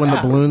face when the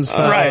balloons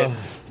fell. Right.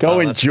 Go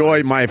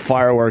enjoy my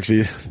fireworks,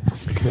 you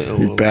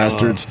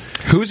bastards.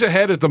 Who's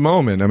ahead at the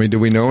moment? I mean, do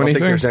we know anything?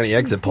 I don't think there's any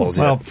exit polls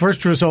yet. Well,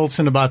 first results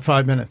in about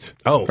 5 minutes.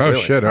 Oh,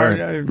 really? Shit, all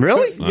right.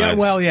 Really? Yeah,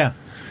 well, yeah.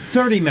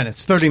 30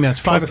 minutes, 5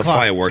 o'clock. The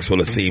fireworks would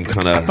have seemed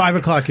kind of... 5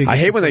 o'clock. I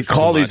hate when they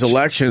call these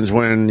elections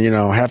when,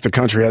 half the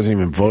country hasn't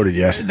even voted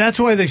yet. That's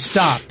why they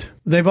stopped.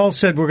 They've all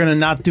said we're going to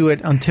not do it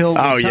until...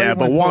 Oh, yeah,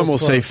 but one will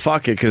say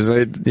fuck it because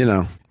they, they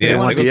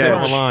want the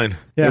edge. Online.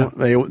 Yeah.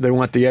 They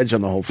want the edge on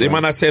the whole thing. They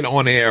might not say it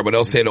on air, but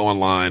they'll say it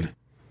online.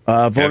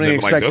 Voting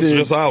expected. This is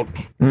just out.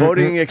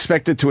 Voting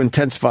expected to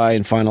intensify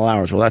in final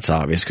hours. Well, that's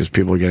obvious because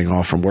people are getting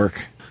off from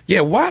work.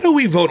 Yeah, why do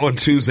we vote on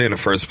Tuesday in the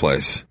first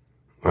place?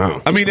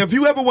 Wow. I mean, if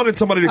you ever wanted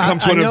somebody to come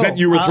to an event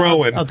you were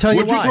throwing, I'll tell you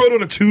would you throw it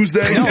on a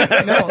Tuesday? No.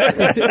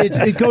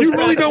 It goes you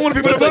really don't want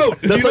people to vote.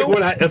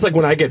 That's like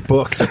when I get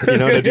booked,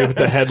 to do with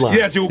the headline.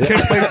 Yes, you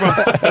can't play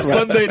from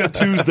Sunday to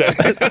Tuesday.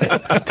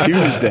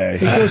 Tuesday.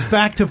 It goes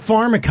back to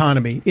farm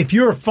economy. If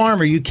you're a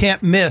farmer, you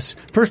can't miss.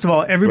 First of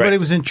all, everybody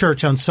was in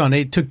church on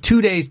Sunday. It took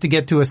 2 days to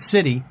get to a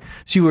city.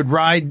 So you would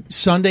ride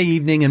Sunday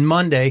evening and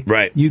Monday.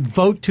 Right. You'd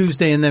vote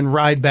Tuesday and then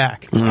ride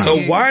back. So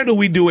why do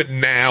we do it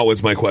now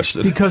is my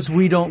question. Because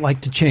we don't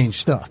like to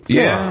change stuff.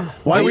 Yeah.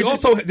 Why we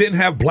also didn't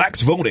have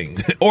blacks voting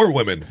or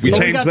women. We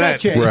changed got that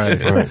changed.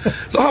 Right.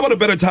 So how about a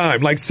better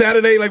time? Like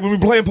Saturday, like when we're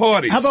playing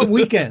parties. How about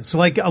weekends,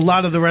 like a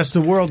lot of the rest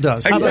of the world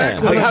does?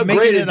 Exactly. How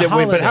great is it?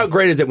 But how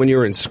great is it when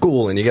you're in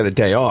school and you get a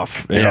day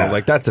off? You know,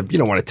 like you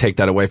don't want to take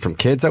that away from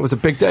kids. That was a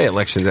big day,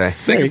 Election Day.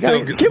 Give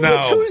them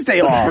a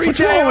Tuesday off. What's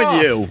wrong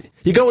with you?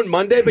 You go on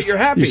Monday, but you're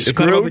happy. It's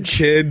not all the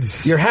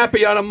kids. You're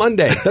happy on a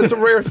Monday. That's a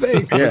rare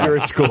thing when you're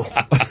at school.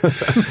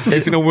 You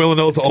see no wheeling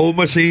those old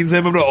machines,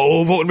 remember the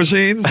old voting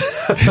machines?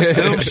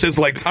 Those shit's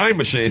like time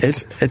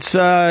machines. It's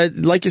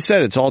like you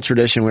said, it's all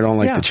tradition. We don't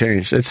like to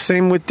change. It's the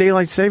same with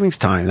daylight savings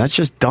time. That's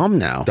just dumb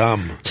now.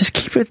 Just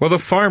keep it. Well, the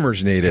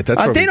farmers need it.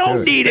 That's what they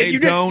don't need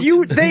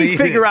it. They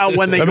figure out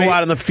when they go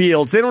out in the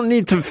fields. They don't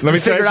need to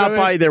figure it out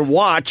by their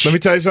watch. Let me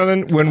tell you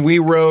something. When we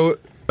wrote.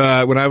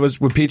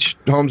 When Peach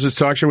Holmes'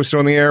 talk show was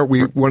still in the air,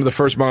 one of the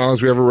first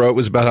monologues we ever wrote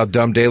was about how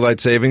dumb daylight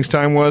savings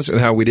time was and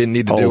how we didn't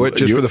need to do it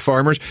just for the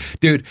farmers.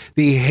 Dude,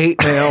 the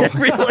hate mail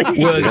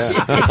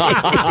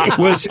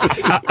was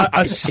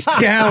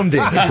astounding.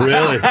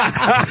 Really?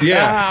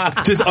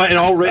 Yeah. Just and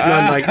all written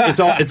on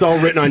it's all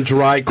written on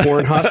dry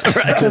corn husks.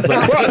 Well,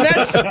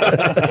 that's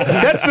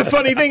the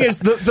funny thing is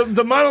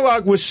the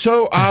monologue was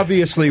so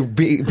obviously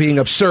being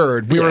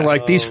absurd. We were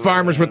like, these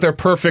farmers with their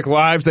perfect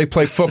lives, they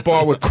play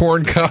football with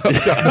corn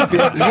cubs. We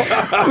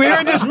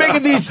were just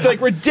making these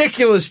like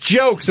ridiculous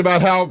jokes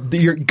about how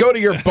you go to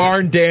your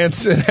barn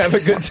dance and have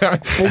a good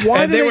time. Well,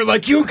 and they were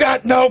like, "You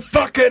got no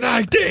fucking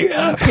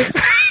idea."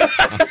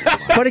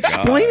 But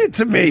explain it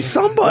to me,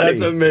 somebody.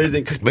 That's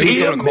amazing.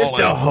 Dear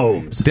Mr.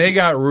 Holmes. They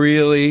got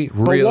really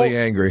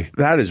angry.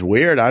 That is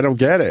weird. I don't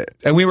get it.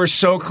 And we were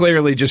so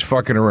clearly just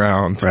fucking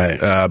around. Right.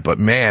 But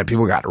man,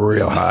 people got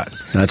real hot.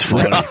 That's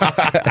funny.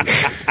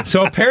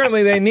 So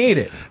apparently they need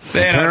it.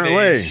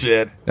 Apparently.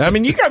 Shit. I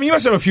mean, you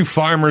must have a few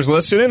farmers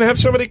listening. Have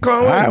somebody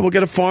call in. All right, we'll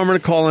get a farmer to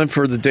call in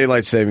for the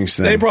daylight savings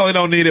thing. They probably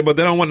don't need it, but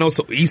they don't want no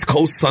East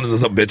Coast sons of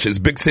some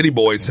bitches. Big city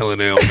boys telling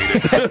they don't need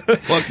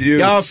it. Fuck you.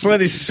 Y'all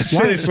city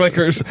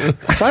slickers.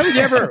 Why would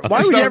you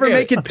ever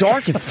make it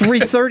dark at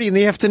 3:30 in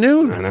the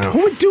afternoon? I know.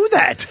 Who would do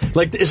that?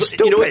 Like,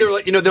 you know what they're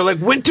like? They're like,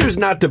 winter's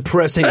not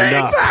depressing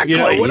enough.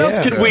 Exactly. What else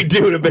can we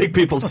do to make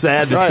people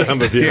sad this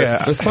time of year?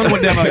 Yeah. The sun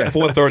went down like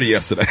 4:30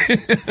 yesterday.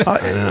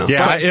 I know.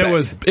 Yeah,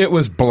 it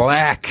was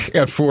black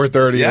at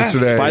 4:30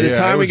 yesterday. By the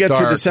time we get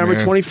dark, to December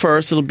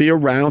 21st, it'll be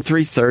around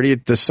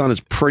 3:30. The sun is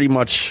pretty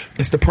much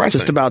depressing.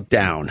 Just about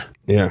down.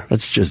 Yeah.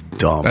 That's just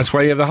dumb. That's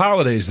why you have the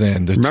holidays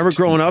then. Remember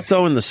growing up,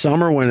 though, in the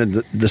summer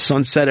when the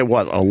sun set at,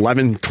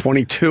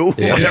 11:22?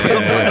 Yeah.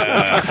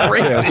 That's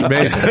crazy.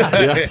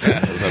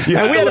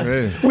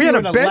 We had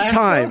a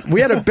bedtime.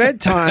 We had a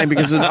bedtime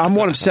because I'm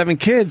one of 7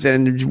 kids,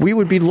 and we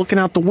would be looking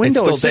out the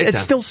window. It's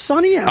still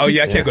sunny out. Oh,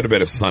 yeah, I can't go to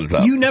bed if the sun's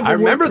up. I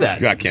remember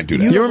that. I can't do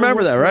that. You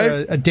remember that,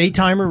 right? A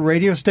daytimer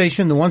radio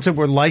station, the ones that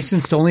were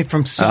licensed only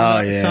from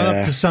sun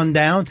up to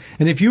sundown.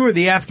 And if you were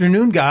the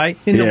afternoon guy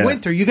in the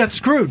winter, you got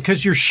screwed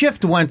because your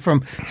shift went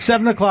from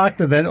 7 o'clock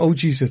to then,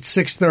 it's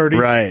 6:30.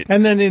 Right.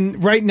 And then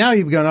right now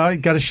you've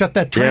got to shut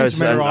that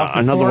transmitter off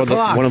at 4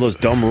 o'clock. One of those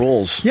dumb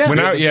rules. Yeah.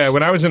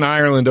 When I was in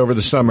Ireland over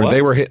the summer,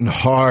 they were hitting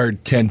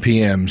hard 10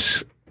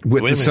 p.m.s.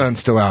 With the sun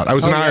still out. I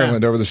was in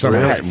Ireland over the summer.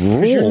 Right.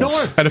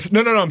 Rules.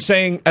 No. I'm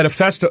saying at a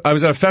festival. I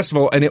was at a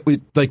festival, and it was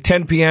like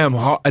 10 p.m.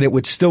 and it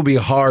would still be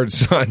hard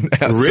sun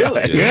outside.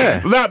 Really?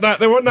 Yeah.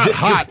 They were not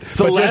hot.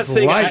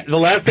 The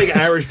last thing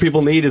Irish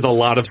people need is a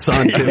lot of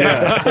sun.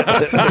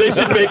 They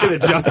should make an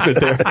adjustment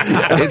there.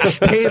 It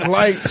stayed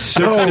light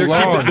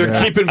long.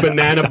 They're keeping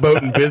banana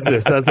boat in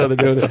business. That's how they're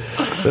doing it.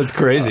 That's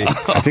crazy.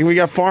 I think we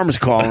got farmers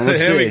calling. Let's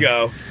Here see. we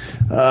go.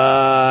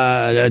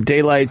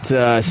 Daylight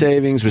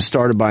savings was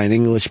started by an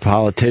English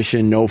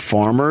politician, no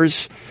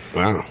farmers.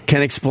 Wow.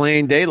 Can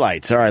explain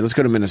daylights. All right, let's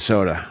go to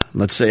Minnesota.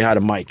 Let's say hi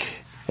to Mike.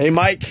 Hey,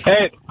 Mike.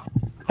 Hey,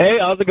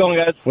 how's it going,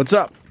 guys? What's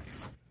up?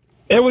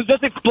 It was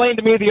just explained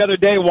to me the other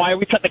day why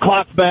we set the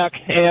clocks back,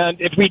 and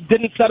if we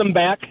didn't set them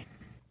back,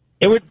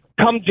 it would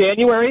come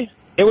January,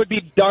 it would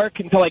be dark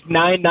until like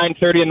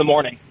 9:30 in the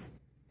morning.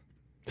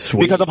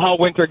 Sweet. Because of how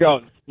winter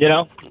goes, you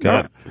know?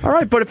 All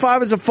right, but if I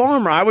was a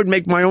farmer, I would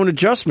make my own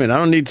adjustment. I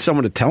don't need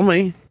someone to tell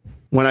me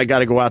when I got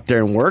to go out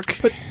there and work.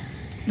 But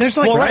there's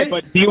right,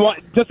 but do you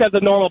want, just as a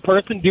normal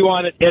person, do you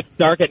want it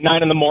dark at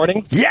 9 in the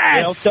morning? Yes!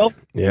 You know, still?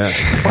 Yeah.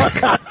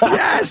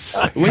 Yes!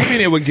 What do you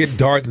mean it would get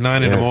dark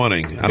 9 in the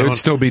morning? It would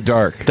still be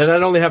dark. Then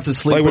I'd only have to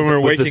sleep like when we're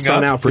with the waking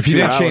sun up. out for if you 2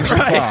 didn't hours. change the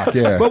clock,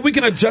 yeah. But we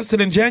can adjust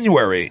it in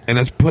January and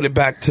let's put it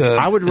back to.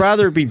 I would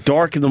rather be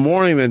dark in the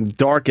morning than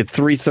dark at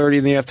 3:30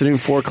 in the afternoon,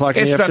 4 o'clock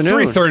in the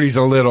afternoon. 3:30's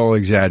a little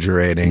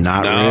exaggerating.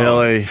 Not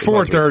really.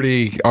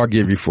 4:30, I'll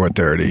give you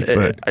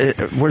 4:30.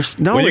 But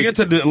when you get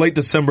to late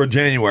December,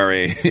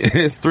 January,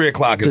 it's 3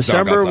 o'clock. It's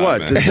December dark outside,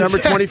 what? man. December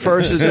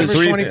 21st is December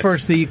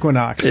 21st, the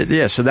equinox.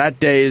 So that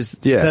day is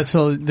That's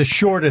the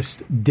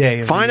shortest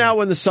day. Find out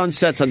when the sun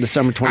sets on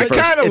December 21st.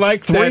 I kind of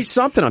like that.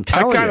 3-something, I'm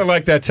telling you. I kind of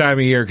like that time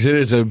of year because it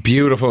is a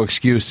beautiful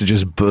excuse to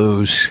just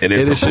booze. It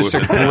is just a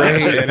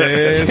great.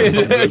 It is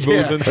a good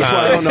boozing time. That's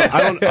why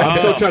I don't know. I'm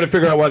still trying to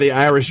figure out why the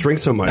Irish drink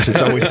so much.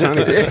 It's always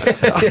sunny.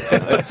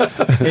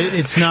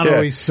 It's not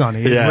always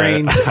sunny. It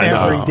rains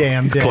every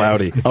damn day. It's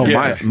cloudy. Oh,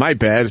 my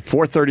bad.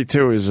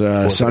 4:32 is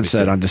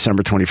sunset on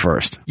December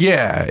 21st.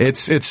 Yeah,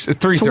 it's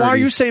 3:30. So why are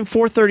you saying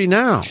 4:30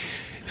 now?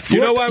 You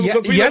know what?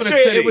 Because we live in a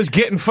yesterday city. it was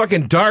getting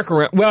fucking dark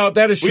around. Well,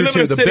 that is true We live too.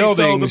 in a The city, buildings,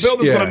 so the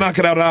building's going to knock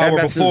it out an hour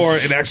messes- before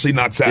it actually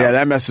knocks out. Yeah,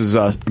 that messes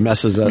us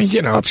I mean,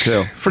 you know, up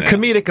too. for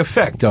comedic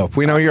effect, Dope.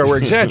 We know we're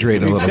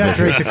exaggerating a little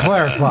Exaggerate bit. to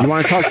clarify. You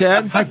want to talk to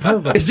Ed?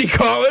 Hyperbole. Is he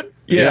calling?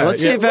 Yeah, let's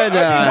see if Ed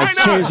has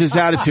changed his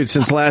attitude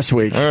since last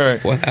week. All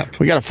right. What happened?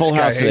 We got a full This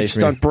guy house today. hates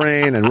me.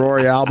 Stuntbrain and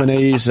Rory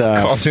Albanese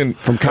Calls in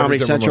from Comedy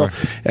every Central, more.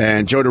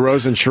 and Joe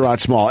DeRosa and Sherrod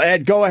Small.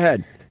 Ed, go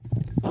ahead.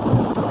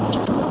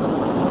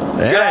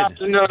 Good Ed.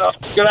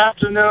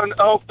 afternoon,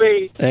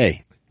 Opie.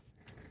 Hey.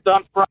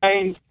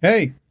 Stuntbrain.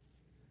 Hey.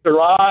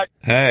 Sherrod.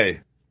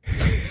 Hey.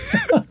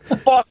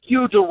 Fuck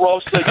you,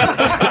 Derosa.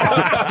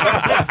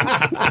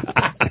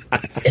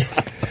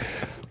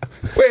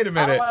 Wait a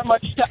minute.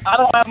 I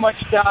don't have much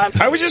time.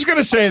 I was just going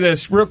to say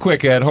this real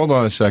quick, Ed. Hold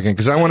on a second,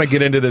 because I want to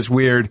get into this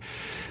weird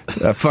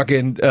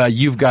fucking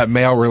you've got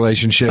mail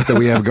relationship that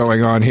we have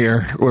going on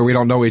here, where we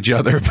don't know each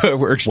other, but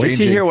we're exchanging. Wait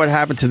till you hear what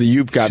happened to the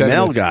You've Got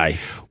Mail guy.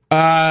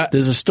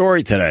 There's a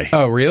story today.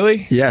 Oh,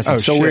 really? Yes,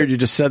 it's so shit. weird you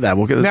just said that.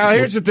 Now,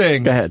 here's the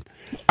thing. Go ahead.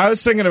 I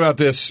was thinking about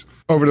this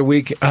over the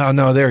week. Oh,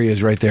 no, there he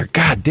is right there.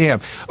 God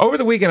damn. Over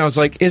the weekend, I was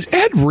like, is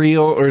Ed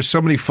real or is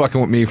somebody fucking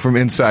with me from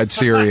inside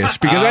Sirius?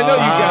 Because I know you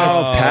guys...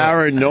 Oh,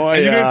 paranoia.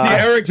 And you didn't see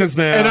Eric just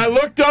now. And I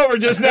looked over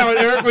just now and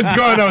Eric was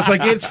gone. I was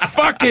like, it's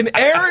fucking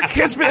Eric.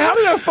 How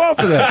did I fall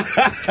for that?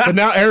 But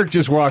now Eric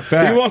just walked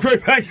back. He walked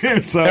right back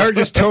in, so. Eric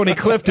just Tony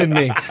Clifton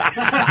me. No,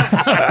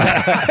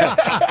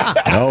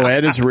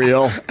 Ed is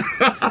real.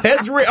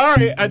 Ed's real. All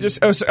right,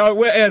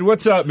 Ed,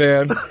 what's up,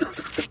 man?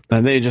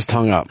 And then he just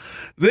hung up.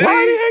 Why did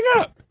he hang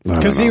up?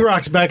 Because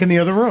E-Rock's back in the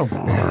other room.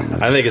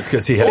 I think it's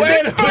because he had.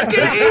 Wait, fucking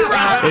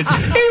E-Rock!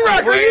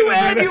 E-Rock, are you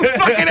Ed, you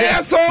fucking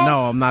asshole?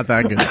 No, I'm not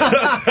that good.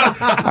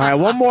 All right,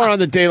 one more on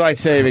the daylight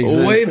savings.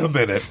 Wait a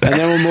minute. And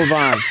then we'll move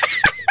on.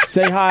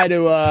 Say hi to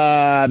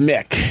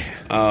Mick.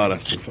 Oh,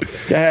 that's too funny.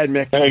 Go ahead,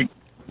 Mick.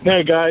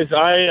 Hey guys,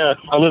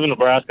 I live in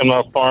Nebraska. I'm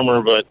not a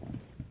farmer, but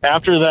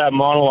after that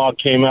monologue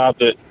came out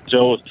that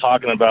Joe was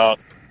talking about,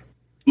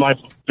 my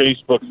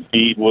Facebook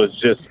feed was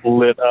just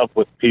lit up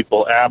with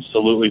people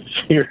absolutely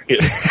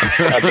furious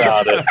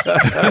about it.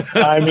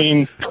 I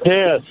mean,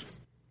 pissed.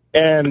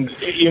 And,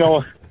 you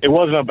know, it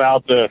wasn't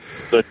about the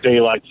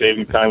daylight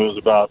saving time. It was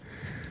about,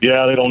 they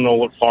don't know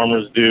what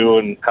farmers do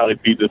and how they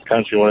feed this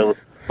country, whatever.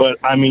 But,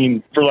 I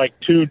mean, for like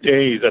 2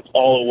 days, that's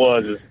all it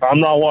was. I'm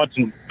not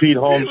watching Pete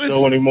Holmes'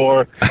 show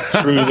anymore.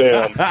 Screw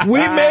them.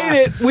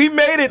 We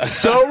made it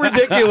so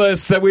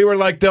ridiculous that we were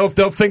like, they'll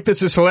think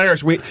this is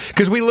hilarious.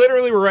 Because we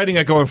literally were writing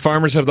it going,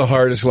 farmers have the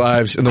hardest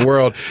lives in the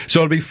world. So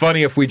it'd be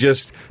funny if we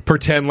just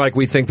pretend like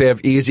we think they have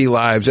easy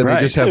lives and they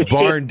just have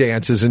barn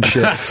dances and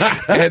shit.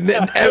 And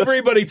then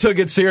everybody took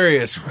it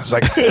serious. It was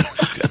like,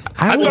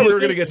 I thought we were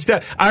going to get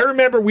stabbed. I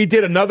remember we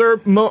did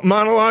another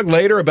monologue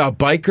later about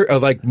like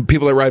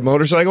people that ride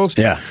motorcycles.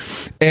 Yeah.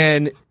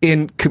 And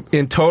in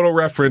total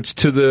reference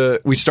to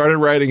we started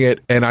writing it,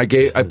 and I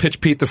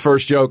pitched Pete the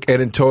first joke,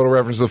 and in total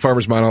reference to the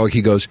farmer's monologue,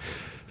 he goes,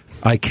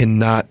 I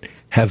cannot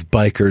have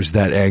bikers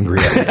that angry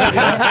at me.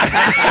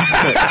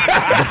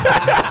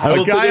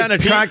 A guy on a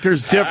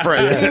tractor's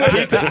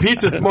different.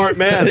 Pete's a smart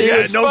man.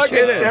 Yeah, no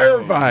kidding.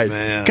 Terrified.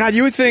 Man. God,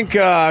 you would think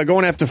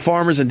going after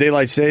farmers and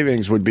daylight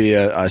savings would be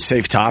a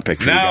safe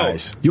topic for you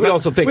guys. You would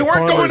also think we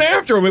weren't going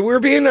after them. We were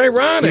being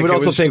ironic. You would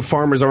also think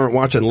farmers aren't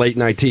watching late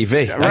night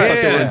TV. I thought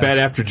they were in bed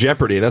after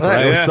Jeopardy. That's what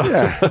I was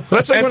saying.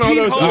 That's like when all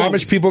those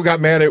Holmes. Amish people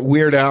got mad at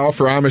Weird Al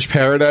for Amish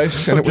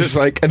Paradise, and it was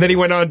like, and then he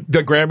went on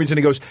the Grammys and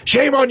he goes,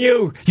 "Shame on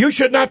you! You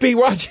should not be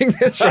watching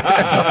this."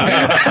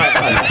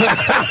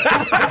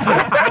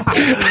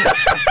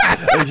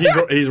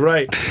 He's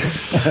right.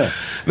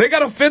 They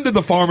got offended,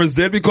 the farmers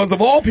did, because of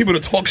all people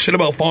to talk shit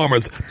about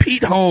farmers.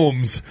 Pete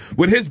Holmes,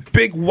 with his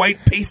big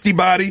white pasty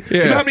body. Yeah.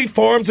 You know how many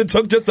farms it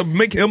took just to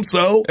make him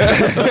so? He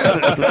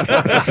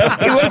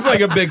looks like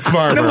a big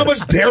farmer. You know how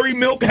much dairy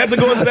milk had to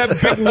go into that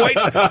big white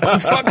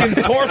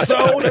fucking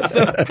torso? That's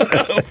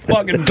the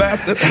fucking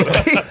bastard.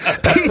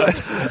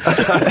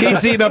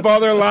 Pete's eating up all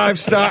their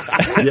livestock.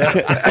 Yeah.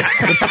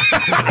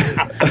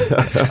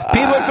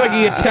 Pete looks like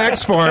he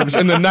attacks farms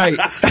in the night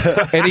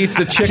and eats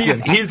the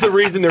chickens. He's the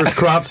reason there's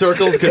crop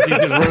circles, because he's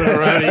just running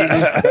around eating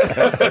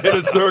in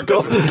a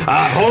circle.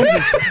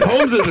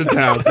 Holmes is in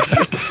town.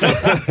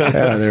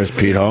 Yeah, there's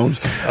Pete Holmes.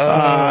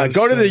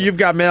 Go to the You've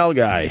Got Mail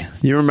guy.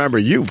 You remember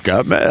You've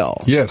Got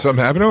Mail. Yes, I'm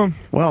happy to him.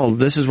 Well,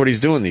 this is what he's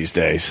doing these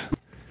days.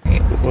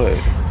 What?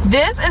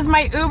 This is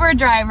my Uber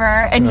driver,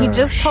 and he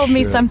just told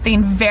me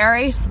something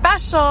very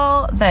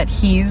special, that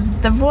he's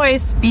the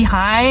voice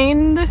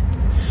behind...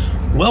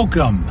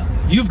 Welcome.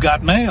 You've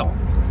got mail.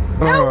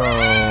 No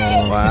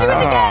way! Wow. Do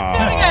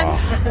it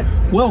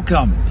again.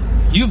 Welcome.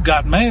 You've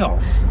got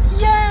mail.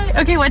 Yay.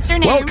 Okay, what's your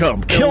name?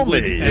 Welcome. Kill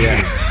me.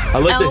 Yeah. I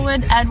looked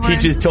Elwood Edwards. He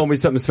just told me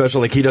something special,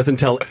 like he doesn't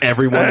tell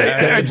everyone the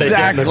second they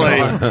get in the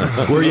car.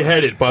 Where are you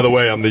headed? By the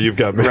way, I'm the You've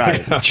Got Mail.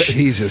 Right.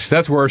 Jesus,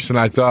 that's worse than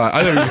I thought.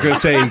 I thought he was going to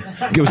say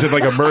it was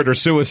like a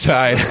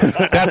murder-suicide.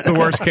 That's the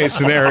worst-case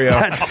scenario.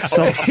 That's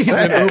so He's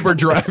sad. an Uber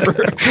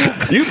driver.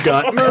 You've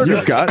got murder.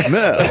 You've got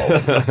mail.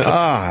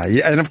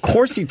 Yeah, and of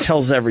course he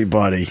tells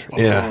everybody.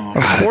 Yeah.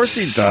 Of course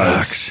he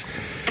does.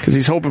 Because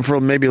he's hoping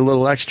for maybe a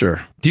little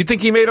extra. Do you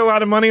think he made a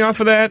lot of money off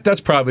of that? That's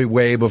probably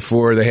way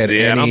before they had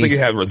any... I don't think he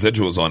had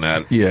residuals on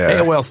that. Yeah.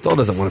 AOL still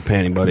doesn't want to pay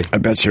anybody. I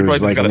bet you it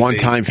was like a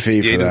one-time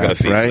fee for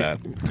that, right?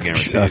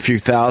 Guaranteed. A few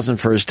thousand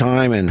for his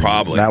time, and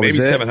Probably. that Maybe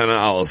was it.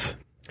 $700.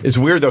 It's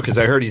weird, though, because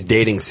I heard he's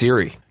dating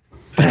Siri.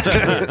 Look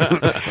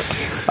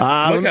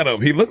at him.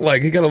 He looked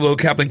like he got a little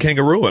Captain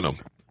Kangaroo in him.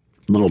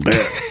 A little bit.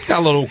 Got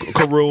a little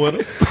Karoo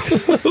in him.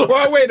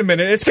 Well, wait a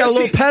minute. It's got a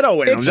little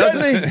pedo in him,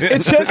 doesn't he?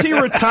 It says he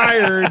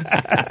retired.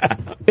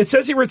 It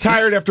says he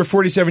retired after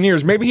 47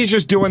 years. Maybe he's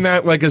just doing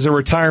that like as a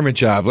retirement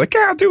job. Like,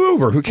 I'll do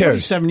Uber. Who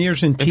cares? 47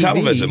 years in TV. In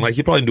television. Like,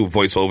 he probably do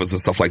voiceovers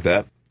and stuff like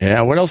that.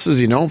 Yeah, what else is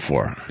he known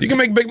for? You can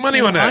make big money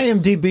on that.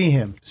 IMDb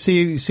him.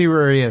 See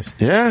where he is.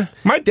 Yeah.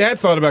 My dad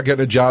thought about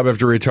getting a job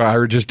after he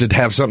retired just to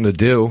have something to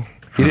do.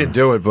 He didn't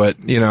do it, but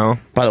you know.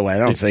 By the way, I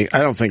don't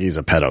think he's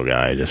a pedo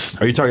guy.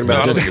 Are you talking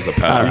about? I don't think he's a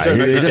pedo. All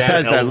right, he just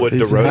has that. He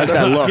has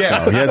that look.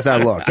 Yeah. Though. He has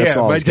that look. That's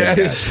all. My he's dad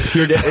getting is.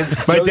 Your dad is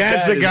My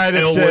dad's the guy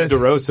that said.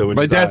 Derosa, which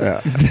my is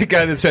dad's the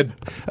guy that said,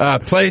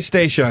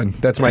 "PlayStation."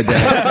 That's my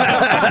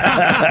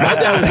dad. My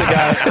dad was the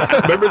guy.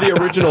 Remember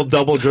the original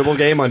double dribble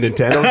game on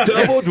Nintendo?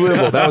 Double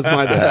dribble. That was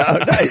my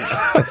dad. Nice.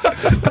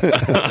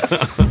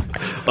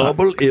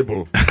 Double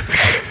ibble.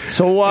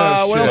 So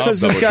what else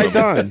has this guy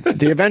done?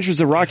 The Adventures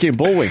of Rocky and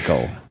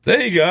Bullwinkle. There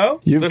you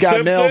go. You've The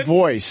got male Simpsons.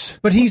 voice.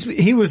 But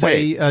he was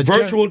a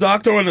virtual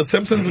doctor on The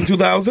Simpsons in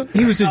 2000.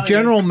 He was a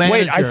general manager.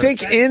 Wait, I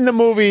think in the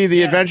movie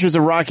The Adventures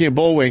of Rocky and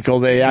Bullwinkle,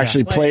 they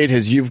actually played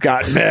his "You've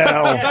Got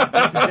Mail."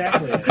 That's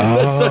exactly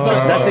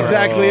it. That's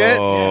exactly it.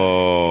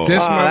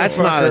 That's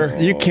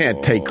not. You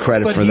can't take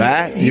credit But for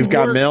that. You've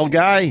Got Mail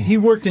guy. He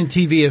worked in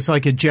TV as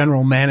like a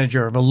general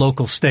manager of a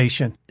local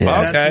station.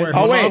 Yeah. That's where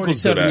his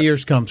 47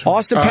 years comes from.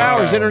 Austin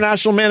Powers,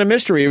 International Man of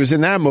Mystery. He was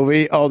in that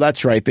movie. Oh,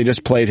 that's right. They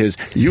just played his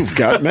 "You've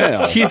Got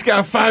Mail." He's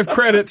got 5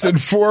 credits and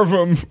 4 of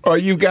them are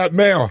 "You Got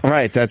Mail."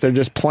 Right, that they're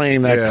just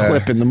playing that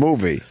clip in the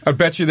movie. I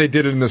bet you they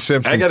did it in The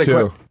Simpsons I got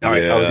too. All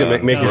right, I was going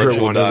to make sure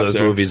one of those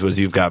movies was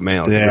You've Got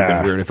Mail. It would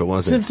have been weird if it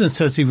wasn't. Simpson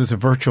says he was a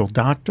virtual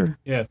doctor.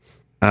 Yeah.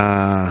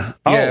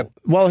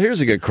 Well,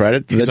 here's a good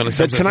credit.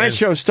 The Tonight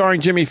Show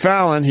starring Jimmy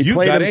Fallon. He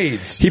played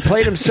AIDS. He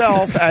played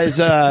himself as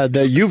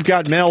the "You've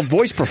Got Mail"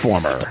 voice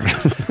performer.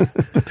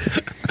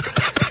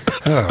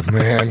 Oh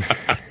man.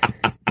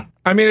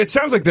 I mean, it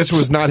sounds like this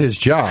was not his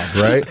job,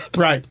 right?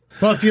 Right.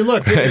 Well, if you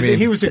look,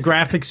 he was a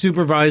graphic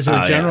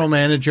supervisor, general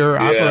manager,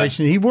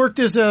 operation. He worked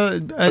as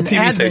an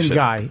admin station.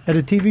 guy at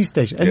a TV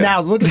station. And now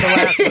look at the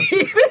last one.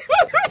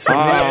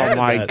 Oh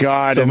my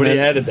God! Somebody And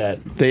then added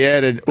that. They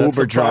added That's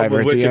Uber the problem driver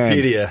at with the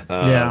end. Wikipedia.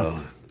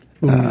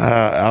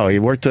 Yeah.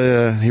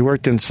 He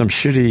worked in some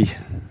shitty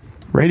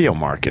radio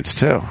markets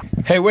too.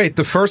 Hey, wait!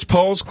 The first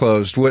poll's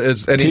closed. What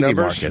is any TV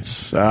numbers?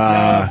 markets.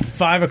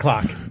 5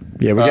 o'clock.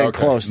 Yeah, we're getting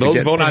close.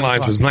 Those voting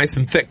lines was nice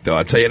and thick, though.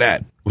 I'll tell you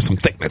that. With some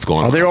thickness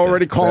going on. Are they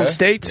already calling Yeah.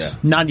 states? Yeah.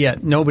 Not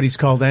yet. Nobody's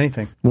called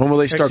anything. When will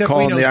they start Except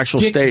calling we know the actual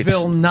states?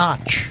 Dixville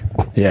Notch.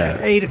 Yeah.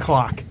 8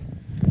 o'clock.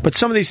 But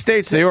some of these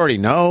states, they already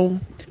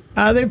know.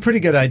 They have a pretty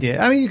good idea.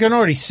 I mean, you can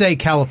already say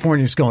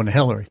California's going to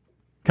Hillary.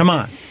 Come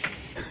on.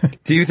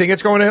 Do you think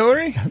it's going to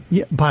Hillary?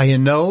 Yeah, by a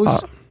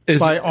nose?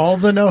 By all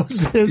the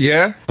noses?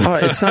 Yeah.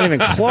 It's not even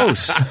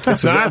close.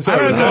 Was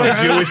that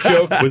a Jewish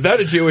joke? Was that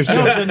a Jewish joke?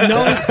 No, the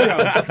nose joke.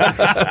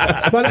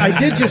 But I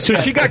did just... So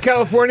she got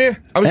California?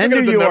 I was And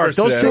looking New at the York. numbers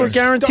Those today. two are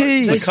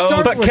guaranteed. They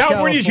start But with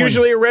California's California.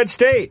 usually a red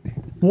state.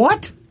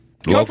 What?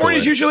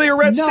 California's usually a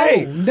red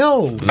state.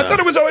 No. I thought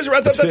it was always.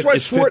 I thought that's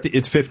why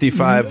It's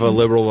 55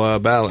 liberal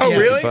ballot. Oh,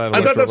 really? 55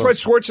 I thought that's why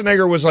electoral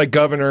Schwarzenegger was like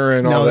governor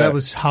and all No, that. that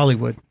was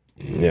Hollywood.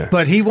 Yeah.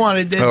 But he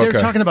wanted... They're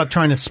Okay. talking about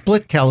trying to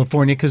split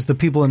California because the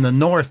people in the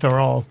north are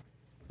all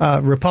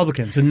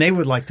Republicans, and they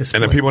would like to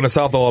split. And the people in the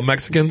South are all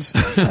Mexicans?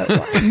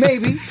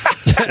 Maybe.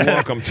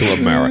 Welcome to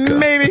America.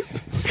 Maybe.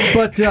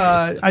 But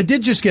I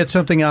did just get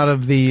something out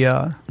of the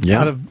out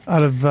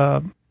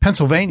of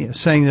Pennsylvania,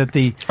 saying that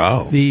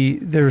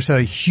there's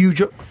a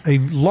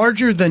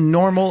larger than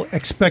normal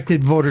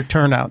expected voter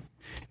turnout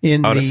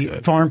in the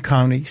farm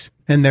counties,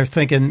 and they're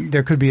thinking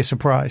there could be a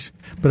surprise.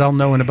 But I'll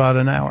know in about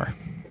an hour.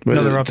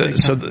 Another update.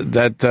 So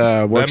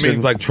that works. That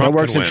means like Trump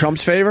works can in win.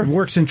 Trump's favor.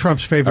 Works in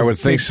Trump's favor. I would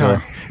think so.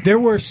 Time. There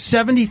were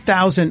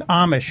 70,000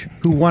 Amish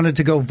who wanted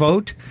to go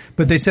vote,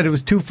 but they said it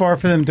was too far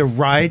for them to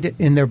ride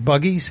in their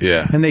buggies.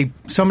 Yeah. And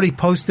somebody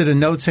posted a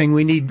note saying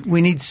we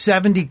need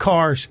 70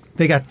 cars.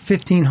 They got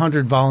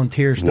 1,500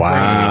 volunteers to bring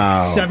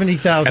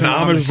 70,000. And the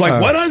Amish was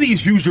like, "What are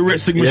these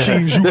futuristic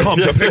machines you come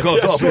to pick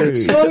us up?"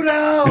 Slow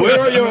down. Where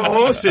are your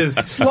horses?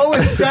 Slow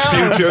it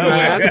down. Future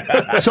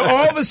man. So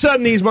all of a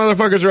sudden, these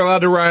motherfuckers are allowed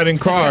to ride in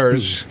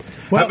cars.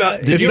 Well,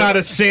 It's not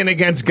a sin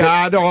against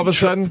God all of a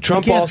sudden?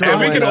 Trump also.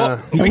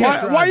 Why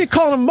are you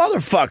calling them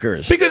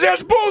motherfuckers? Because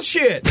that's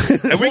bullshit.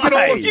 And we can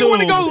all assume. You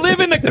want to go live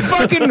in the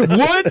fucking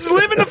woods?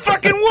 Live in the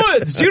fucking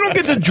woods. You don't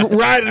get to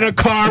ride in a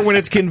car when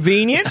it's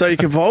convenient. So you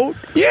can vote?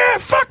 Yeah,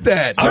 fuck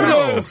that. I'm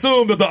going to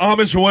assume that the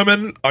Amish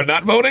women are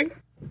not voting.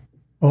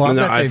 Oh, I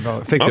bet they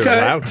vote. I think they're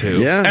allowed to.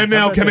 Yeah. And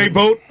now, can they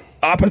vote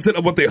opposite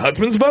of what their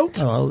husbands vote?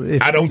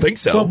 I don't think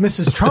so. Well,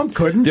 Mrs. Trump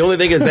couldn't. The only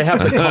thing is they have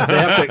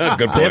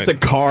to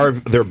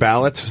carve their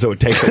ballots, so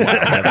it takes a while.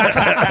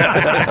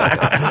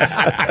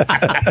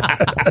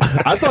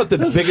 I thought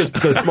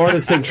the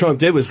smartest thing Trump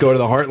did was go to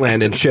the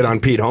Heartland and shit on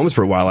Pete Holmes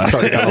for a while. I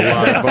thought he got a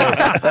lot of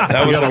votes.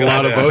 He got a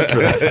lot of votes for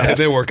that. It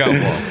didn't work out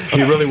well.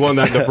 He really won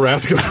that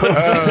Nebraska vote.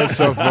 Oh, that's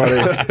so funny.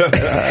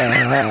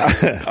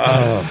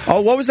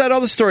 What was that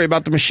other story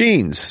about the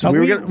machines? We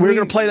were going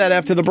to play that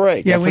after the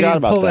break. Yeah, I we forgot need to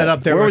about pull that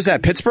up there. Where was that?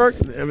 Pittsburgh?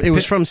 It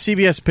was from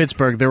CBS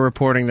Pittsburgh. They're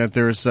reporting that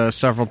there's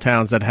several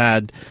towns that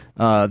had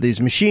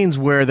these machines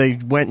where they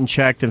went and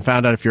checked and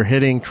found out if you're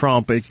hitting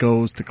Trump, it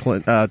goes to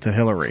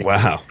Hillary.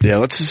 Wow. Yeah,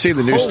 let's just see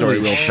the news story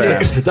real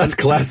fast. That's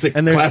classic.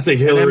 And classic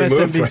Hillary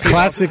move.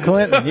 Classic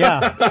Clinton.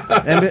 Yeah.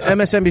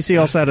 MSNBC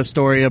also had a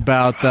story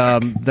about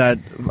that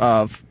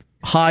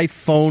high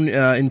phone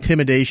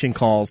intimidation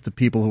calls to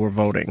people who are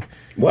voting.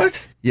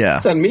 What? Yeah.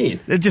 What's that mean?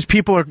 It's just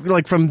people are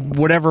like from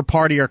whatever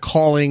party are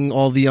calling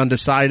all the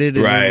undecided,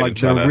 and Right,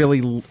 they're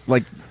really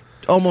like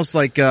almost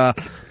like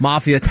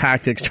mafia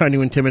tactics, trying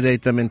to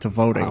intimidate them into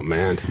voting. Oh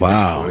man!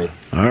 Wow.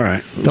 All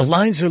right. The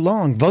lines are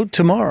long. Vote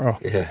tomorrow.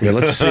 Yeah,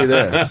 let's see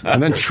this.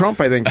 And then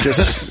Trump, I think,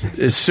 just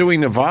is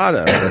suing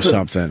Nevada or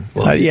something.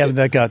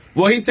 That got.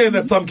 Well, he's saying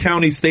that some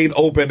counties stayed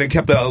open and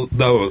kept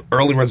the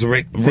early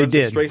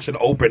registration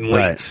open late.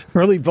 Right.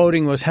 Early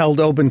voting was held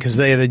open because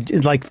they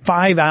had like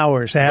 5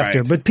 hours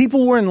after, Right. but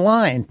people were in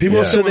line.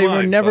 So they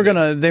were never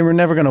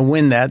gonna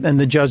win that. And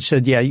the judge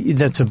said, "Yeah,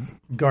 that's a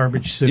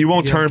garbage." You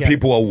won't turn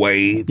people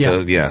away.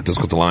 Yeah. Just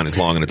because the line is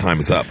long and the time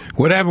is up.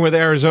 What happened with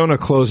Arizona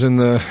closing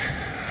the...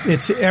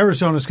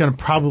 Arizona's going to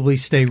probably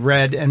stay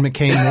red, and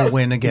McCain will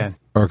win again.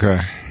 Okay.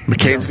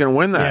 McCain's going to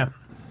win that.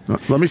 Yeah.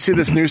 Let me see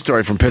this news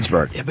story from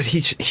Pittsburgh. Yeah, but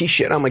he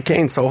shit on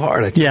McCain so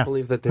hard. I can't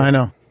believe that. I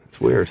know.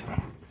 It's weird.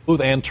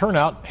 And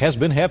turnout has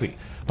been heavy.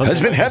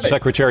 The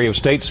Secretary of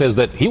State says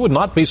that he would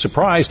not be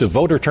surprised if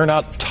voter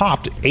turnout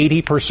topped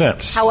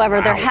 80%. However,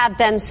 there have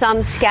been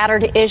some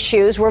scattered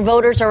issues where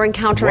voters are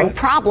encountering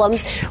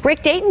problems.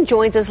 Rick Dayton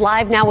joins us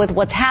live now with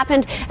what's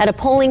happened at a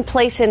polling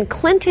place in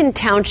Clinton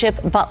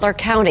Township, Butler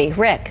County.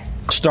 Rick.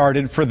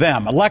 Started for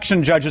them.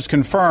 Election judges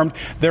confirmed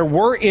there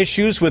were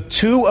issues with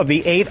 2 of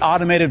the 8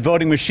 automated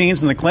voting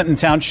machines in the Clinton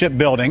Township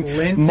building.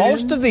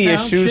 Most of the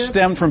issues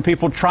stemmed from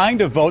people trying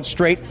to vote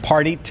straight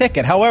party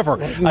ticket. However,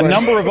 a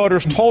number of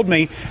voters told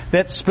me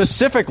that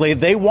specifically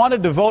they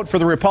wanted to vote for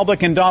the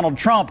Republican Donald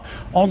Trump,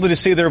 only to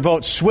see their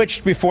vote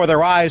switched before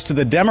their eyes to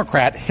the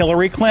Democrat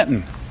Hillary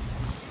Clinton.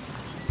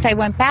 I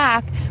went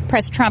back,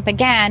 pressed Trump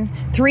again.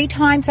 3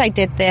 times I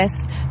did this.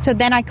 So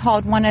then I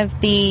called one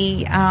of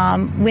the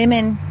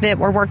women that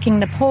were working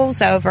the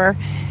polls over,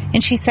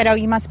 and she said, "Oh,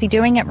 you must be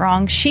doing it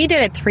wrong." She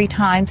did it 3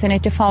 times, and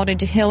it defaulted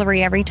to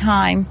Hillary every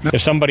time.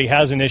 If somebody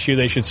has an issue,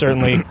 they should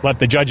certainly let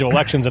the judge of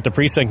elections at the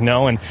precinct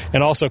know, and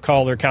also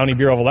call their county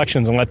bureau of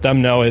elections and let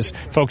them know, as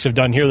folks have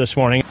done here this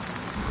morning.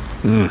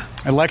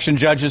 Election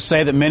judges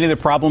say that many of the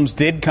problems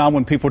did come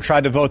when people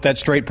tried to vote that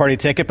straight party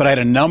ticket, but I had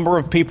a number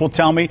of people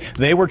tell me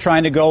they were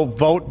trying to go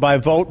vote by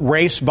vote,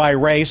 race by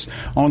race,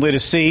 only to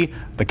see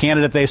the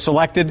candidate they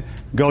selected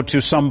go to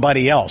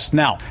somebody else.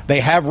 Now, they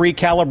have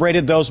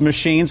recalibrated those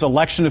machines.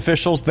 Election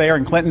officials there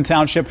in Clinton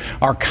Township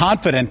are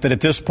confident that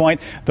at this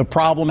point the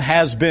problem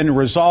has been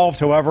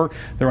resolved. However,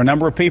 there are a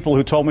number of people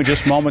who told me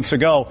just moments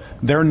ago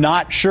they're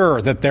not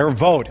sure that their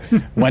vote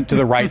went to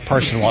the right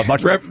person. Well,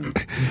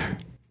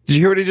 Did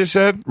you hear what he just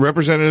said?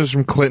 Representatives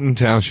from Clinton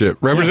Township.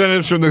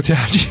 Representatives from the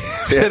township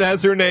that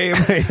has her name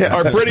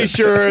are pretty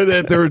sure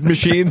that their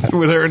machines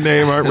with her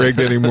name aren't rigged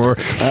anymore.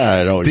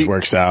 It always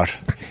works out.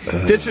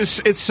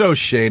 It's so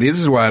shady. This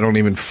is why I don't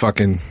even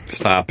fucking...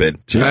 Stop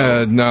it.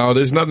 No,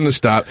 there's nothing to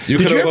stop. You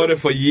could have voted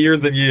for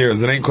years and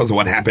years. It ain't because of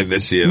what happened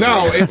this year.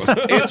 No,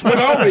 it's what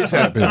always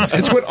happens.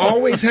 It's what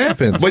always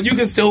happens. But you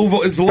can still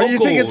vote. It's local. You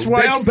think it's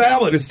down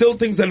ballot. It's still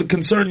things that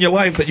concern your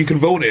life that you can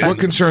vote in. What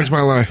concerns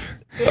my life?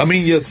 I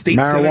mean, your state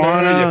senator,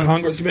 your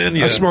congressman.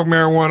 I smoke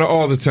marijuana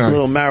all the time. A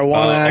little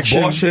marijuana action.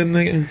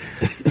 Abortion.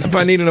 If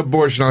I need an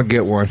abortion, I'll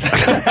get one. You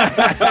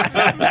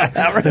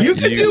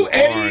can do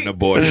any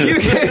abortion.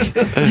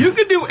 You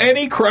can do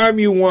any crime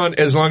you want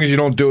as long as you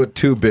don't do it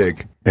too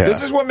big. Yeah.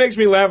 This is what makes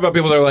me laugh about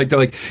people that are like,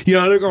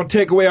 they're going to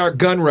take away our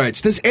gun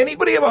rights. Does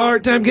anybody have a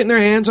hard time getting their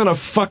hands on a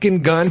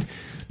fucking gun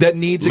that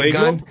needs a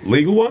gun?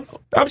 Legal one?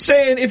 I'm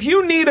saying, if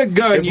you need a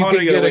gun, you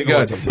can get a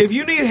gun. If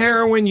you need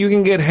heroin, you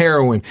can get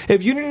heroin.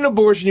 If you need an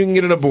abortion, you can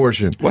get an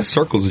abortion. What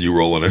circles are you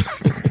rolling in?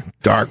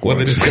 Dark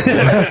ones.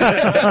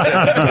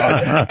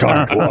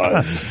 Dark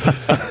ones.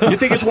 You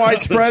think it's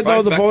widespread,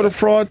 though, the voter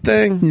fraud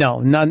thing?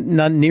 No,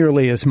 not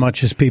nearly as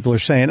much as people are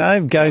saying. I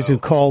have guys who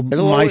call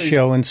my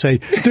show and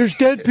say, there's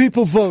dead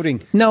people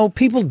voting. No,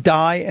 people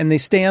die and they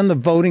stay on the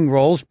voting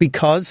rolls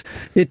because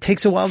it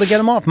takes a while to get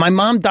them off. My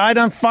mom died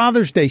on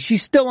Father's Day.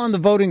 She's still on the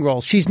voting roll.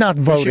 She's not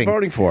voting. Who's she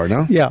voting for,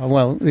 no? Yeah,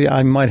 well,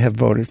 I might have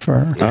voted for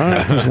her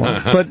as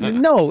well. But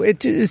no,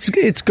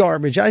 it's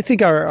garbage. I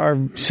think our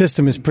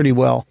system is pretty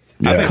well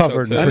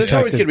covered. So, and there's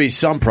always going to be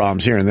some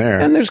problems here and there.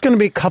 And there's going to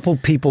be a couple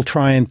people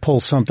try and pull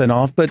something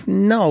off, but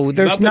no,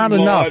 there's not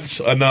enough.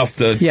 Enough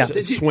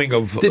to swing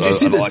of Did you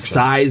see the election.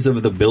 size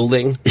of the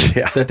building?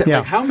 Yeah.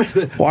 Like, how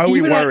many? Why are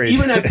we worried?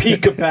 Even at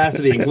peak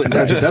capacity in Clinton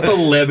Township, that's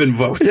 11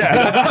 votes.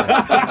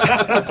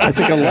 Yeah. I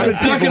think 11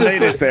 people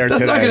made it there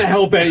That's today. not going to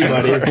help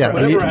anybody.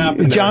 Whatever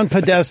happened John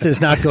Podesta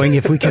is not going,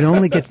 if we could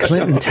only get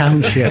Clinton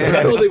Township. The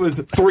building was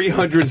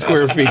 300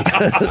 square feet.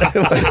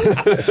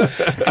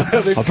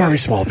 A very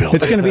small building.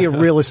 It's going to be a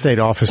real estate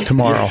office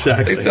tomorrow.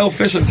 They sell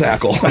fishing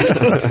tackle.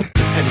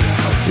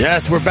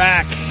 Yes, we're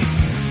back.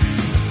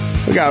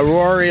 We got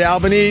Rory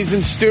Albanese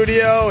in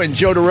studio and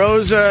Joe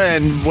DeRosa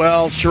and,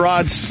 well,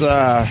 Sherrod's...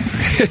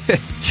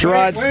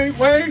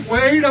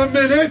 Wait a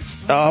minute.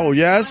 Oh,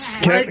 yes.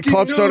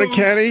 Club Soda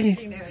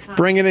Kenny.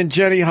 Bringing in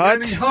Jenny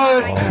Hutt.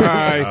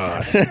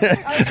 Hi.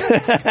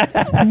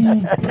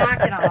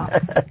 Knock it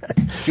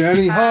off.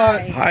 Jenny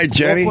Hutt. Hi,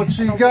 Jenny. Look what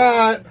she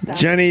got.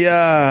 Jenny,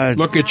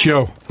 look at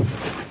you.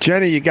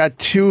 Jenny, you got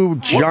 2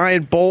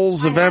 giant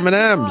bowls of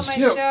M&Ms.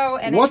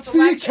 What's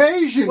the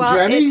occasion,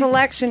 Jenny? It's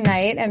election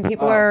night, and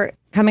people are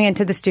coming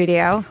into the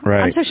studio.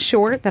 Right. I'm so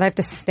short that I have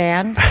to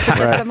stand to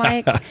get the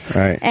mic.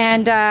 Right.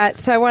 And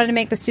so I wanted to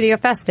make the studio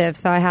festive,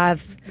 so I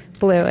have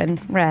blue and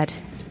red.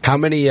 How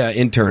many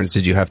interns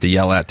did you have to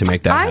yell at to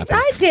make that happen?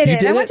 I did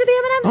it. I went to the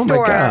M&M store.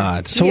 Oh, my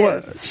God.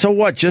 So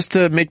what? Just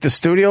to make the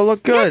studio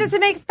look good? Yeah, just to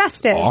make it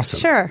festive. Awesome.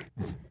 Sure.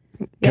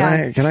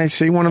 Can I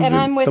see one of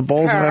the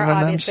bowls her, of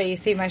M&Ms? Obviously, you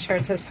see my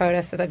shirt says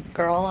POTUS with a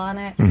girl on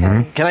it.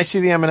 Mm-hmm. Can I see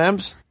the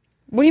M&Ms?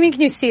 What do you mean,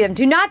 can you see them?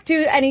 Do not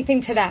do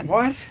anything to them.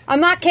 What? I'm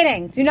not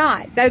kidding. Do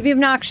not. That would be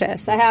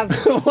obnoxious. I have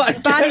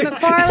Bonnie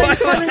McFarlane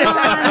swimming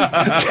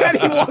on. Kenny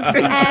walked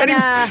in.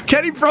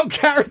 Kenny broke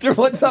character.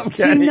 What's up,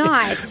 Kenny? Do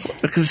not.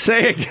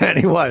 Say it,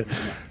 Kenny. What?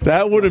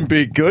 That wouldn't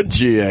be good,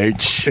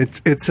 GH.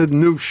 It's a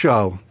new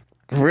show.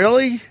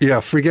 Really? Yeah,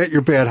 forget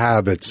your bad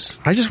habits.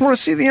 I just want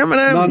to see the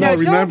M&Ms. No,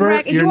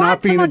 remember, you're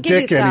not being a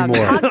dick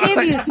anymore. I'll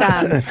give you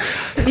some.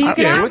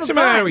 What's the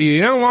matter with you?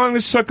 You know how long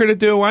this sucker to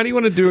do? Why do you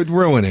want to do it?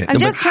 Ruin it? I'm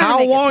just trying to how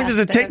make it long does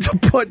it take to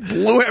put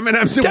blue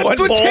M&Ms in one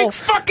bowl? That would take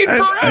fucking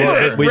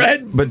forever.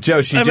 Red, but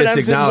Joe, she just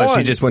acknowledged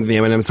she just went to the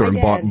M&M store and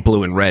bought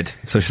blue and red.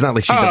 So it's not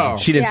like she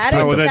didn't. Yeah,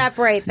 I didn't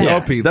separate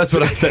them. That's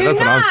what I'm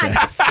saying.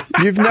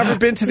 You've never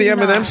been to the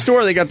M&M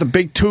store? They got the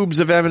big tubes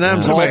of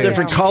M&Ms, all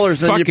different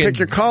colors, and you pick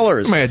your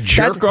colors. Am I a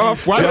jerk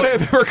off? Why would I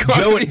have ever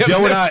gone to the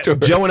M&M store?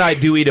 Joe and I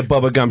do eat a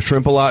Bubba Gum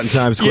shrimp a lot in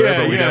Times Square,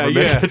 but we never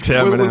been to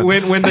M&M.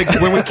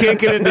 When we can't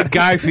get into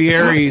Guy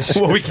Fieri's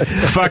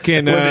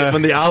fucking...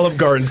 when the Olive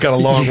Garden's got a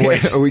long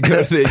way. We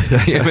go to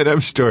the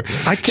M&M store.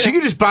 She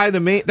could just buy the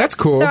main... That's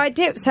cool. So I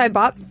did. So I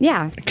bought...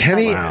 Yeah.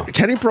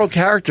 Kenny broke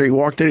character. He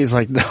walked in. He's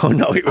like,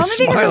 no. He was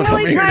smiling. I'm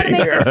really trying to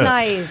make this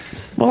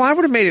nice. Well, I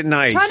would have made it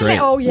nice.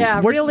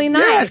 Really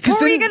nice.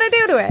 What were you going to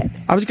do to it?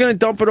 I was going to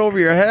dump it over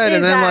your head,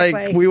 and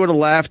then we would have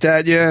laughed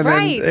at you, and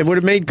then it would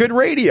have made good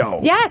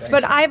radio. Yes,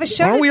 but I have a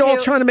show. Aren't we all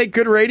trying to make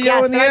good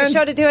radio in the end? I have a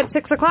show to do at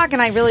 6:00,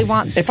 and I really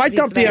want. If I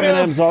dump the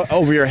M&Ms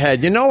over your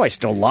head, I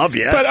still love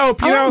you. But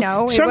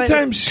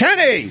sometimes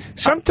Kenny,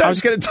 I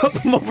was going to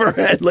dump them over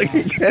her head. Look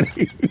at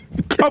Kenny.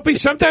 Opie,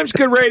 sometimes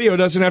good radio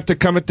doesn't have to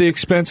come at the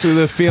expense of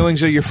the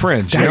feelings of your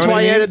friends. That's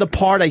why I added the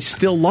part, I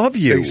still love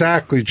you.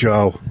 Exactly,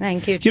 Joe.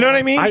 Thank you, Joe. You know what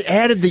I mean? I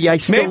added the I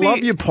still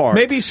love you part.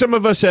 Maybe some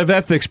of us have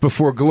ethics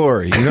before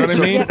glory. You know what I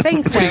mean? I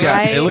think so,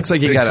 right? It looks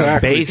like you got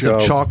a base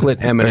of chocolate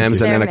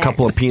M&Ms and then a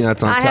couple of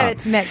peanuts on top. I had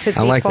it's mixed. It's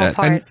I like equal that.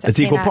 parts. It's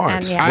equal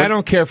parts. I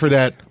don't care for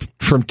that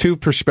from two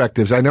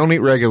perspectives. I don't eat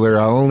regular.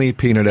 I'll only eat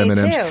peanut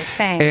M&Ms. Me too.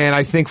 Same. And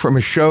I think from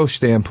a show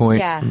standpoint...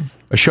 Yes.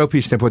 A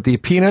showpiece standpoint, the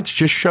peanuts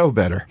just show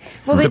better.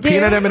 Well, the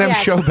peanut M&Ms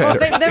show better.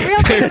 Well, the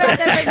real thing about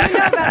that,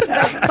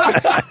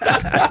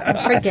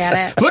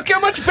 forget it. Look how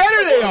much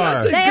better they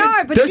are. They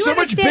are, but they're so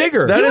much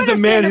bigger. That is a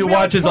man who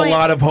watches a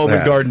lot of home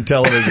and garden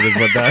television. Is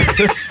what that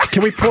is.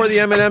 Can we pour the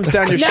M&Ms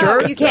down your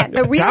shirt? No, you can't.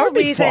 The real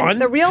reason,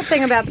 the real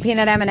thing about the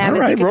peanut M&M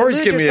is you can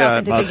Rory's delude giving me yourself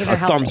into thinking they're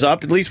healthy. thumbs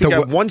up. At least we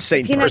got one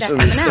sane person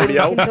in the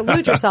studio. You can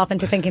delude yourself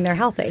into thinking they're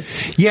healthy.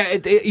 Yeah,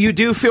 you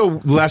do feel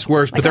less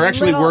worse, but they're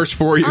actually worse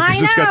for you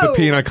because it's got the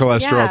peanut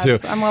cholesterol too.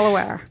 I'm well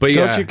aware. But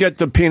don't you get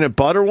the peanut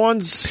butter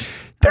ones?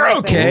 They're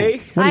okay.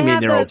 What do you mean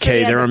they're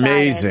okay? They're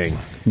amazing.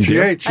 GH,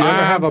 you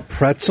ever have a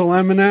pretzel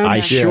M&M? I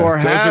sure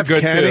have, Those are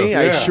good Kenny. too.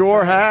 I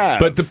sure have.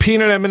 But the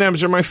peanut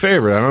M&Ms are my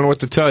favorite. I don't know what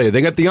to tell you.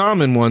 They got the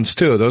almond ones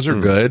too. Those are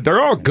good. They're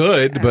all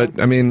good, but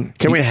I mean,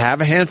 can we have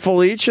a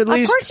handful each at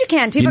least? Of course you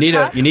can. Do You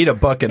have need a cup? a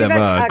bucket Do you of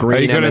have a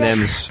green Are you gonna-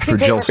 M&Ms for paper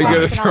Jill cups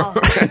Stein. and all.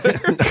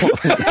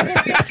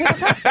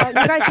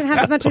 You guys can have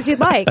as much as you'd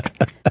like.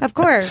 Of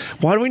course.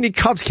 Why do we need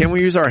cups? Can't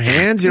we use our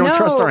hands? You don't No,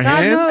 trust our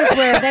God hands? knows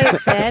where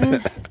they've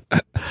been.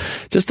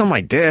 Just on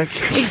my dick.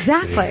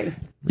 Exactly.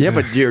 Yeah,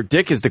 but your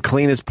dick is the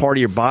cleanest part of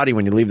your body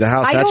when you leave the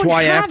house. I That's don't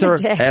why have a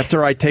dick.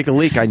 after I take a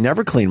leak, I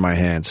never clean my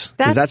hands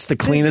because that's the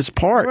cleanest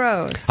part.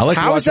 Gross. I like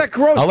to How wash, is that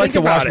gross? I like Think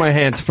to wash about my it.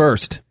 hands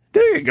first.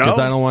 There you go. Because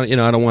I don't want,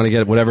 I don't want to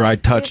get whatever I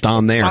touched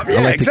on there. Yeah,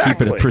 I like to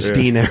keep it a exactly.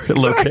 pristine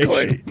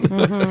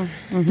location.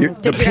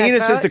 The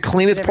penis is the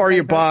cleanest part of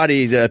your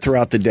body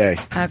throughout the day.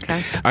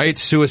 Okay. I ate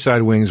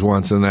suicide wings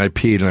once and I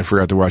peed and I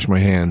forgot to wash my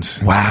hands.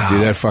 Wow.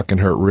 Dude, that fucking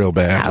hurt real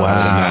bad. Wow. I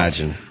would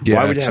imagine. Yeah,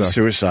 Why would you it have sucked.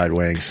 suicide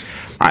wings?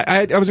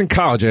 I was in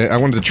college. I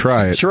wanted to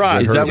try it.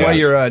 Sherrod, Is that why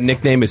your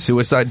nickname is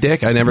Suicide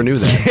Dick? I never knew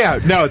that. Yeah,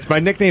 no, my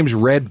nickname's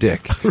Red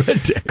Dick.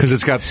 Red Dick. Because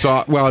it's got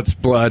sauce. Well, it's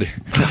blood.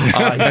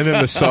 And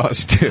then the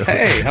sauce, too.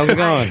 Hey, how's it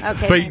going?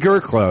 Okay. But you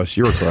were close.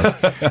 You were close.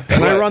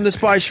 Can I run this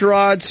by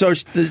Sherrod? So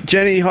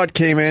Jenny Hutt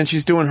came in.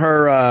 She's doing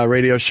her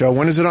radio show.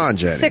 When is it on,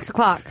 Jenny? 6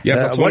 o'clock. Yes,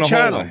 I saw what the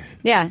channel? hallway.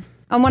 Yeah.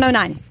 On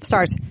 109.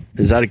 Stars.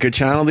 Is that a good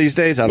channel these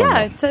days? I don't know.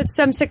 Yeah,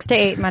 it's 6 to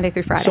 8, Monday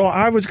through Friday. So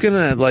I was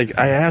gonna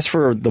I asked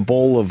for the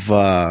bowl of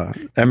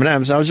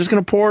M&Ms. I was just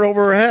gonna pour it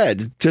over her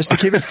head just to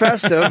keep it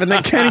festive, and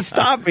then Kenny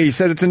stopped me. He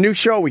said it's a new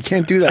show. We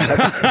can't do that.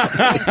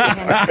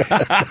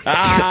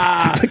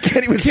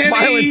 Kenny was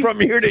smiling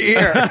from ear to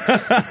ear.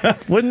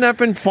 Wouldn't that have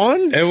been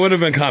fun? It would have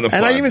been kind of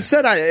fun. And I even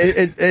said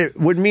it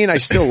would mean I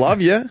still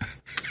love you.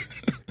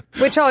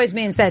 Which always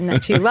means then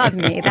that you love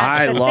me. That's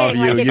I the love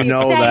thing. you. Like, if You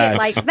know say that. it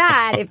like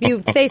that, if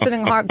you say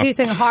something do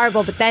something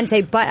horrible, but then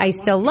say, "But I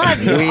still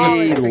love you." We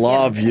always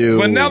love you.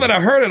 But now that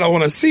I heard it, I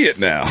want to see it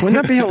now. Wouldn't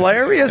that be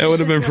hilarious? It would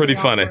have been pretty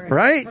funny.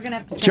 Right?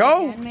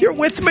 Joe, you're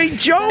with me,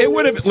 Joe? It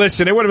would have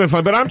been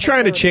fun, but I'm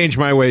trying to change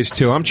my ways,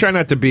 too. I'm trying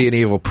not to be an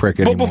evil prick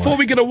anymore. But before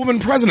we get a woman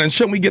president,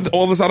 shouldn't we get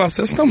all this out of our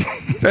system?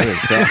 I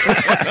think so.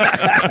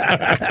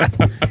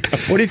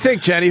 What do you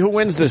think, Jenny? Who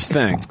wins this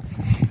thing?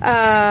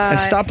 And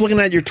stop looking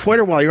at your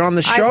Twitter while you're on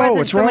the show.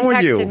 What's wrong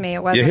with you? Me.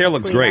 It wasn't Your hair a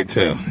looks tweet, great,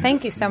 actually. too.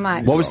 Thank you so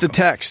much. What was the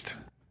text?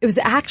 It was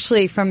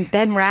actually from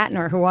Ben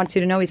Ratner, who wants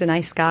you to know he's a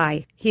nice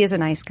guy. He is a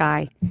nice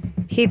guy.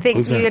 He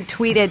thinks you had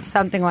tweeted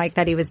something like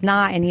that he was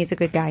not, and he's a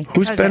good guy.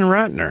 Who's Ben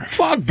Ratner?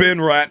 Fuck Ben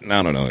Ratner.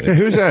 I don't know.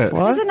 Who's that?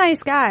 He's a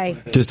nice guy.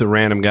 Just a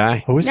random guy.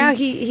 Who is No,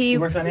 he? he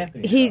works on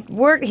Anthony. He doesn't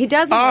work on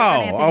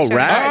Anthony's show.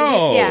 Rat.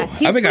 Oh, Yeah,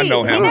 he's I think I sweet.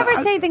 know him. He never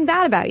say anything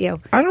bad about you.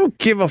 I don't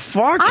give a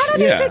fuck. I don't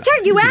Yeah, even just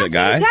tell you. he's a Asked me, good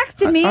guy. you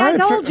texted me. All I right,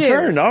 told you.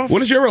 Fair enough.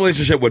 What is your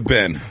relationship with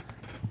Ben?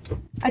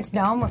 I just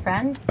know him. We're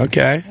friends.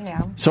 Okay.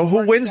 Yeah. So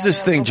who wins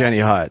this thing, Jenny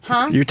Hutt?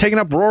 Huh? You're taking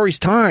up Rory's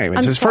time.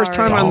 It's I'm his first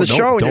sorry. time on the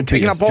show, and you're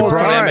taking up all his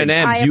time.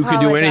 M&Ms. You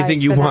can do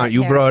anything you want.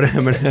 You brought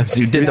M&Ms.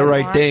 You did the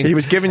right thing. He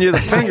was giving you the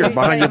finger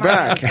behind your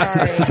back.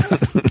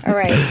 All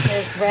right.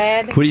 There's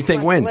red. Who do you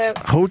think wins?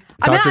 Who?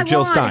 Dr.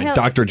 Jill Stein.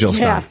 Dr. Jill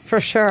Yeah, Stein.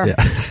 for sure.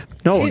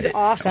 No. She's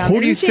awesome. Who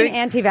do you Isn't she think? an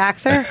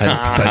anti-vaxxer?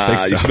 I think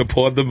so. You should have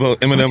poured the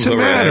M&Ms What's the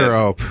over her matter, head.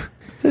 Ope?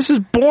 This is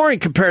boring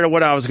compared to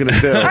what I was going to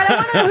do. All right, I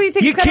want to know who you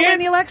think is going to win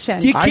the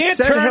election. You I can't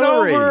said turn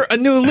Hillary. over a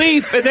new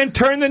leaf and then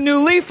turn the new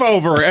leaf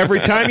over every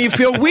time you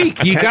feel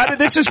weak. You got to.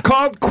 This is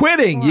called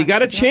quitting. You got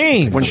to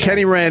change. When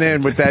Kenny ran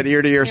in with that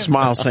ear-to-ear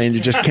smile saying, you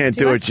just can't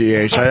do it,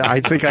 GH, I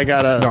think I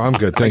got to... No, I'm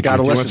good. Thank I got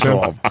to you. Do you listen to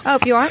want him. Oh,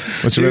 you want?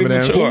 What's your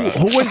M&M? Sure.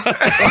 Who wins?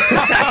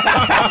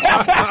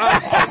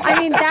 I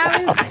mean,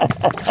 that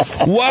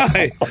was...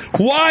 Why?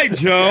 Why,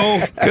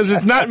 Joe? Because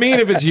it's not mean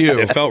if it's you.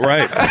 It felt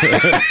right.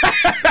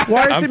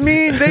 Why does it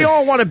mean they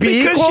all want to be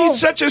Because equal? she's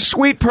such a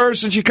sweet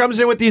person. She comes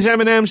in with these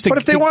M&Ms. But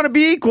if they want to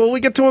be equal, we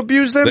get to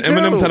abuse them The too.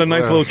 M&Ms had a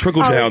nice little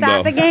trickle Oh, is down,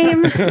 that though. the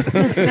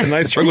game?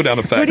 Nice trickle down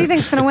effect. Who do you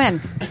think's going to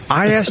win?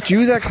 I asked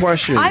you that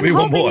question. I'm We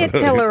want hoping more. it's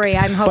Hillary.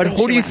 I'm hoping But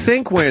who do you she wins.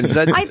 think wins?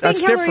 I think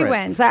that's Hillary different.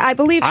 wins. I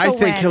believe she'll I win.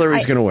 think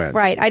Hillary's going to win.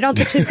 Right. I don't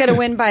think she's going to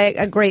win by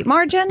a great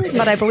margin,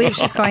 but I believe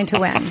she's going to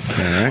win.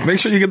 Make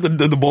sure you get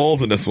the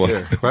balls in this one.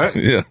 What?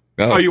 Yeah.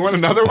 Oh, you want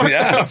another one?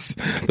 Yes.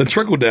 The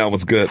trickle down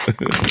was good.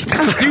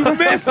 You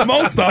missed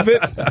most of it.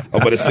 Oh,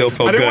 but it still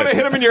felt I good. didn't want to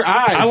hit him in your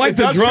eyes. I like It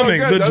the does feel drumming.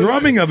 good, The doesn't it?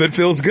 drumming of it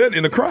feels good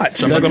in the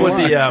crotch. I'm That's not what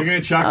gonna the lie. You're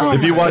gonna chocolate.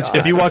 if you watch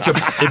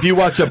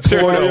a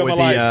porno with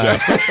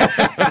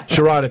the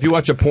Sherrod, if you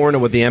watch a porno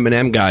with the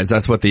M&M guys,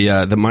 that's what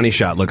the money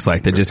shot looks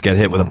like. They just get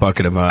hit with a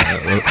bucket of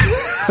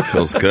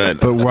feels good.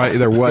 But white,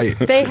 they're white.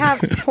 They have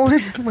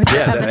porn with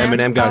yeah, the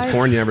M&M guys guys.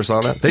 porn. You never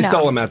saw that? They No.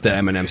 sell them at the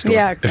M&M store.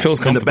 Yeah. It feels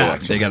in the comfortable.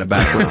 back. They got a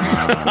back room.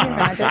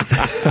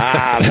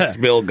 The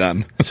spill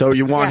gun. So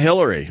you want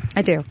Hillary,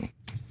 I do.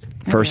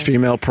 first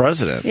female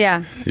president.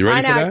 Yeah. You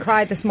ready I know. for I that?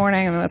 cried this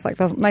morning, and it was like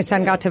my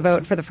son got to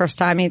vote for the first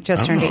time. He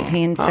just turned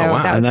 18, so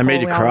wow. that was And that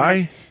made cool. you We all cry?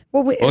 went.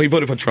 Well, Well, he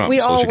voted for Trump. we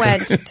so all she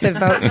went could- to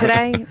vote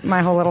today.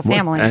 My whole little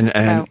family. And-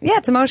 so yeah,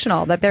 it's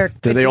emotional that they're.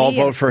 Did they all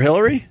vote for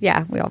Hillary?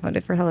 Yeah, we all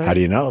voted for Hillary. How do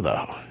you know,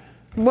 though?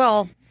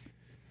 Well,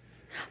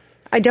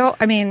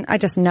 I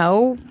just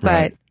know,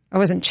 but I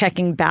wasn't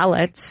checking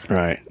ballots.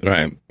 Right.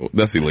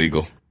 That's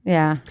illegal.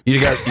 Yeah.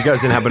 You guys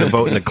didn't happen to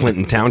vote in the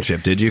Clinton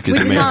Township, did you? We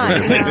did not.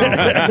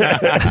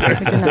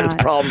 There's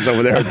problems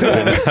over there, too.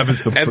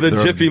 And the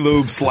Jiffy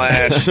Lube /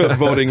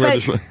 voting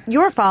registration.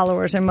 Your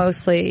followers are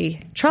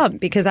mostly Trump,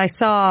 because I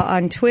saw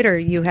on Twitter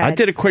you had... I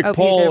did a quick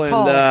poll,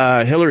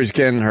 and Hillary's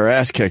getting her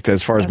ass kicked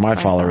as far as my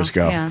followers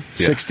go. Yeah.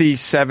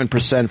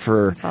 67%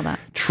 for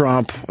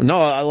Trump.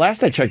 No,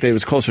 last I checked, it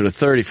was closer to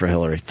 30 for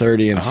Hillary.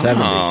 30 and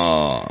 70.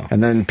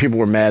 And then people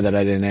were mad that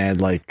I didn't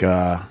add,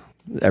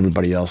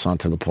 everybody else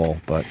onto the poll.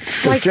 But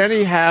does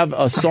Jenny have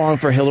a song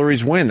for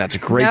Hillary's win? That's a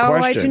great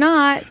question. No,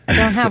 I do not. I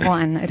don't have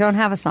one. I don't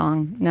have a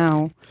song.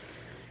 No.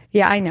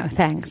 Yeah, I know.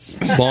 Thanks.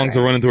 Songs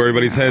are running through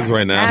everybody's heads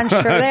right now. I'm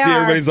sure they I see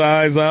everybody's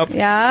eyes up.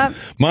 Yeah.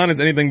 Mine is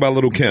anything by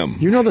Little Kim.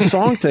 You know the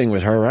song thing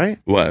with her, right?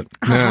 What?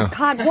 Oh,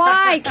 God,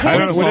 why? I don't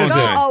know what is it.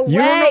 Away. You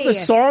don't know the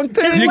song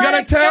thing? You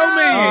gotta tell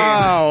me.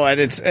 Oh,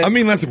 and I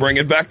mean, let's bring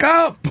it back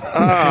up.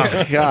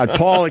 Oh, God.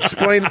 Paul,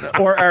 explain,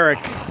 or Eric,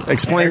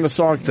 explain the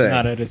song thing.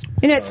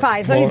 It's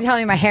fine. As long as you tell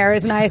me my hair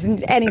is nice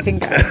and anything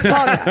goes. It's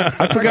all good.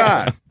 I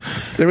forgot.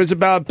 It was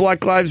about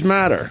Black Lives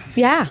Matter.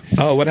 Yeah.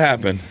 Oh, what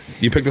happened?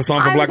 You picked a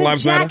song for Black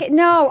Lives Matter?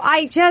 No,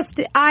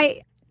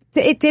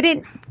 it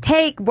didn't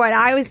take what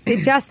I was,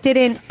 it just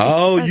didn't.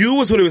 Oh, you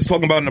was what he was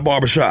talking about in the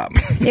barbershop.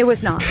 It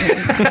was not.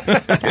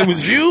 It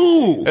was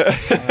you.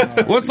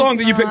 What song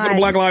did you pick for the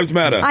Black Lives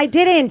Matter? I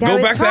didn't. I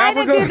was back to trying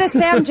to Africa? do the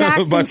Sam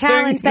Jackson By Sting?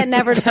 challenge that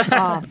never took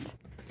off.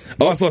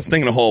 Oh, I saw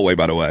Sting in the hallway,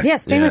 by the way. Yeah,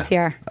 Sting was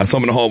here. I saw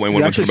him in the hallway when You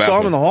we went to the actually saw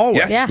him bathroom. in the hallway?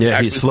 Yes.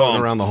 Yeah. He's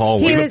floating around the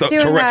hallway. He was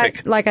doing terrific.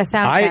 that like a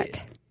sound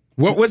check.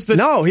 What was the...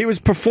 No, he was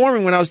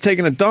performing when I was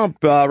taking a dump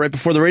right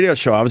before the radio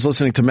show. I was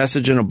listening to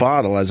Message in a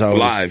Bottle as I was...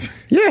 Live.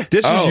 Yeah.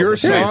 This is your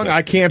song,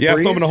 I Can't Yeah, I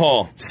Breathe? saw him in the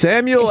hall.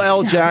 Samuel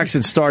L.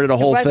 Jackson started a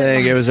whole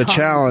thing. It was a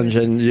challenge,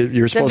 and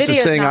you were supposed to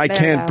sing I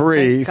Can't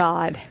Breathe.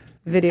 God.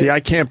 Video. The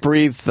I Can't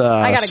Breathe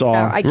I gotta song.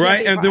 Go. I can't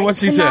Right, and then what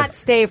she I said? cannot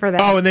stay for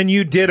that. Oh, and then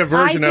you did a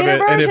version of it,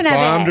 and it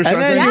bombed or And something?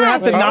 then you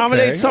have to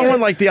nominate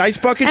someone like the Ice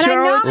Bucket and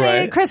Challenge? I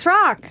nominated Chris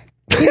Rock.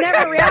 He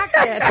never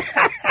reacted.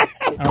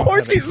 Of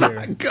course he's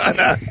not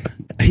gonna.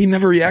 He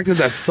never reacted,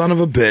 that son of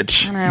a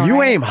bitch.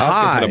 You aim high.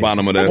 I'll get to the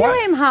bottom of this. I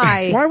do aim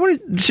high. Why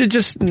would you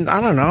just, I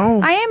don't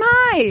know. I aim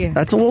high.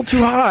 That's a little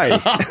too high. I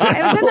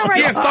was in the right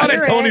Yeah, start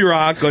at Tony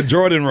Rock or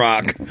Jordan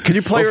Rock. Can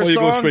you play her before you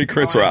song? go straight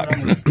Chris Rock?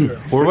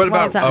 Or what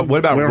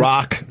about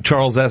Rock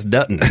Charles S.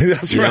 Dutton?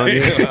 That's right. He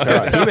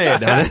may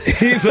have done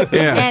it.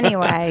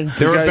 Anyway.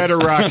 There were better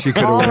rocks you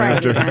could have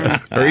went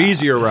after. Or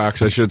easier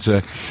rocks, I should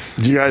say.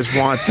 Do you guys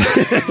want...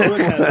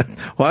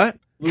 What?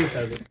 Lewis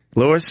has it.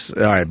 Lewis?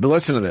 All right, but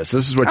listen to this.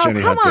 This is what Jenny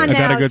come Hutt on did.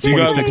 now. I got a good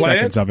seriously? 26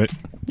 seconds of it.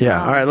 Yeah,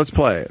 all right, let's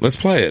play it. Let's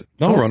play it.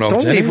 Don't run off,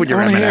 Don't Jenny. leave with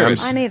your I wanna hear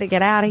M&Ms. it. I need to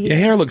get out of here. Your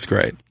hair looks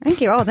great.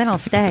 Thank you. Oh, then I'll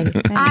stay.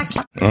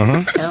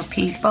 Till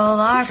people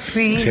are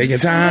free. Take your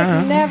I'm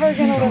time. never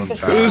going to lift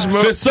this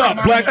up. Fists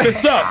up, black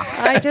fists up.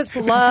 I just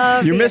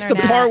love You the missed the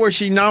internet. part where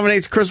she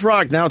nominates Chris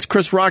Rock. Now it's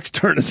Chris Rock's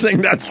turn to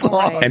sing that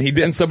song. And he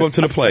didn't step up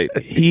to the plate.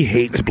 He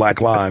hates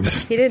black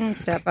lives. He didn't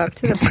step up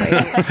to the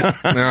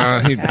plate. No,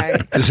 he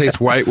just hates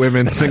white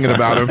women singing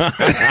about him.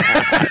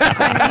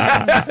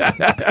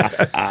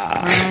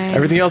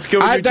 Everything else good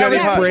with your That Jenny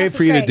was Hutt? brave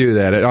for you to do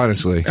that,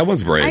 honestly. That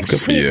was brave. I Good for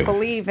actually you.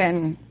 believe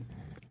in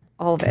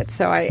all of it.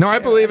 So I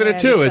believe in it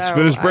too. It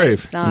was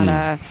brave. It's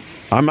not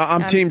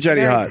I'm Team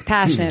Jenny very Hutt.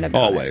 passionate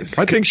about Always.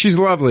 I think she's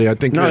lovely. I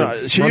think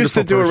No, she used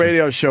to do a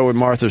radio show with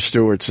Martha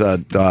Stewart's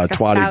twatty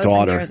 1,000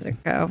 daughter. years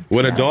ago.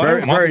 With a daughter?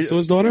 Very- Martha very-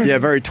 Stewart's daughter? Yeah,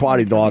 very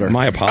twatty daughter.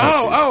 My apologies.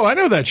 Oh, I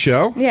know that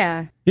show.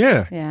 Yeah.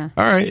 Yeah. Yeah.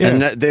 All right. Yeah.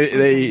 And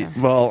they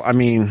well, I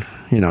mean,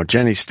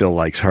 Jenny still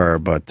likes her,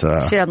 but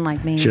She doesn't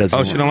like me. she doesn't.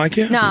 Oh, she don't like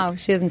you? No,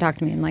 she hasn't talked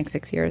to me in like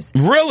 6 years.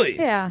 Really?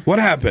 Yeah. What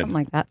happened? Something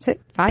like that.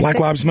 5, Black 6?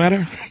 Lives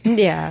Matter?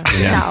 Yeah.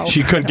 No.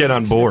 She couldn't get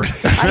on board.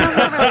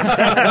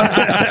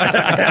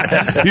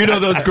 You know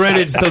those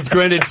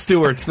Greenwich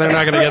Stewarts, they're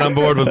not going to get on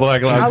board with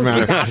Black Lives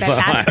Matter. Stop it.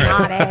 That's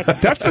not it.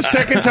 That's the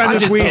second time I'm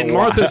this just week. kidding.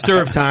 Martha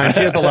served time. She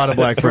has a lot of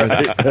black friends.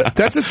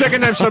 That's the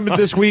second time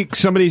this week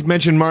somebody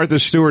mentioned Martha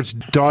Stewart's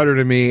daughter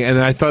to me,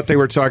 and I thought they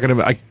were talking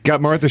about. I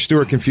got Martha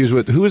Stewart confused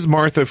with who is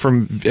Martha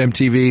from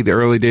MTV, the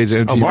early days of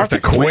MTV. Oh, Martha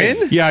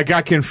Quinn? Yeah, I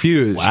got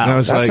confused. Wow, and I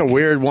was that's like, a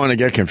weird one to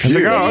get confused.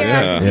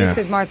 Yeah.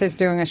 Because Martha's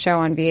doing a show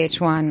on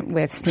VH1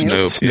 with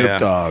Snoop. Snoop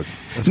Dogg.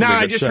 No,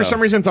 I just for some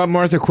reason thought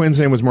Martha Quinn's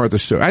name was Martha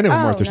Stewart. I know who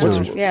Martha Stewart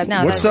is. Yeah,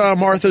 no. What's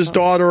Martha's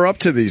daughter up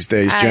to these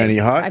days, Jenny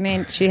Hutt? I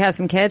mean, she has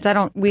some kids.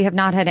 We have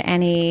not had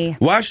any.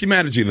 Why is she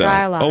mad at you, though?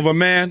 Dialogue. Over a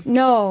man?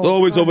 No.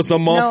 Always over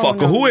some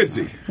motherfucker. No. Who is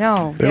he?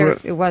 No,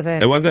 it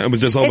wasn't. It wasn't? It was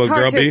just over it's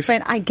hard girl to beef?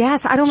 Explain. I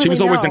guess. I don't really know. She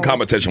was always in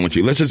competition with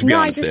you. Let's just be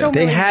honest I just there.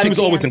 She was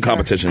always in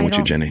competition with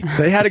you, Jenny.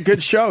 They had a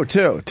good show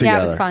too together.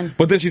 Yeah, it was fun.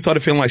 But then she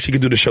started feeling like she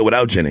could do the show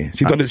without Jenny.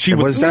 She thought that she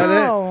was that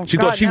No. it? She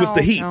thought she was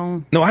the heat.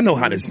 No. No, I know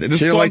how this. This She is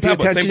didn't salt like and the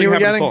pepper. Same attention thing you were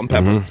happened with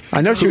getting? salt and pepper.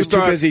 I know she was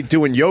too busy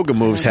doing yoga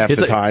moves half the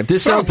time.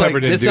 This sounds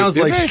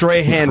like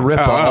Strahan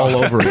Ripa all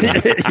over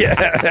again.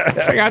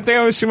 It's like, I think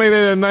I was made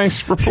a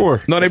nice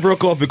rapport. No, they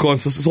broke off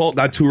because Salt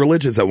got too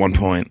religious at one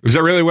point. Is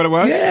that really what it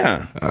was?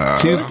 Yeah.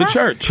 She was the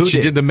church.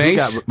 She did the mace?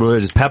 Who got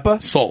religious?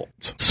 Peppa? Salt.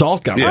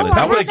 Salt got Yeah, religious.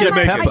 I would have guessed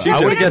Peppa. I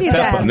would have guessed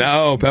Peppa.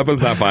 No,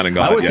 Peppa's not finding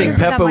God. I would think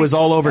Peppa was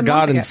all over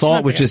God and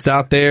Salt was just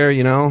out there,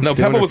 you know. No,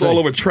 Peppa was all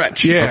over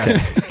Tretch. Yeah.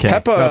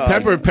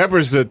 Peppa.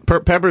 Pepper's the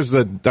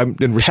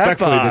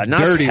respectfully Peppa, the not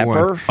dirty Pepper.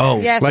 one. Oh,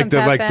 Yeah, like some the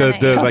Peppa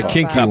like and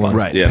kinky Peppa. one.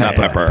 right. Yeah, not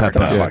Pepper.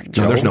 Peppa.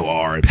 No, there's no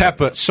R in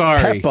Peppa.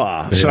 Sorry.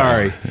 Peppa.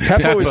 Sorry.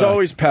 Peppa was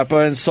always Peppa,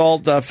 and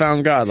Salt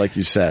found God, like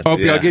you said.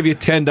 Opie, I'll give you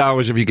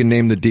 $10 if you can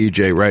name the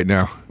DJ right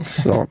now.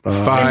 So,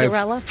 5.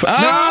 Cinderella?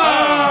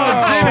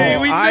 Jenny,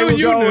 we knew I will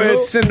you go knew.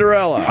 with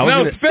Cinderella.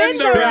 No,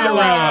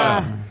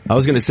 Cinderella. I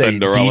was going to say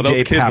Cinderella.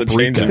 Those DJ kids are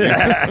changing.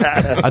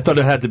 Paprika. I thought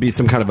it had to be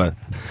some kind of a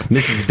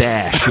Mrs.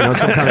 Dash, you know,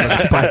 some kind of a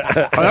spice.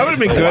 Oh, that would have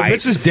been good.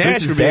 Mrs.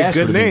 Dash would be a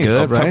good name.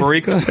 Good, right?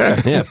 Paprika?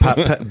 Yeah,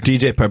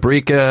 DJ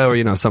Paprika or,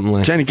 you know, something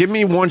like Jenny, give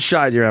me one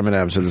shot of your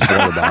M&M's with this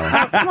water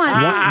bottle. Come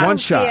on. One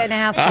shot. Be an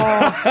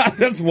asshole.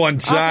 That's one I'll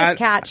shot. just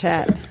catch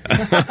it.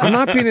 I'm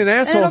not being an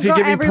asshole if you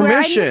give me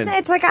permission.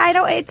 It's like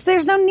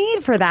there's no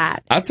need for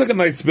that. I took a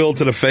nice spill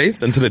to the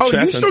face and to the chest. Oh,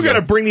 you still got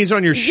to bring these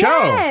on your show.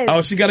 Yes.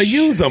 Oh, she got to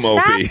use them,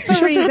 Opie. That's the She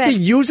doesn't reason. have to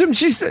use them.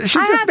 She's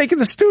just making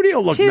the studio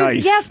look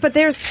nice. Yes, but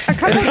there's a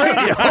couple of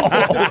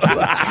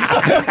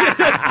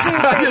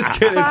I'm just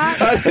kidding.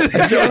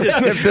 She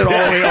just tipped it all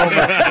the way over.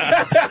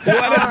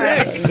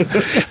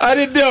 I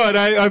didn't do it.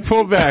 I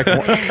pulled back.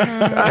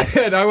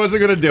 I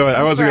wasn't going to do it.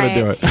 I wasn't going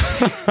to do it.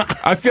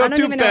 I feel I don't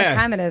too even know what bad.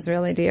 time it is,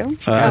 really, do you?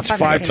 It's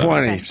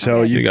 5:20,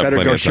 so you got better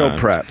plenty go of show time.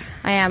 prep.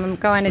 I am. I'm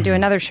going to do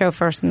another show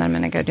first, and then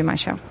I'm going to go do my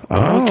show.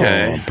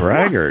 Okay,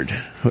 braggart.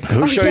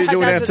 Whose show are you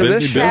doing after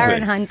this?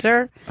 Sharon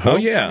Hunter. Oh,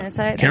 yeah. That's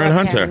it. Karen I love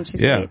Hunter. Karen. She's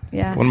Yeah. great.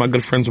 Yeah. One of my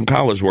good friends from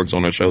college works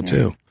on her show,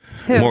 too.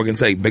 Who? Morgan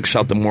say, big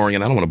shout to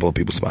Morgan. I don't want to blow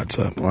people's spots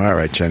up. All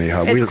right, Jenny.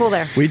 It's cool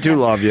there. We do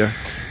love you.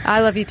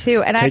 I love you,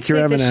 too. And Take your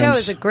actually, the show M&Ms.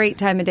 is a great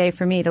time of day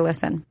for me to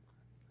listen.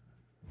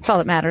 That's all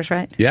that matters,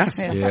 right? Yes.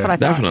 Yeah, that's what I thought.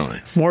 Definitely.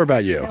 More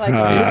about you.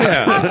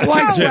 Yeah.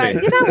 Like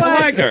Jenny. You know what? I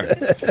like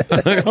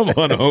her. Come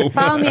on over.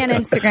 Follow me on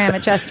Instagram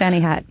at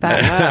JustJennyHutt. Bye.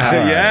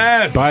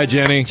 Yes. Bye,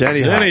 Jenny.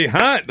 Jenny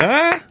Hutt,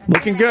 huh?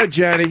 Looking good,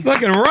 Jenny.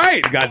 Looking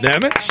right,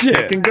 goddammit. Shit.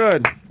 Looking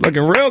good.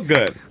 Looking real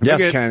good. Yes,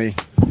 Look at- Kenny.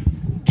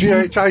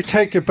 GH, I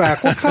take it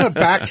back. What kind of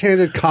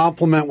backhanded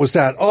compliment was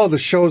that? Oh, the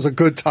show's a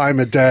good time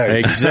of day.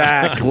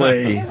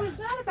 Exactly. It was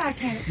not a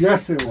backhand.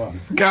 Yes, it was.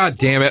 God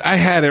damn it! I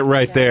had it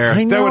right there.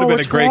 I know, that would have been a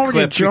what's great wrong with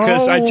clip you,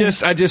 because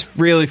Joe? I just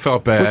really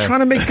felt bad. We're trying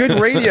to make good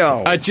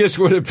radio. I just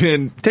would have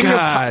been. Then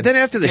God,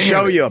 after the damn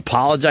show, it. you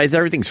apologize.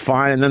 Everything's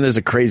fine, and then there's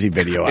a crazy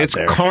video out It's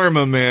there.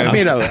 karma, man.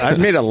 I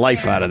made a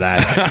life out of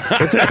that.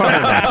 It's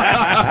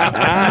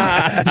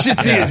karma. You should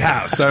see his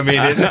house. I mean,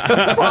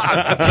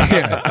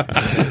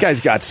 That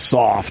guy's got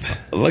soft.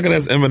 Look at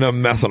this Eminem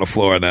mess on the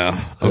floor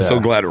now. I'm so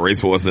glad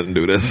Racehorse didn't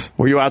do this.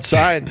 Were you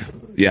outside?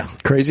 Yeah.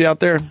 Crazy out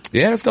there?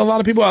 Yeah, there's still a lot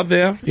of people out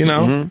there, you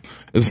know.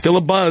 There's still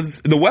a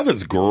buzz. The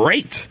weather's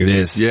great. it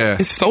is. Yeah.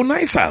 It's so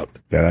nice out.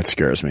 Yeah, that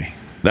scares me.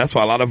 That's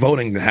why a lot of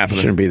voting is happening.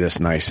 Shouldn't be this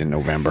nice in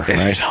November, It's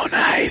right? so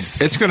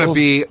nice. It's going to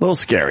be A little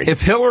scary.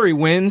 if Hillary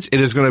wins,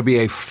 it is going to be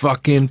a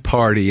fucking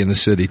party in the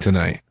city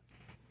tonight.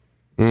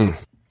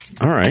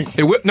 All right.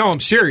 No, I'm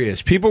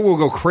serious. People will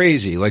go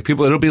crazy. Like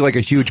it'll be like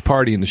a huge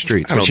party in the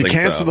streets. I don't But you think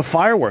cancel so. the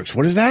fireworks.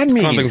 What does that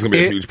mean? I don't think it's going to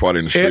be a huge party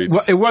in the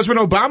streets. It was when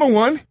Obama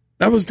won.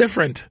 That was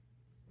different.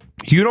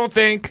 You don't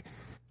think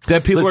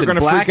that people Listen, are going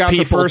to black freak out the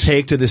people first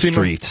take to the female-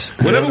 streets.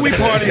 Whenever we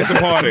party, it's a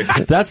party.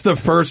 That's the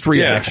first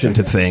reaction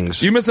to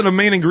things. You're missing a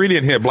main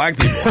ingredient here, black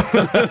people.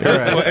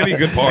 For any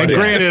good party.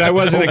 And granted, I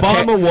wasn't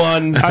Obama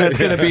won. That's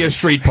going to be a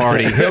street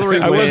party. Hillary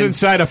I was wins.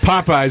 inside of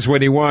Popeyes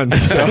when he won.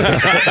 So.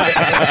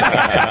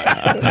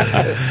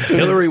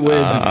 Hillary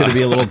wins. It's going to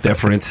be a little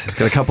different. It's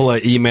got a couple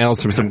of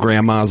emails from some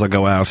grandmas. I'll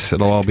go out.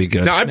 It'll all be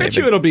good. No, I bet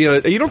you it'll be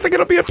you don't think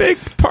it'll be a big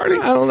party?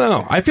 I don't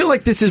know. I feel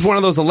like this is one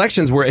of those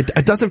elections where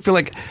it doesn't feel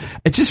like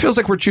it just feels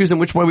like we're choosing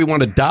which way we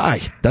want to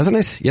die, doesn't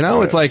it? You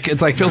know, it's like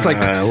feels like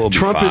we'll be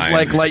Trump is fine.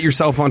 like light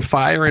yourself on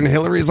fire, and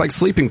Hillary's like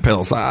sleeping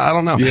pills. I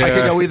don't know. Yeah. I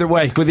could go either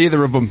way with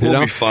either of them. We'll you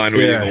know? be fine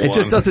with either It just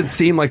one. doesn't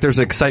seem like there's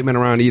excitement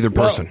around either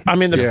person. I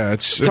mean, it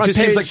just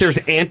seems like there's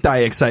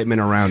anti-excitement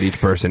around each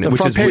person, the which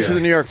front is page weird. of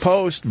the New York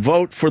Post,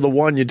 vote for the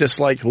one you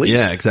dislike least.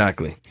 Yeah,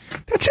 exactly.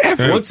 That's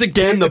every Once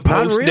again, the Not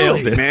Post really,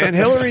 nailed it, man.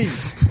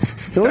 Hillary's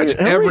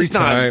every not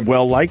time.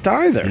 well liked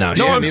either. No,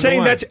 No, I'm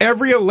saying that's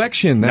every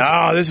election.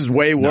 No, this is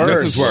way worse.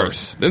 This is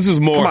worse. This is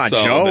more Come on,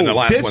 so Joe. than the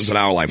last This- ones in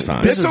our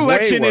lifetime. This is way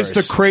election is the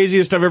worse.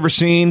 craziest I've ever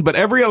seen, but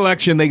every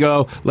election they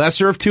go,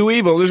 lesser of two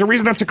evil. There's a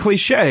reason that's a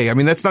cliche. I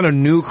mean, that's not a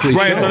new cliche.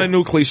 Right, it's not a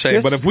new cliche,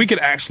 This- but if we could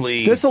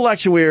actually... This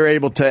election, we were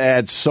able to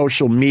add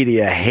social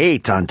media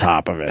hate on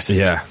top of it.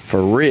 Yeah,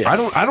 for real. I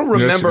don't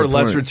remember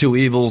lesser two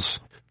evils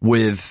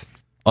with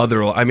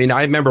other. I mean,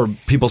 I remember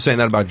people saying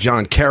that about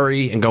John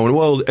Kerry and going,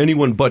 well,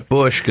 anyone but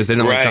Bush, because they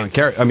didn't like John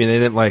Kerry. I mean, they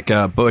didn't like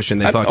Bush,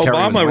 and they thought Kerry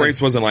was Obama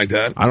race wasn't like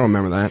that. I don't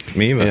remember that.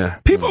 Me either. Yeah.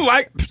 People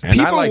liked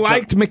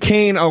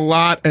McCain a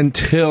lot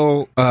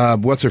until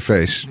what's her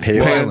face?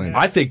 Palin.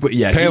 I think,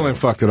 Palin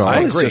fucked it all. I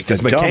agree,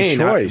 because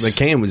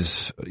McCain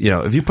was,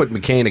 if you put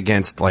McCain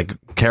against like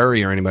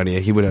Kerry or anybody,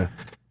 he would have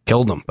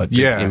killed him. But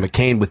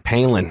McCain with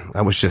Palin,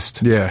 that was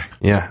just But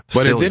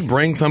silly. it did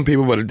bring some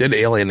people, but it did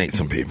alienate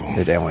some people.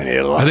 It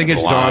alienated a lot. I think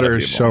his daughter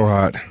is so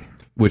hot.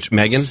 Which,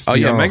 Megan? Oh,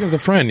 yeah, Megan's a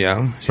friend,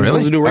 yeah. She's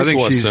supposed to do race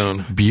war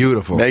soon.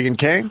 Beautiful. Megan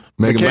King?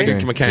 Megan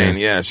McCain,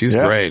 yeah, she's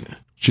great.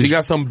 She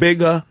got some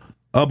bigger,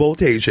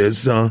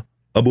 botacious,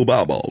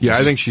 abubabos. Yeah,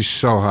 I think she's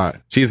so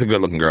hot. She's a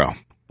good-looking girl.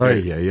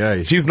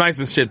 Yeah. She's nice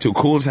as shit, too.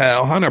 Cool as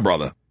hell. Hunter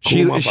brother.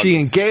 Is she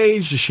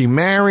engaged? Is she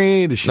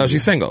married? No,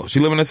 she's single. She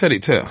live in the city,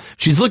 too.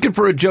 She's looking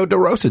for a Joe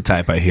Derosa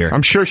type, I hear.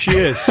 I'm sure she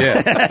is.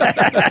 Yeah.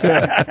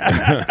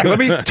 Let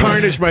me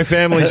tarnish my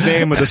family's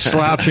name with a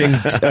slouching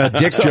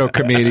dick joke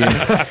comedian.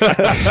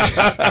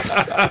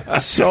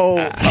 So,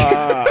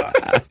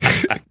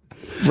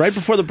 right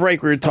before the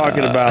break, we were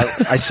talking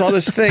about, I saw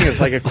this thing.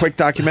 It's like a quick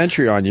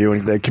documentary on you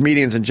and the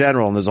comedians in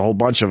general, and there's a whole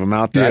bunch of them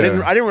out there.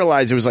 Yeah. I didn't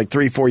realize it was like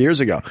 3-4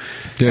 years ago.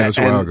 Yeah, it was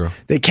a while ago.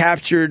 They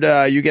captured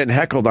you getting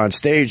heckled on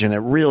stage, and it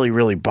really,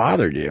 really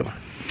bothered you.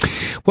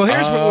 Well,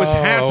 here's what was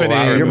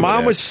happening. Your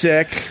mom was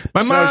sick.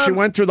 So she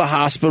went through the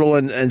hospital,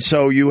 and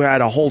so you had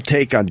a whole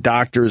take on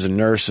doctors and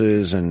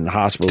nurses and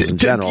hospitals in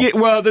general.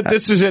 Well,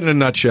 this is it in a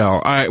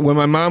nutshell. When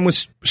my mom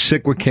was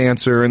sick with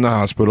cancer in the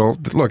hospital,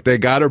 look, they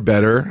got her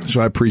better,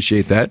 so I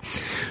appreciate that.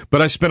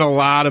 But I spent a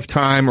lot of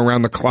time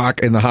around the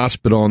clock in the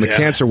hospital in the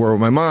cancer ward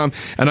with my mom,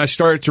 and I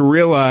started to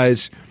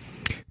realize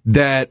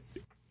that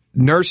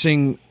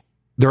nursing...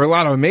 There are a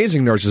lot of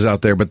amazing nurses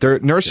out there, but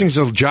nursing's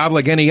a job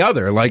like any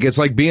other. Like, it's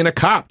like being a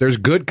cop. There's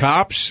good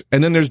cops,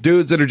 and then there's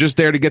dudes that are just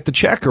there to get the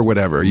check or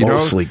whatever.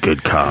 Mostly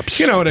good cops.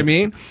 You know what I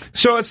mean?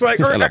 So it's like...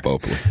 Shut up,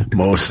 Oakley.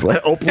 Mostly.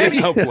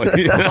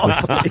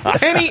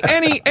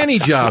 Any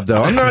job,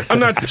 though. I'm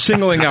not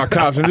singling out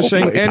cops. I'm just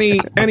saying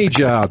any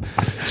job.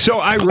 So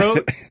I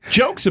wrote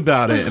jokes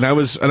about it, and I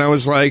was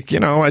like,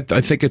 I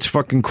think it's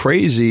fucking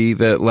crazy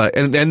that, like...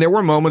 And there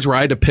were moments where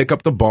I had to pick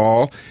up the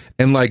ball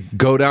and like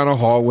go down a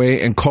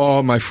hallway and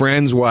call my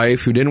friend's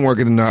wife who didn't work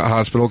in the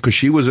hospital because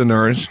she was a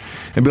nurse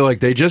and be like,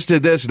 they just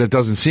did this and it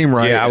doesn't seem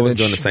right. Yeah, I was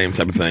doing the same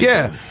type of thing.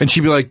 Yeah. And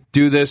she'd be like,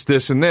 do this,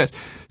 this, and this.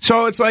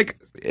 So it's like,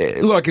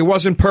 look, it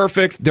wasn't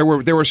perfect. There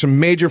were some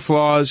major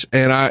flaws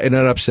and it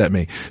upset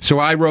me. So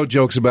I wrote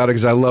jokes about it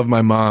because I love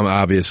my mom,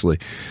 obviously.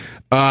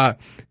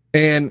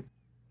 And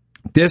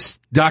this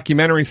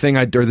documentary thing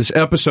or this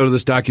episode of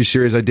this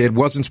docuseries I did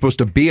wasn't supposed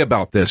to be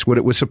about this. What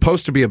it was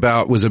supposed to be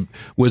about was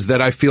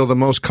that I feel the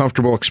most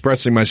comfortable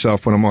expressing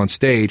myself when I'm on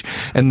stage.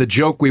 And the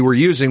joke we were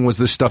using was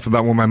this stuff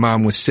about when my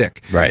mom was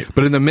sick. Right.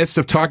 But in the midst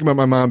of talking about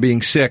my mom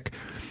being sick,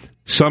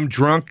 some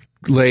drunk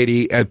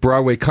lady at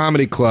Broadway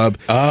Comedy Club,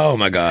 oh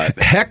my God,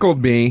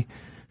 heckled me.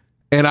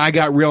 And I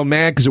got real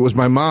mad because it was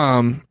my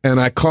mom.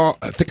 And I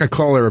think I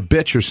call her a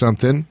bitch or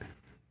something.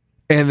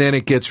 And then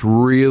it gets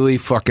really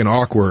fucking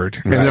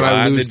awkward. And then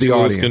I lose the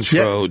audience.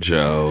 Control,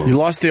 Joe. You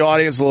lost the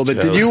audience a little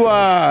bit. Did you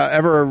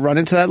ever run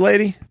into that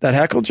lady that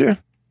heckled you?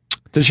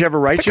 Did she ever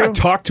write you? I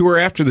talked to her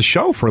after the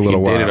show for a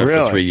little while. Dated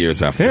her for 3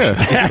 years after.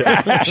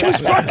 Yeah. She was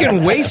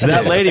fucking wasted.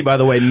 That lady, by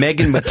the way,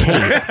 Megan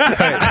McCain.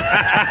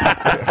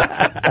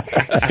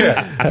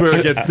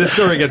 This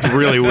story gets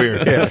really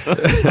weird. Yeah.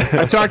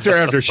 I talked to her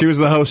after. She was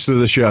the host of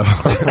the show.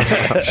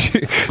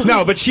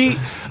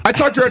 I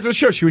talked to her after the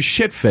show. She was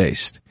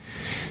shit-faced.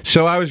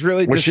 So I was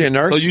really... Was she a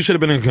nurse? So you should have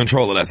been in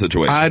control of that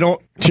situation.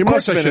 She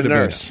must have been a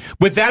nurse.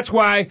 But that's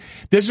why...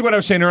 This is what I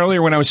was saying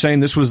earlier when I was saying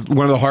this was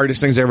one of the hardest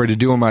things ever to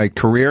do in my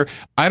career.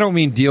 I don't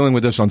mean dealing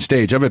with this on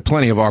stage. I've had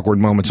plenty of awkward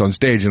moments on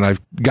stage, and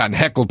I've gotten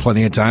heckled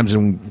plenty of times,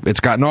 and it's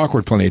gotten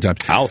awkward plenty of times.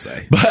 I'll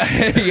say.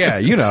 But, yeah,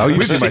 you know.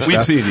 We've seen you.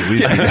 I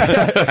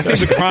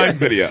seen the crime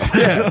video.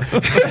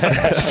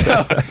 Yeah.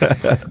 So,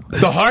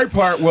 the hard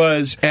part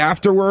was,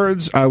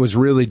 afterwards, I was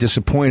really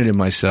disappointed in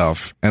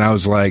myself, and I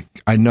was like,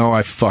 I know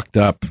I fucked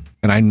up.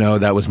 And I know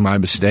that was my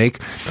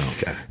mistake.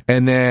 Okay.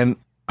 And then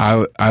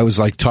I was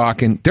like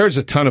talking. There's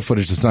a ton of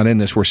footage that's not in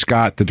this where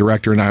Scott, the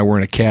director, and I were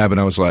in a cab,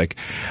 and I was like,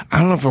 I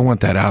don't know if I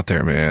want that out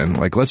there, man.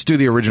 Like, let's do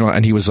the original.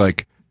 And he was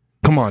like,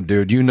 come on,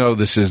 dude. You know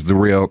this is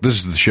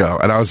the show.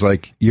 And I was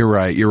like, you're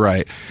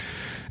right.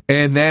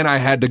 And then I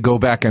had to go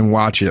back and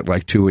watch it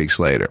like 2 weeks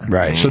later.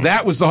 Right. So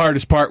that was the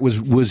hardest part,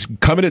 was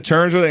coming to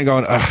terms with it and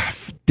going,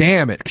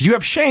 damn it. Because you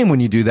have shame when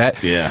you do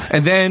that. Yeah.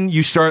 And then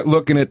you start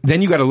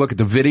then you got to look at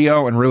the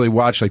video and really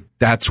watch, like,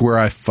 that's where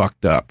I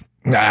fucked up.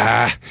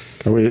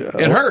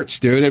 It hurts,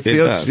 dude.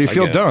 You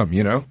feel dumb,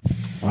 you know?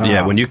 Wow.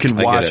 Yeah, when you can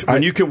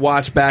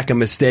watch back a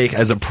mistake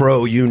as a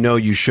pro, you know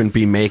you shouldn't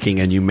be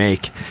making, and you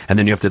make, and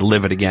then you have to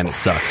live it again. It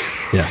sucks.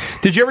 Yeah.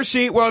 Did you ever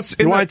see? Well,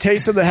 you want a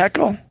taste of the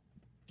heckle?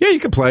 Yeah, you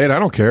can play it. I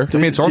don't care. I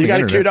mean, it's on the internet.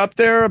 You got it queued up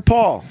there,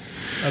 Paul?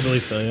 I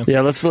believe so, yeah.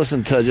 Yeah, let's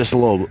listen to just a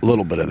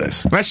little bit of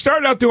this. And I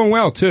started out doing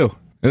well, too.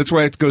 That's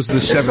why it goes to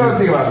the 7. It's not the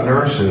thing about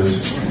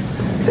nurses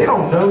they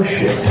don't know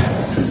shit.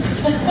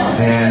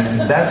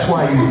 And that's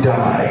why you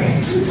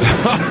die.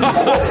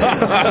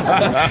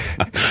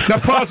 Now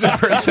pause it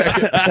for a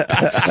second.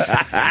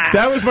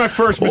 That was my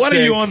first mistake. What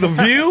are you, on The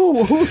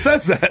View? Who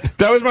says that?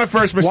 That was my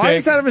first mistake. Why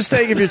is that a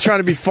mistake if you're trying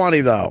to be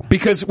funny, though?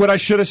 Because what I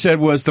should have said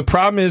was, the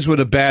problem is with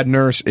a bad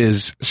nurse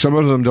is some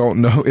of them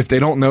don't know. If they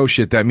don't know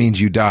shit, that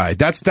means you die.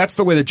 That's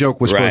the way the joke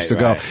was supposed to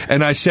go.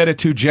 And I said it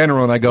too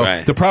general, and I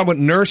go, the problem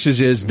with nurses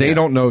is they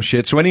don't know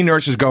shit. So any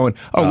nurse is going,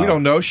 we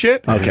don't know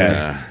shit?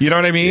 Okay. You know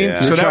what I mean?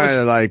 So you're trying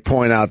to, like,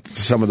 point out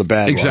some of the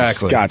bad ones.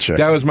 Exactly. Gotcha.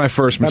 That was my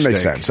first mistake. That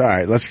makes sense. All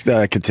right, let's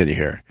continue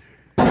here.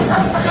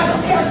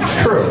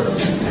 It's true.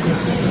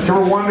 Do you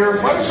ever wonder,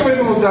 why do so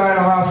many people die in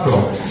a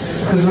hospital?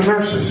 Because of the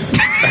nurses.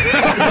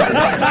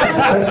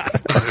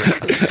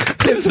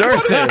 It's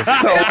nurses.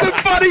 It's a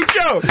funny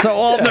joke. So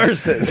all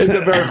nurses. It's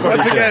a very funny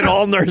Once again,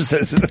 all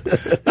nurses.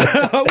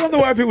 I wonder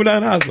why people die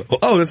in the hospital.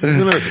 Oh, this is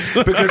the nurses.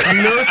 Because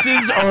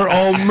nurses are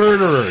all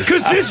murderers.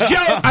 Because this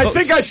joke, I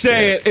think I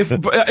say it.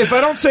 If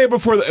I don't say it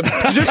before,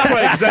 just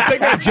play, because I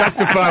think I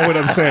justify what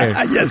I'm saying.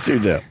 Yes, you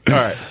do. All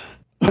right.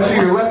 That's who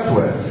you're left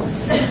with.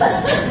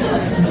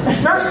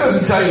 Nurse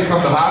doesn't tell you to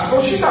come to the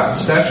hospital. She's not the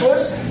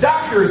specialist.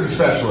 Doctor is the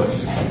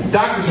specialist.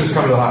 Doctor says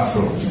come to the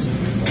hospital.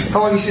 How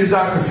long do you see the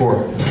doctor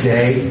for?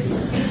 Day.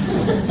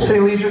 Then he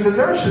leaves you with the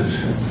nurses.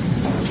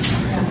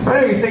 I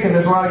know you're thinking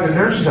there's a lot of good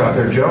nurses out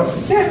there, Joe.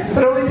 Yeah,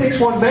 but it only takes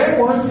one bad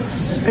one,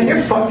 and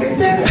you're fucking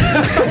dead.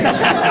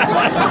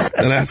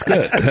 And that's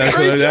good. That's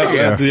great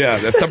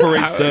that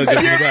separates the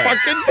good You're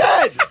fucking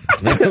dead.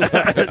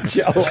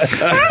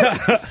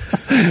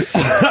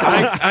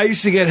 I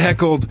used to get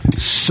heckled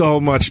so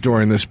much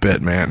during this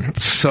bit, man.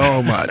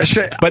 So much.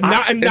 But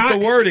it's the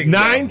wording.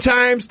 9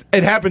 times,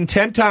 it happened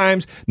 10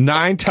 times,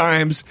 9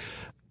 times,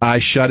 I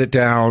shut it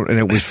down, and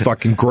it was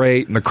fucking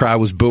great, and the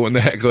crowd was booing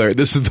the heckler.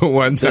 This is the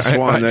one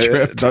time I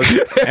tripped. And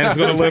it's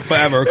going to live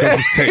forever because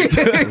it's taped.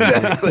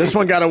 Exactly. This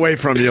one got away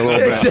from you a little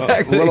bit.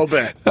 Exactly. A little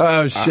bit.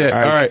 Oh, shit. All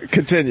right.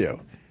 Continue.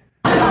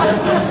 If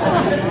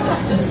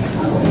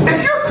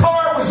your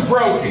car was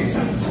broken,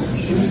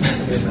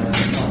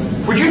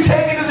 would you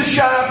take it to the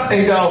shop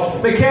and go,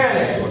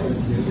 mechanic,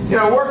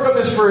 work on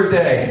this for a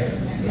day?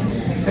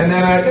 And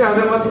then,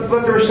 then let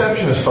the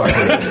receptionist fuck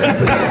it.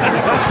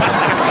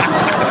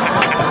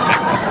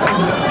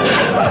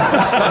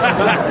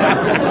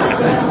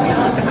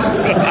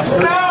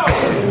 No!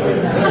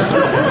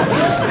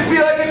 You'd be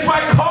like, it's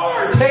my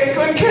car. Take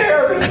good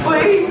care of it,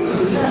 please.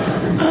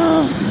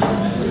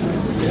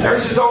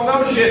 Nurses don't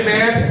know shit,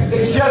 man.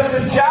 It's just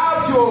a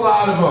job to a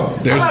lot of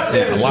them. I'm not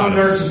saying there's no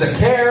nurses that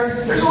care.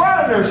 There's a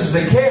lot of nurses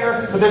that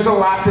care, but there's a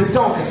lot that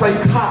don't. It's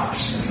like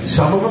cops.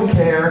 Some of them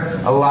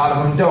care, a lot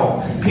of them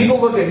don't. People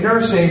look at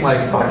nursing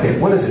like, fuck it,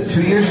 what is it,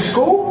 2 years of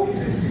school?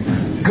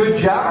 Good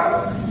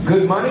job,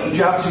 good money,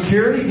 job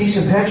security,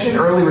 decent pension,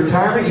 early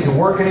retirement, you can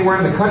work anywhere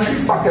in the country.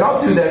 Fuck it, I'll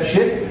do that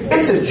shit.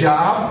 It's a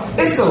job,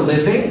 it's a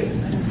living.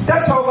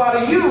 That's how a lot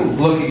of you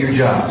look at your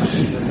jobs.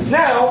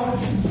 Now,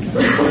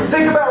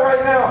 think about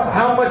right now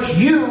how much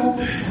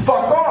you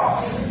fuck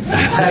off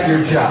at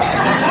your job.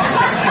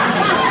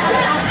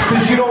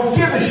 Because you don't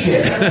give a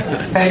shit.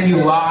 And you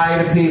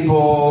lie to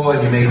people,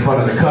 and you make fun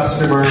of the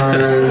customers,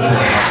 and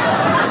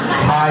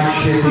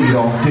hide shit that you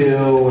don't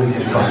do, and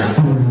you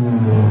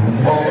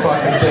fucking all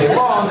fucking day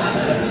long.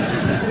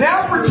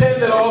 Now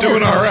pretend that all your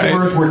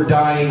customers were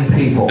dying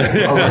people.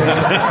 Okay?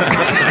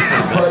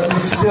 But you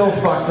still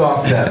fucked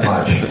off that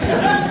much.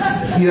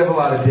 You have a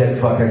lot of dead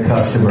fucking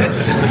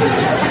customers.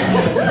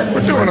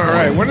 We're doing all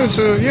right. When's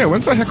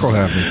the heckle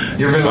happen?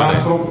 You ever been to the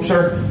hospital,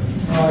 sir?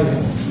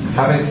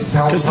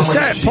 Because the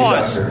set,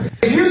 pause.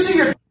 If you see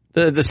your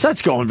the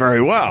set's going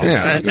very well,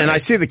 and I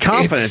see the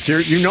confidence.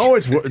 You're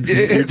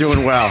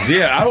doing well.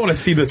 Yeah, I don't want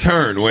to see the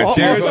turn when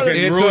she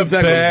ruins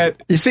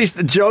that. You see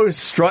Joe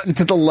strutting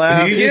to the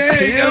left. He's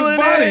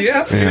feeling funny.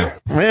 Yes,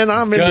 man,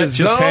 I'm in the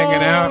zone. Just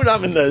hanging out.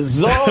 I'm in the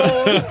zone.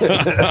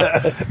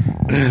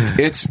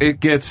 It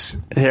gets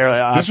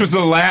here. This was the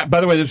last.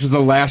 By the way, this was the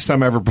last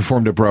time I ever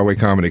performed at Broadway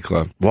Comedy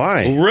Club.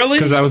 Why? Really?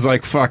 Because I was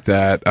like, "Fuck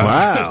that."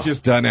 Wow. It's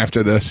just done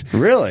after this.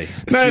 Really?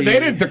 No, they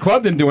didn't. The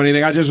club didn't do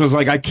anything. I just was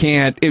like, I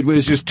can't. It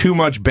was just too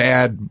much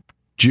bad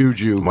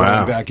juju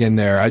going back in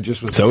there. I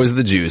just was. So is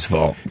the Jews'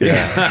 fault.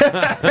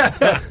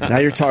 Yeah. Now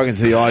you're talking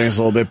to the audience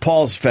a little bit.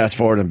 Paul's fast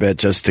forwarding a bit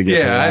just to get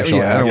to the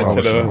actual I don't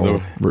want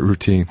the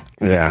routine.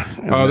 Yeah.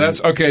 Oh,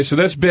 that's okay. So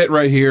this bit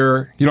right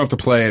here, you don't have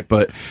to play it,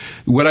 but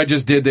what I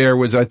just did there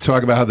was I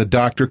talk about how the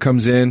doctor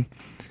comes in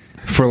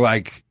for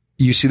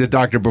you see the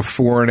doctor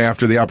before and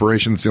after the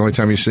operation. It's the only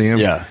time you see him.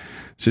 Yeah.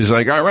 She's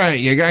like, all right,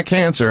 you got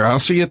cancer. I'll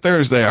see you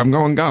Thursday. I'm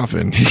going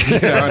golfing. And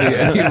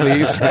he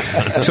leaves.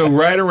 So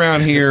right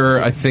around here,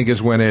 I think,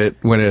 is when it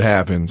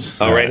happens.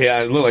 Oh, right here.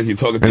 It looked like you're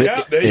talking to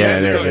there it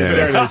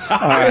is.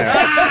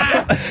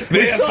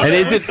 And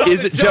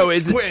is it Joe?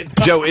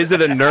 Is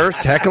it a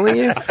nurse heckling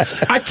you?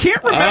 I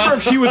can't remember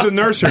if she was a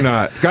nurse or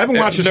not. I haven't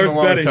watched this in a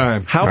long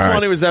time. How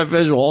funny was that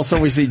visual? All of a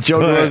sudden, we see Joe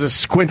Derosa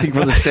squinting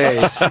from the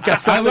stage.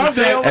 I love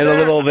that. And a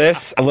little of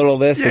this.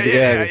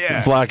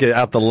 Yeah. Block it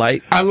out the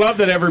light. I love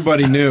that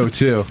everybody knew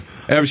too.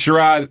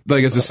 Sherrod,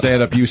 like as a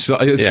stand-up, you saw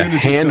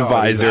hand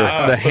visor.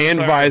 The hand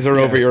visor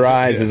over your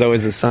eyes is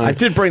always a sign. I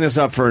did bring this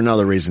up for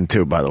another reason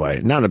too, by the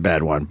way. Not a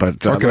bad one,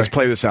 but let's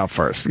play this out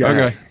first. Go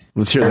ahead.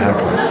 Let's hear that.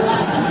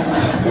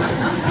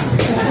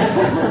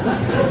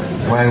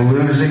 By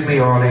losing the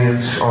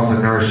audience on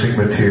the nursing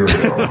material,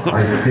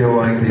 I feel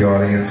like the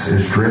audience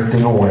is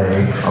drifting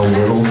away a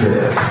little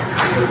bit.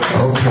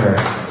 Okay.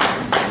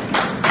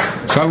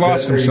 So I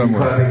lost him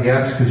somewhere. Are you clapping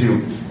yes because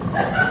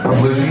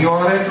I'm losing you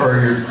on it,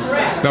 or you're...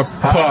 No,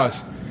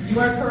 pause. You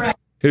are correct.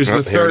 Here's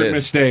the third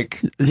mistake.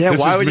 Yeah,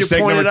 why would you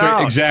point it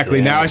out? Exactly.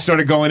 Yeah. Now I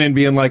started going in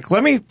being like,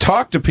 let me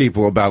talk to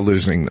people about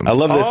losing them. I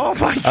love this.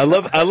 I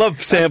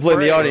love sampling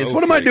the audience.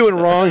 What am I doing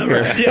wrong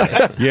here?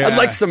 Yeah. I'd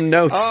like some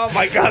notes. Oh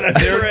my God, that's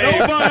great.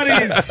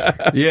 Nobodies.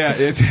 Yeah,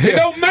 it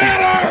don't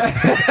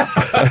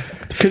matter.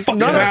 Because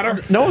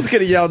no one's going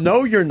to yell,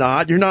 no, you're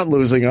not. You're not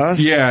losing us.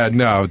 Yeah,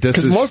 no.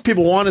 Because most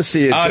people want to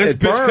see it. This it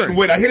bitch burn. couldn't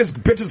win. I hear this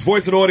bitch's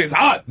voice in the audience.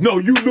 No,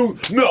 you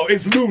lose. No,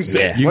 it's losing.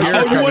 Yeah. You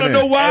want to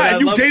know why?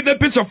 You gave that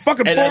bitch a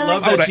fucking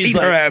forum? I would eat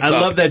her ass up.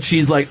 I love that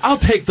she's like, I'll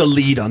take the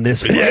lead on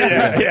this one.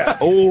 Yeah.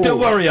 Don't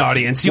worry,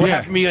 audience. You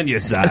have me on your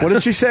side. What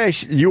did she say?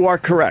 You are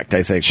correct,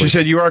 I think. She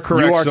said you are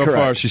correct so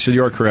far. She said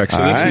you are correct.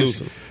 So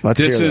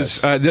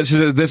this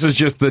is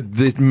just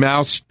the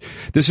mouse.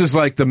 This is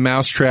like the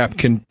mousetrap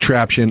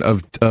contraption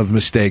of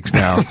mistakes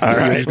now. All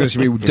right. It's going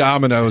to be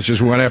dominoes,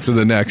 just one after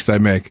the next I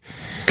make.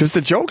 Because the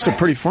jokes are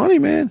pretty funny,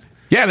 man.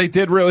 Yeah, they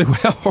did really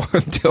well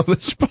until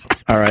this part.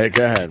 All right,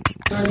 go ahead.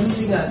 Well,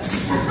 losing that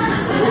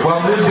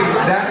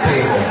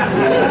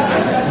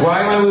table.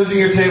 Why am I losing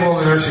your table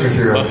in the nursing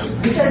material?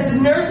 Because the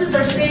nurses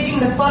are saving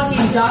the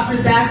fucking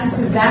doctor's asses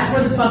because that's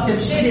where the fucked up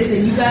shit is,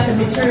 and you got the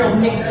material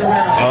mixed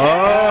around.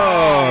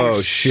 Oh,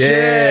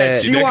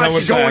 shit. She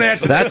wants you going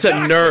after. That's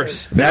a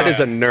nurse. That is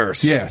a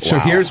nurse. Yeah, so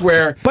here's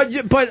where... But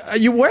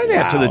you went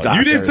after the doctor.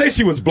 You didn't say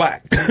she was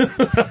black.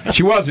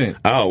 She wasn't.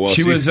 Oh, well.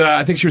 She was,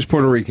 I think she was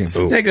Puerto Rican.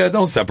 Nigga,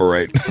 don't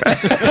separate.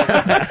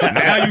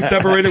 Now you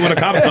separated when the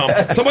cops come.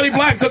 Somebody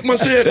black took my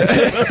shit.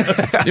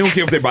 You don't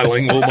care if they're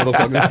bilingual,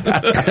 motherfucker.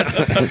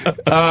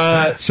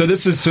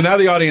 So now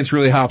the audience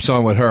really hops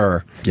on with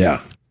her.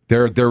 Yeah.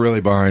 They're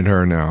really behind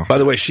her now. By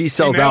the way, she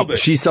sells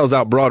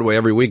out Broadway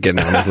every weekend,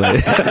 honestly.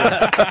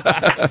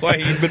 That's why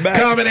he's been back.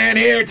 Coming in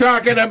here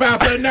talking about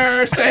the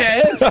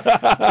nurses.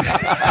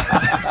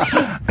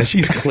 And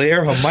she's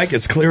clear. Her mic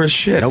is clear as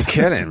shit. No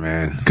kidding,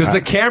 man. Because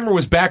the camera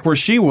was back where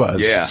she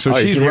was. Yeah. So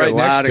she's right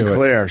loud next and to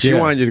clear. it. She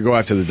wanted you to go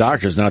after the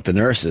doctors, not the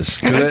nurses.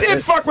 And I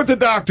did fuck with the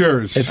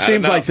doctors. It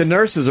seems like the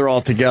nurses are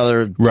all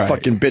together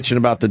fucking bitching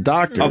about the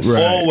doctors.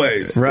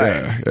 Always.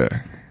 Right.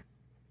 Yeah.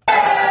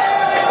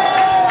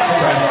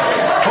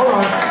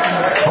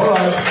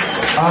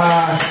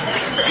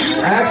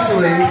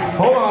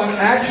 Hold on.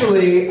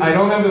 Actually, I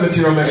don't have the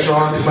material mixed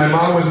wrong because my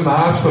mom was in the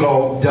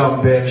hospital,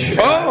 dumb bitch.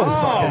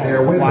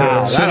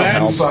 Wow.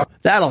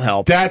 That'll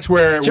help. That's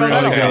where it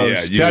really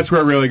goes. That's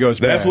where it really goes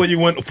bad. That's where you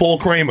went full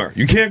Kramer.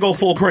 You can't go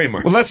full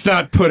Kramer. Well, let's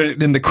not put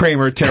it in the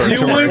Kramer territory.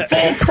 You went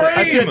full Kramer.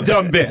 I said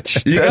dumb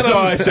bitch. That's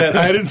all I said.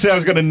 I didn't say I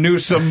was going to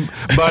noose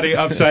somebody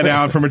upside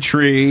down from a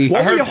tree.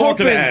 I heard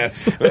fucking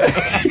ass.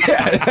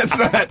 Yeah,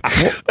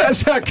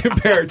 that's not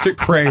compared to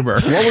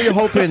Kramer. What were you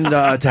hoping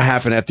to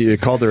happen after you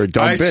called her a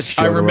dumb bitch,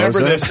 Joe I remember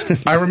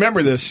Derosa? I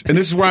remember this, and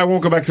this is why I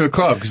won't go back to the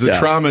club, because the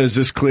trauma is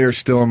this clear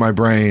still in my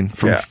brain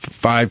from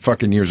 5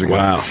 fucking years ago.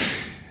 Wow.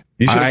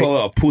 You should have called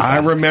her a puta. I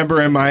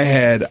remember in my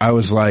head, I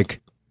was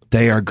like,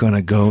 they are going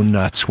to go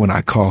nuts when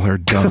I call her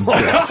dumb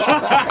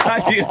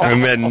bitch. I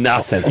meant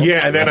nothing.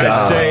 Yeah, and then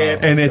I say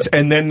it,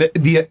 and then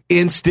the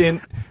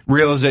instant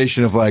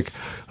realization of like,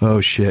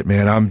 oh shit,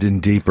 man, I'm in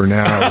deeper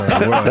now.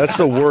 That's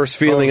the worst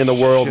feeling in the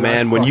world,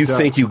 man. When you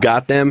think you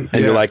got them,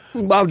 and you're like,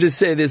 I'll just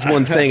say this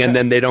one thing, and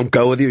then they don't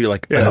go with you. You're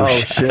like, oh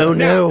shit. Oh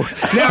no,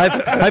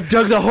 I've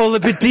dug the hole a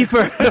bit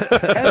deeper.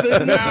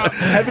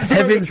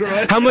 Heavens,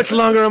 how much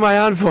longer am I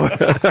on for?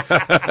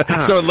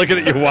 So looking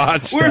at your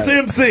watch. Where's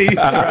MC?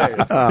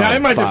 Now,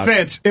 in my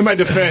defense,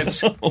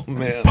 oh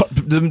man,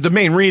 the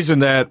main reason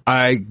that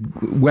I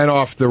went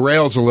off the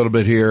rails a little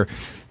bit here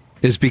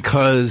is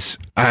because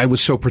I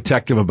was so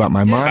protective about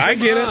my mom. I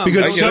get it.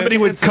 Because somebody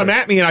would come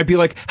at me and I'd be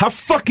like, how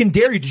fucking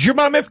dare you? Did your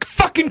mom have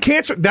fucking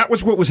cancer? That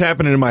was what was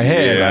happening in my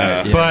head.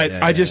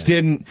 I just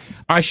didn't.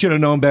 I should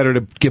have known better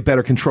to get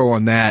better control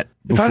on that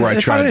before I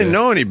tried. If I didn't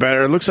know any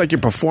better, it looks like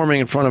you're performing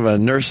in front of a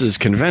nurses'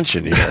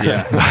 convention here.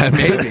 Yeah,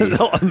 maybe.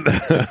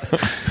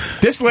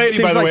 This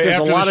lady, by the way,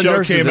 after the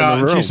show came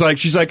out,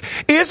 she's like,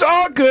 it's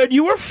all good.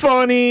 You were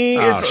funny.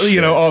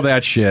 All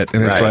that shit.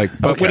 And it's like,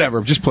 but whatever.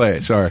 Just play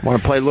it. Sorry.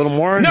 Want to play a little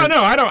more? No,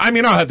 I don't. I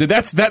mean, I'll have to.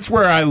 That's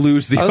where I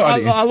lose the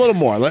audience. A little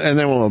more, and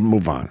then we'll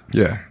move on.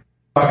 Yeah.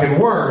 Fucking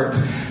weren't.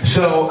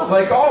 So,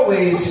 like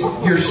always,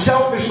 you're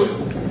selfishly.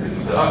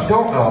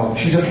 Don't know.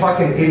 She's a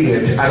fucking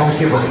idiot. I don't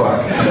give a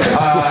fuck.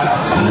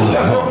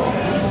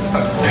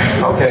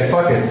 Okay,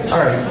 fuck it. All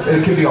right,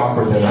 it could be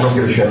awkward then. I don't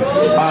give a shit.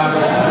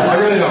 I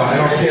really don't. I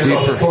don't care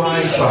about the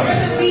flying fuck.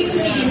 This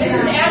is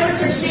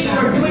amateur shit you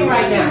are doing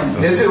right now.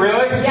 Is it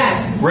really?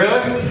 Yes.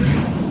 Really?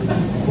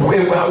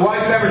 Why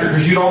is that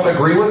because you don't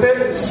agree with it?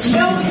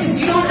 No, because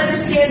you don't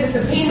understand that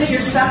the pain that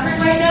you're suffering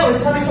right now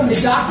is coming from the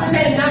doctor's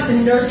end and not the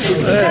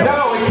nurses.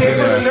 No, it came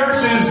from the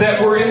nurses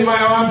that were in my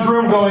mom's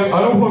room going,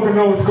 I don't fucking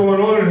know what's going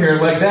on in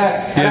here, like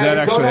that. Yeah, and that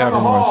actually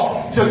happened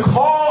once. To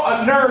call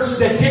a nurse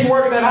that didn't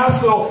work in that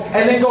hospital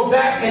and then go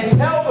back and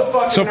tell the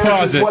fucking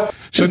nurses what...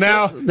 So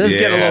now this is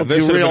getting a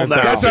little too real now.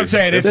 That's what I'm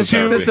saying. This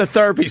is a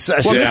therapy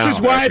session. Well, this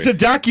is why it's a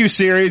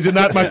docu-series and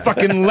not my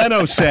fucking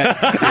Leno set.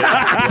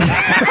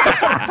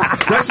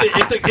 Actually,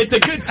 it's a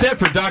good set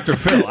for Dr.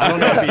 Phil. I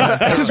don't know if he has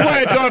this is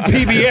why it's on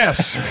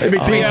PBS. In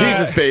between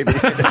Jesus, baby.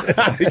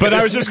 But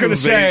I was just going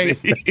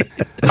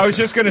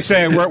to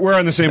say, we're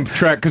on the same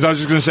track because I was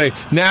just going to say,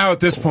 now at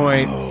this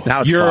point,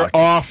 now you're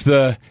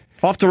fucked.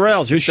 Off the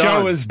rails. Your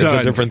show is done.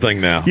 It's a different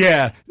thing now.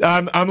 Yeah.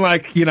 I'm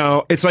like,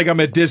 it's like I'm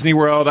at Disney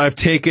World. I've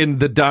taken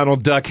the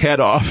Donald Duck head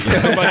off.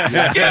 I'm like,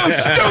 you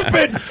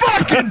stupid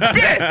fucking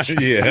bitch!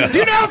 Yeah. Do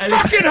you know how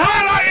fucking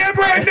hot I am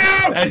right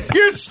now?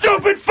 You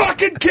stupid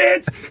fucking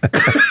kids!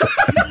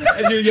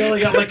 And you're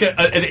yelling at like an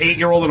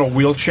 8-year-old in a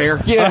wheelchair.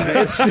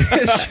 Yeah. It's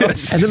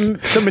and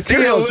the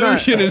material's the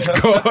illusion is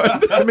gone.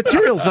 The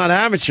material's not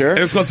amateur.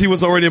 It's because he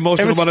was already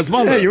emotional about his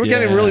mother. Yeah, you were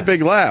getting really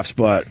big laughs,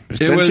 but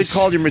then she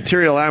called your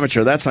material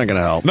amateur. That's not going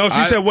to help. No,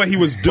 she said what he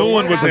was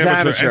doing was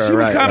amateur. And she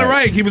was kind of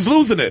right. He was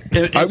losing it.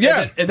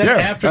 And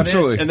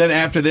then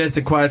after this,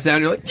 it quiets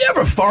down. You're like, you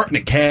ever fart in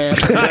a cab?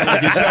 You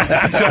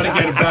try to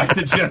get him back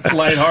to just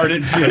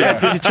lighthearted shit. Yeah,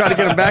 did you try to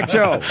get him back,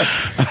 Joe?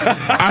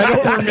 I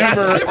don't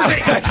remember. You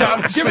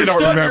ever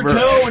stuck your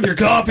toe on your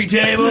coffee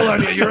table? I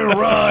mean, you're in a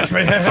rush,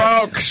 man.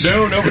 Folks.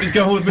 No, nobody's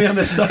going with me on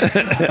this stuff.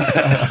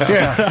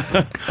 Yeah.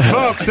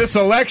 Folks, this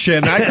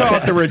election, I call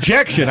it the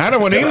rejection. I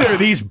don't want either of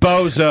these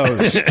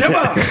bozos. Come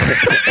on.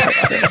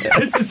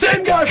 It's the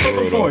same guy from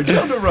before,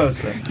 Joe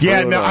Derosa.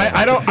 Yeah, no,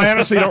 I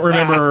honestly don't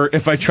remember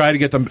if I tried to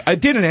get them.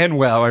 It didn't end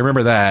well. I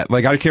remember that.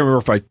 Like, I can't remember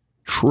if I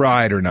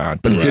tried or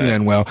not, but it didn't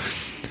end well.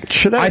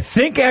 I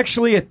think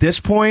actually at this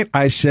point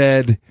I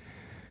said,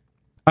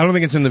 I don't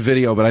think it's in the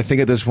video, but I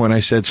think at this point I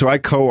said, so I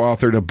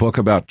co-authored a book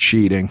about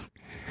cheating.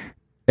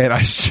 And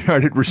I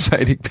started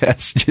reciting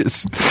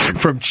passages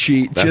from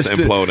Cheat. That's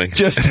imploding.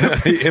 Just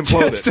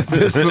to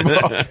piss them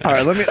off. All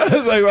right, let me.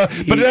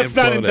 But that's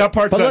not that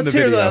part's not in the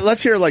video.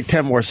 Let's hear like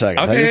 10 more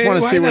seconds. Okay, I just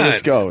want to see where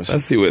this goes.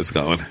 Let's see where it's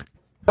going.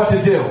 What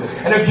to do.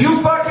 And if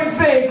you fucking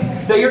think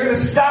that you're going to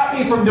stop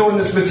me from doing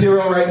this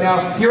material right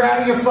now, you're out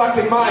of your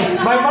fucking mind.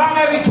 My mom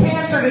having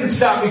cancer didn't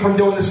stop me from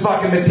doing this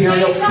fucking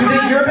material. You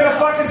think you're going to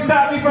fucking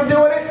stop me from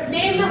doing it?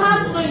 Name the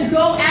hospital and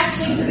go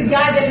actually to the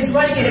guy that is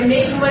running it and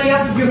making money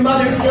off of your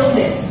mother's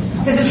illness.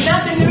 Because it's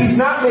nothing to He's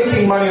not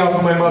making money off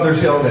of my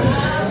mother's illness.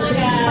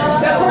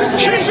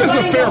 She's just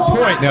a fair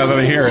point now that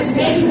I hear it.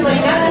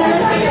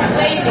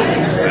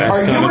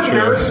 Are you a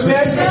nurse,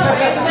 miss?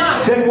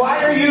 Then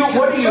why are you,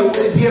 what do you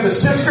have a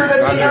sister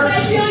that's a nurse? I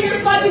feel your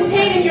fucking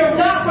pain and you're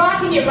not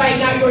rocking it right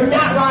now. You're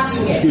not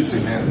rocking it.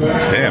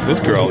 Damn, this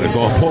girl is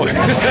on point.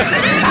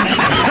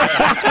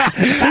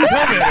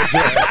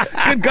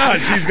 Good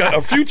God, she's got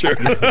a future.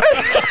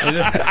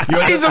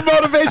 He's a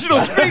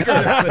motivational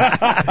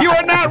speaker. You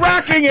are not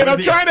rocking it. I'm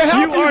trying to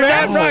help you. You are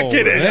not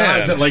rocking it.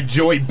 Yeah. It's like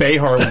Joey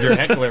Behar was your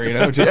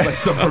heckler, just like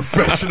some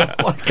professional.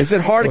 Is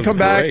it hard to come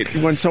back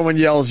when someone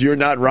yells, you're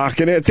not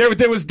rocking it?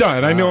 It was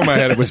done. I knew in my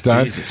head it was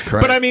done. Jesus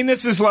Christ. But I mean,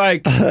 this is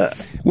like,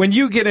 when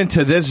you get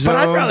into this zone.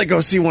 But I'd rather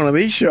go see one of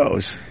these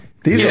shows.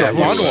 These are the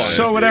fun ones.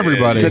 So would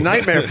everybody. It's a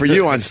nightmare for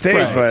you on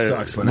stage,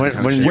 but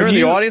when you're in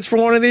the audience for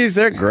one of these,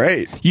 they're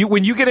great.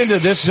 When you get into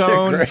this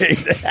zone,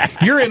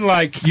 you're in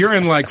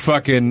like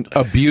fucking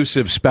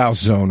abusive spouse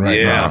zone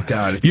right now. Oh,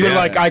 God, you're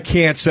like, I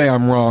can't say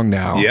I'm wrong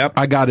now. Yep.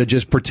 I got to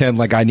just pretend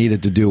like I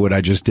needed to do what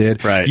I just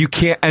did. Right. You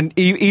can't, and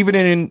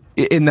even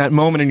in that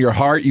moment in your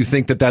heart, you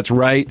think that that's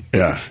right.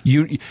 Yeah.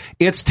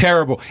 It's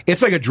terrible.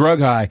 It's like a drug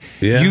high.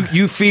 Yeah.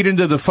 You feed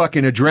into the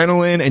fucking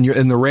adrenaline and you're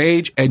in the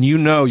rage, and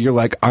you're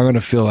like, I'm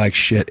gonna feel like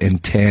shit in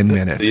 10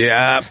 minutes.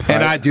 Yep.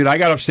 And I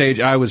got off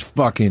stage, I was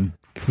fucking.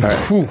 Right.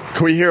 Can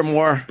we hear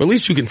more? But at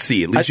least you can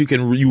see. At least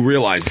you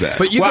realize that.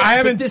 But I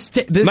haven't. This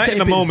not in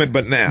the moment,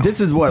 but now. This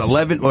is what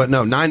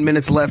 9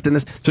 minutes left in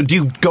this. So do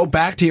you go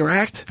back to your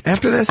act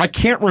after this? I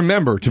can't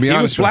remember, to be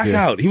honest. He was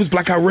blackout. He was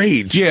blackout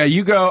rage. Yeah,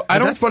 you go.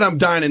 That's what I'm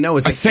dying to know.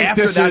 Is like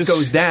after that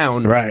goes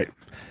down, right?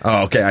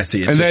 Oh, okay, I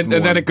see. And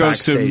then it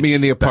goes to me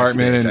in the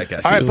apartment. All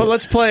right, but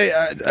let's play.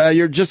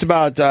 You're just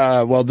about.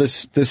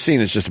 This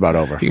scene is just about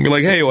over. You can be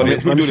like, "Hey,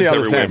 audience, we do this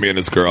everywhere. Me and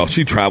this girl.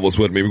 She travels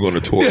with me. We're going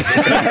to tour. It's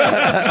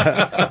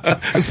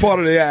part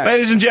of the act."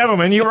 Ladies and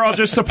gentlemen, you were all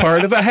just a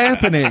part of a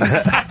happening.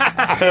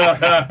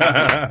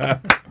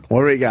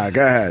 What do we got?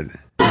 Go ahead.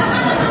 No,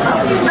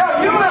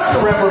 you don't have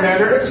to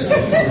reprimand her.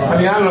 I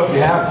mean, I don't know if you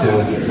have to.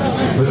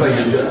 It was like.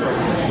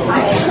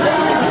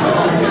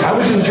 I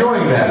was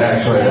enjoying that,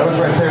 actually. That was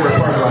my favorite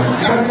part of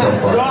my set so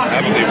far.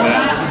 I believe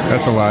that.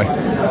 That's a lie.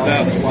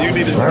 You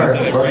need to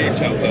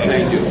rage out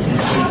there.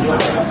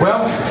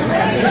 Well,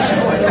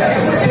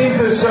 it seems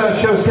this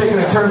show's taking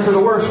a turn for the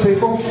worse,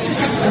 people.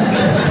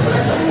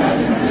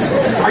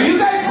 Are you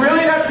guys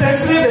really that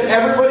sensitive that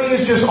everybody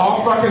is just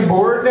all fucking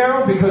bored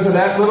now because of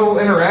that little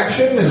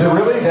interaction? Is it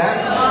really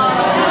that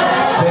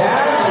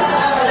bad?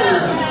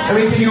 I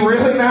mean, can you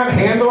really not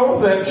handle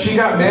that she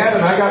got mad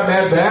and I got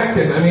mad back?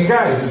 And I mean,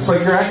 guys, it's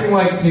like you're acting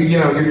like you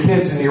know your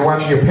kids and you're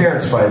watching your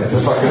parents fight at the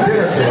fucking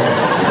dinner table.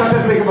 It's not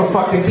that big of a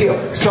fucking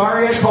deal.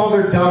 Sorry, I called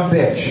her dumb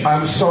bitch.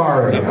 I'm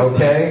sorry.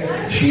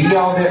 Okay, she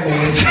yelled at me.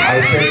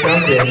 I said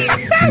dumb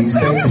bitch. These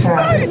things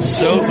happen.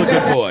 Joe's a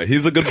good boy.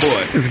 He's a good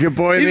boy. He's a good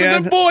boy. He's a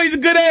good boy. He's a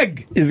good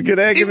egg. He's a good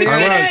egg. He's a good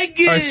egg.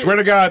 I swear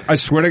to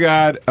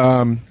God,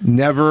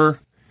 never.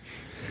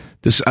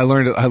 I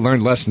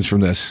learned lessons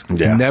from this.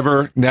 Yeah. I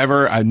never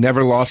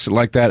lost it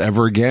like that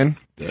ever again.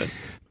 Good.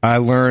 I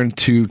learned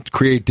to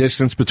create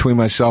distance between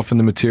myself and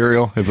the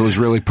material. If it was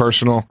really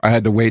personal, I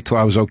had to wait till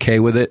I was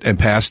okay with it and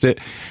past it.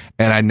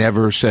 And I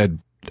never said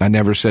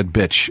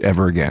bitch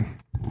ever again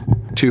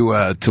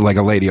to like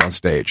a lady on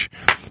stage.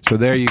 So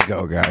there you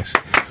go, guys.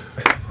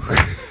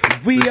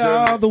 We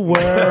are the world.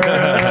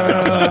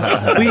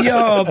 We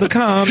are the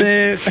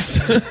comics.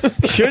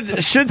 Should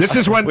this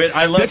is when when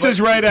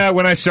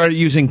I started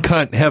using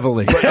cunt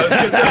heavily.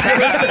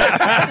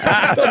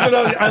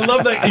 I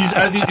love that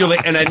as you're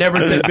like, and I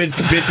never said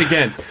bitch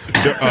again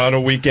on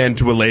a weekend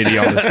to a lady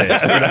on the stage.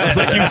 It's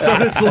like you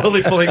started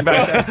slowly pulling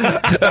back.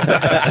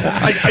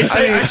 I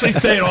actually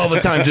say it all the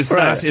time, just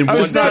not in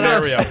one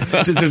scenario.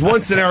 There's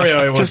one scenario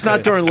I won't just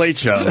not during late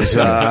shows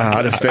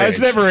on a stage. I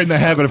was never in the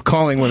habit of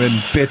calling women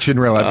bitch in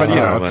real life, but you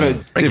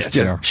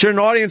know. Should an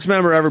audience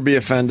member ever be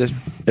offended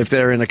if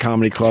they're in a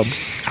comedy club?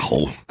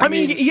 I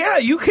mean, yeah,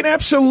 you can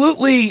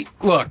absolutely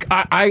look.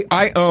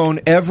 I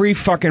own every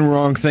fucking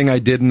wrong thing I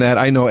did in that.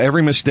 I know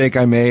every mistake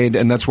I made,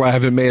 and that's why I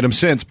haven't made them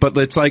since. But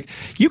it's like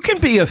you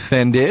can be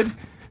offended.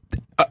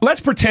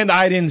 Let's pretend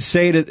I didn't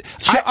say it.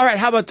 All right,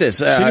 how about this?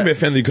 She didn't be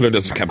offended. You could have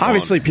just kept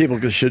obviously, on. People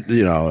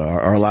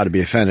are allowed to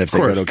be offended if they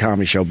go to a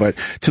comedy show, but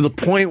to the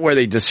point where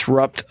they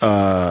disrupt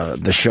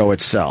the show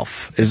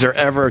itself. Is there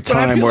ever a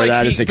time where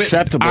that is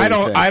acceptable?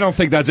 I don't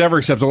think that's ever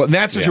acceptable. In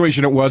that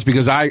situation, it was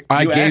because I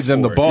gave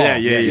them the ball.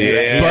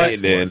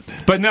 Yeah.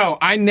 But no,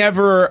 I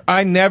never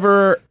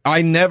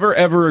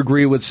ever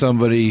agree with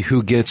somebody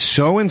who gets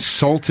so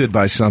insulted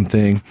by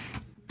something.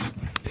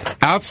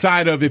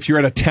 Outside of if you're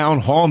at a town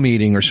hall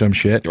meeting or some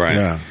shit, right?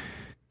 Yeah.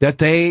 That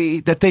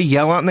they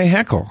yell out and they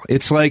heckle.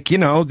 It's like,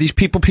 these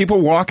people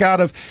walk out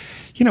of,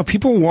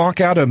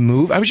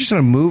 movie. I was just in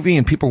a movie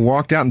and people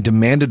walked out and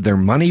demanded their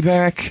money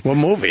back. What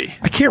movie?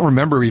 I can't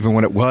remember even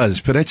what it was,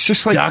 but it's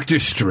just like Doctor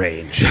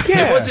Strange.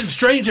 Yeah. It wasn't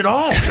strange at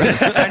all.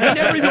 And he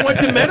never even went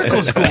to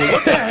medical school.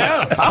 What the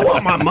hell? I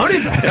want my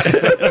money back.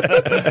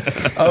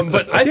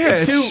 But I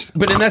think too.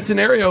 But in that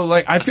scenario,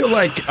 like I feel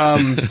like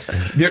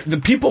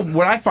the people.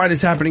 What I find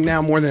is happening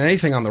now more than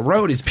anything on the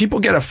road is people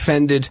get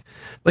offended.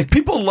 Like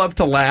people love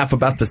to laugh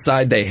about the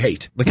side they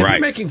hate. Like if you're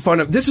making fun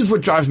of. This is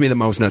what drives me the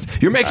most nuts.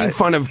 You're making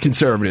fun of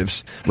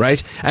conservatives,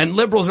 right? And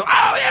liberals,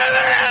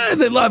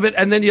 they love it.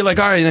 And then you're like,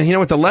 all right, you know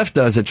what the left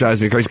does that drives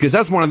me crazy? Because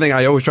that's one of the things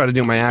I always try to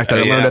do in my act that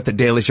I learned at the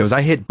Daily Shows.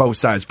 I hit both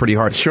sides pretty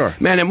hard. Sure.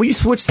 Man, and when you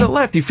switch to the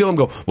left, you feel them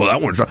go, well,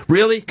 that one's right.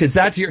 Really? Because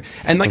that's your...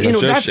 And like,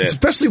 that's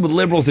especially with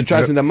liberals, it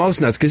drives me the most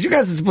nuts. Because you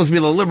guys are supposed to be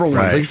the liberal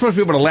ones. Like, you're supposed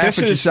to be able to laugh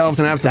at yourselves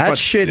and have some fun.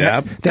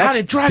 God,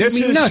 it drives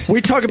me nuts.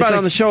 We talk about it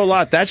on the show a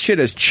lot. That shit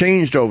has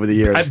changed over the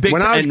years.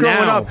 When I was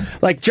growing up,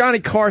 like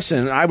Johnny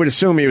Carson, I would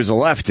assume he was a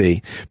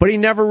lefty, but he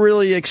never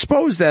really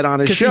exposed that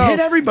on his show. He hit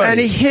everybody. And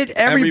he hit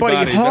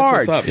everybody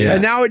hard.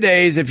 And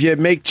nowadays, if you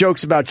make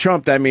jokes about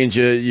Trump, that means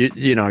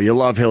you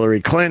love Hillary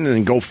Clinton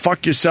and go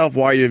fuck yourself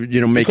while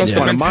you're making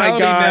fun of my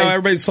guy. Now,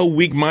 everybody's so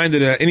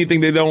weak-minded that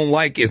anything they don't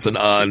like is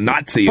a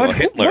Nazi or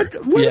Hitler.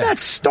 Where did that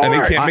start? And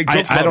they can't make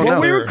jokes about when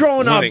we were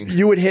growing up,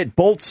 you would hit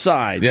both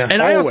sides. Yeah.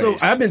 And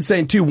I've been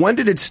saying too, when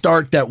did it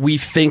start that we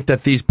think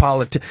that these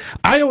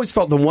I always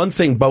felt the one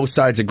thing both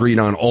sides agreed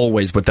on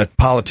always, but that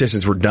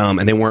politicians were dumb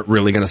and they weren't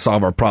really going to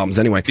solve our problems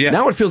anyway. Yeah.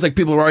 Now it feels like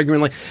people are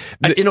arguing like,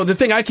 the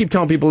thing I keep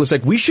telling people is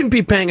like, we shouldn't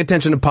be paying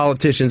attention to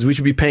politicians. We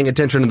should be paying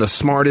attention to the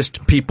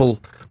smartest people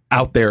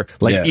out there,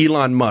 like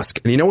Elon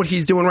Musk. And you know what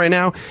he's doing right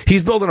now?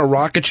 He's building a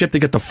rocket ship to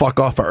get the fuck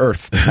off of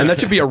Earth. And that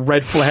should be a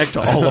red flag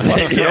to all of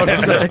us. You know what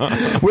I'm saying?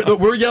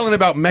 We're yelling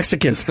about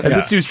Mexicans, and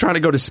this dude's trying to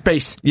go to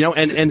space,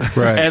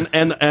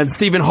 and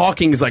Stephen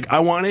Hawking is like, I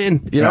want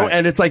in,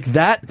 and it's like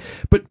that.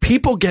 But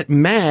people get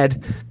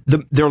mad.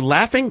 They're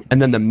laughing,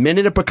 and then the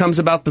minute it becomes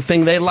about the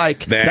thing they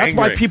like, that's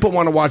why people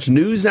want to watch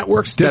news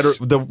networks that are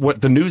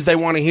the news they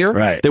want to hear.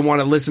 Right. They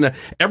want to listen to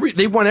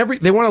they want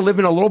to live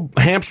in a little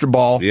hamster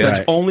ball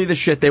that's only the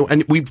shit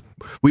and we've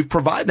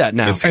provided that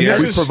now.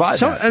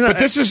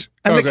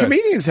 The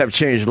comedians have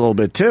changed a little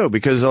bit too,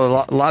 because a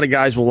lot of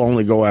guys will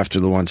only go after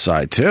the one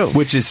side too,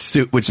 which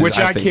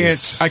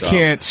I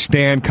can't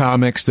stand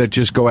comics that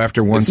just go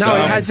after one side.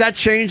 Now, has that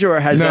changed or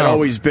has that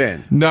always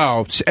been?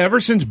 No, ever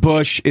since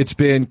Bush, it's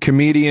been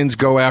comedians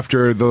go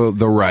after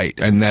the right,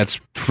 and that's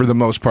for the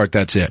most part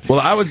that's it. Well,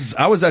 I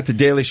was at the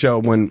Daily Show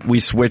when we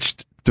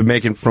switched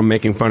from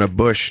making fun of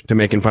Bush to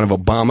making fun of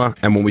Obama,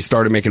 and when we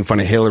started making fun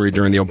of Hillary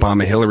during the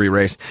Obama-Hillary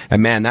race,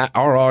 and man, that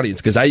our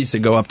audience, because I used to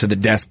go up to the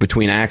desk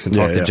between acts and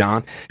talk to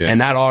John,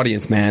 and that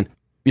audience, man,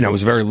 you know, it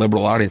was a very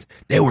liberal audience.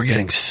 They were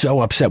getting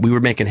so upset. We were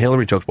making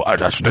Hillary jokes. Well,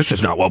 this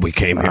is not what we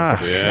came here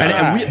for.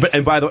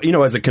 And by the way, you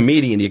know, as a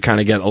comedian, you kind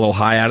of get a little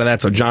high out of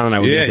that. So John and I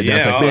would be at the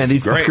desk like, man,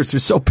 these fuckers are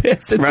so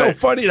pissed. It's so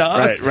funny to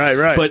us.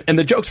 Right. And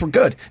the jokes were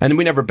good. And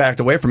we never backed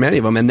away from any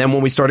of them. And then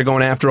when we started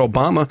going after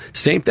Obama,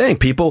 same thing.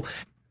 People...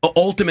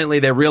 Ultimately,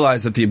 they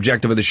realized that the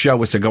objective of the show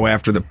was to go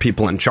after the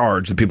people in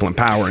charge, the people in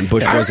power, and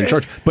Bush was in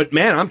charge. But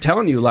man, I'm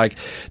telling you, like,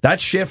 that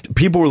shift,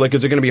 people were like,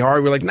 is it going to be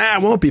hard? We're like, nah,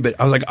 it won't be. But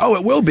I was like, oh,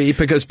 it will be,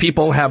 because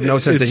people have no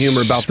sense of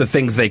humor about the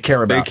things they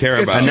care about.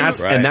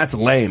 And that's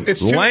lame.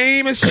 It's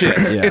lame as shit.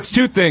 It's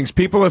two things.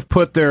 People have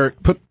put their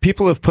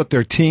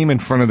team in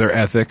front of their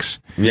ethics.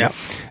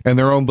 And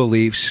their own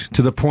beliefs,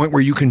 to the point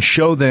where you can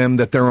show them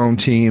that their own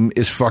team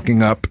is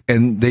fucking up,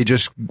 and they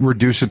just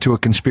reduce it to a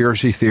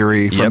conspiracy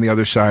theory from the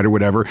other side or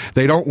whatever.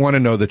 They don't want to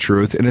know the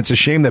truth, and it's a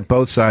shame that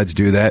both sides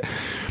do that.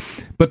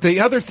 But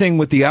the other thing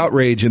with the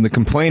outrage and the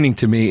complaining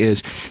to me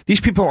is these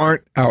people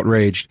aren't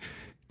outraged.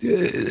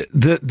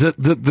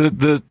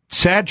 The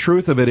sad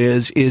truth of it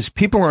is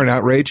people aren't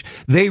outraged.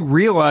 They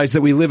realize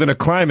that we live in a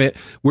climate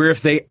where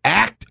if they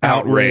act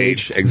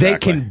outraged, they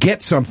can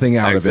get something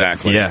out of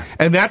it. Yeah.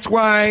 And that's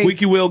why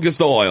squeaky wheel gets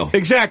the oil.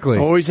 Exactly.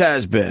 Always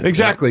has been.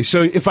 Exactly.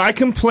 So if I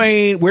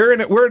complain, we're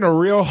in a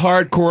real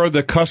hardcore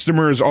the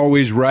customer is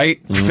always right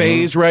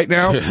phase right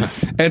now.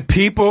 And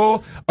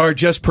people are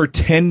just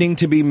pretending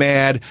to be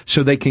mad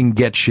so they can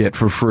get shit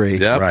for free.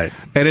 Right.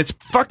 And it's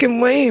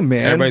fucking lame,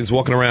 man. Everybody's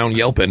walking around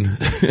yelping.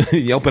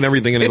 Yelping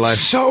everything in their life.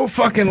 It's so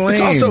fucking lame.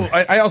 It's also,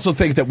 I also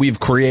think that we've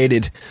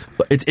created,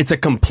 it's a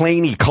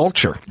complainy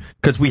culture,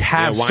 because we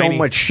have so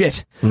much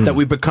shit that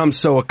we've become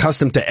so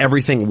accustomed to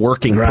everything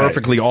working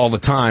perfectly all the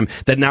time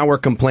that now we're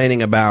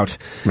complaining about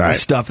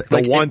stuff.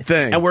 The one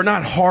thing. And we're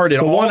not hard at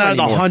all. The one out of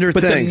the 100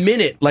 but things. The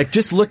minute, like,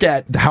 just look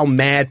at how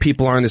mad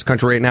people are in this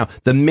country right now.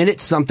 The minute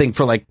something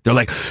they're like,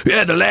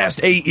 yeah, the last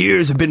 8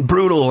 years have been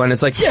brutal. And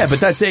it's like, yeah, but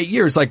that's 8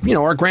 years. Like, you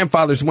know, our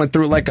grandfathers went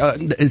through like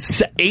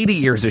 80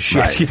 years of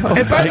shit. You know?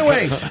 And by the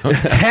way,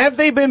 have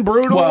they been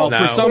brutal? Well,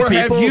 for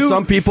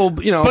some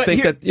people, you know,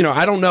 think that, you know,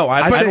 I don't know.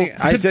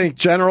 I think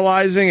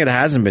generalizing, it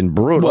hasn't been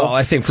brutal. Well,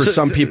 I think for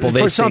some people,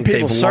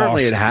 certainly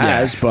lost. it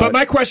has. Yeah. But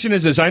my question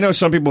is I know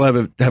some people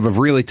have a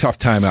really tough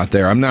time out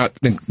there. I'm not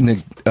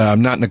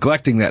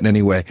neglecting that in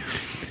any way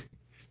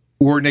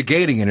or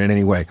negating it in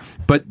any way.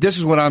 But this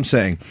is what I'm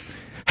saying.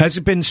 Has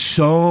it been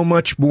so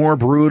much more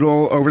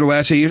brutal over the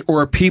last 8 years,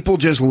 or are people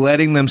just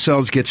letting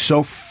themselves get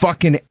so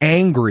fucking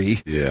angry?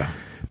 Yeah.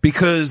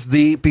 Because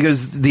the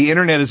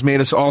internet has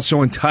made us all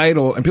so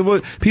entitled, and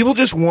people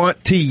just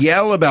want to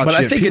yell about shit.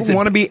 I think people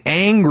want to be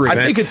angry.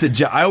 I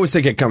think I always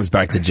think it comes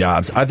back to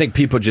jobs. I think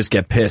people just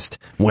get pissed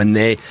when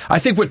I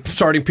think what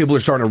people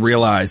are starting to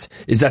realize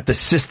is that the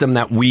system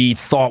that we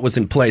thought was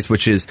in place,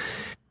 which is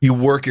you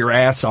work your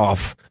ass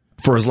off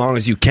for as long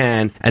as you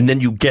can, and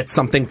then you get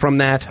something from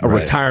that, a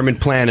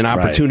retirement plan, an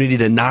opportunity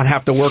to not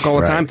have to work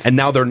all the time, and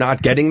now they're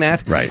not getting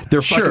that.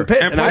 They're fucking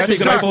pissed. And I think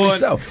rightfully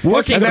so.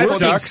 Working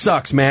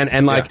sucks, man.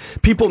 And like,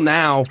 people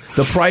now,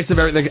 the price of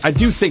everything, I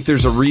do think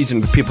there's a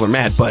reason people are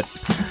mad, but,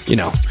 you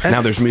know,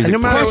 now there's music. You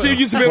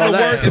used to be able to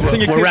work and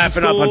send your kids to school. We're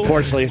wrapping up,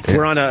 unfortunately.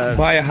 We're on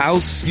buy a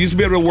house. You used to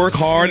be able to work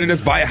hard and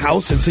just buy a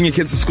house and send your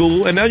kids to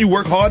school, and now you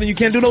work hard and you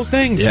can't do those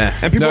things. Yeah.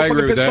 And people are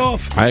fucking pissed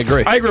off. I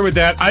agree with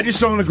that. I just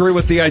don't agree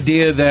with the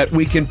idea that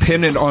we can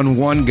pin it on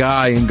one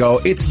guy and go,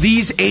 it's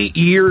these 8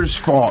 years'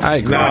 fault. I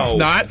agree. No, it's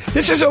not.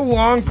 This is a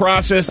long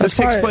process. This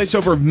takes place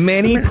over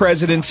many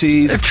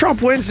presidencies. If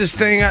Trump wins this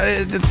thing,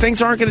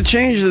 things aren't going to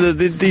change.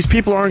 These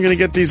people aren't going to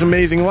get these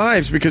amazing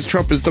lives because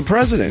Trump is the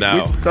president.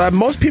 No.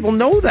 Most people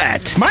know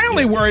that. My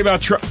only worry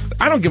about Trump,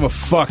 I don't give a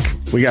fuck.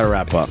 We got to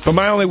wrap up. But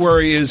my only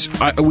worry is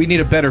we need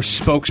a better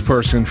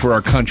spokesperson for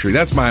our country.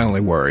 That's my only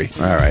worry.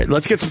 All right.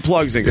 Let's get some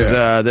plugs in because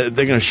they're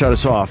going to shut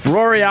us off.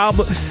 Rory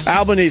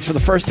Albanese, for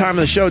the first time on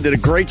the show, did a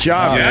great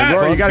job.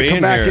 Rory, you got to come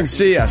back and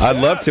see us. I'd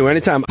love to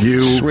anytime.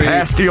 You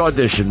passed the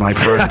audition, my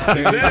friend.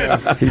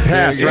 He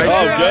passed, right?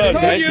 Oh,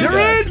 good. You're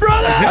in,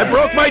 brother. I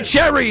broke my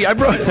cherry.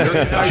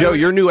 Joe,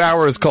 your new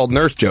hour is called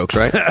Nurse Jokes,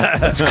 right?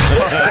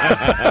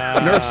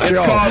 Nurse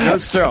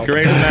Joe.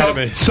 Great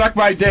anatomy. Suck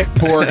my dick,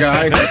 poor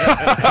guy.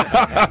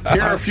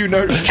 Here are a few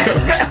nurse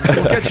jokes.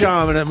 We'll get you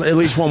on at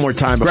least one more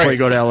time before you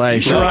go to L.A.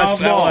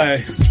 LA.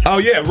 Oh,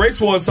 yeah. Race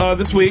Wars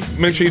this week.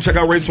 Make sure you check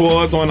out Race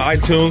Wars on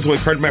iTunes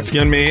with Kurt Metzger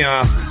and me,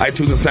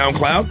 iTunes and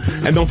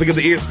SoundCloud. And don't forget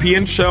the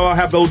ESPN show. I'll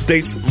have those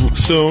dates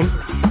soon.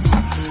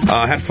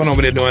 Had fun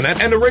over there doing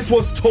that. And the Race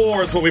Wars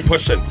Tour is what we're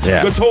pushing.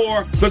 Yeah. The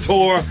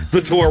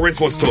tour, Race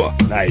Wars Tour.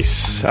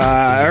 Nice.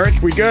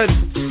 Eric, we good?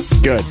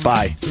 Good.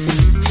 Bye.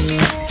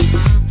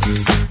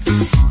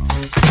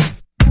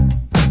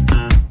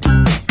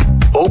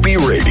 OB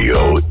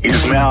Radio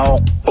is now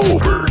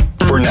over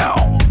for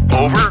now.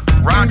 Over?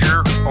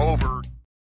 Roger.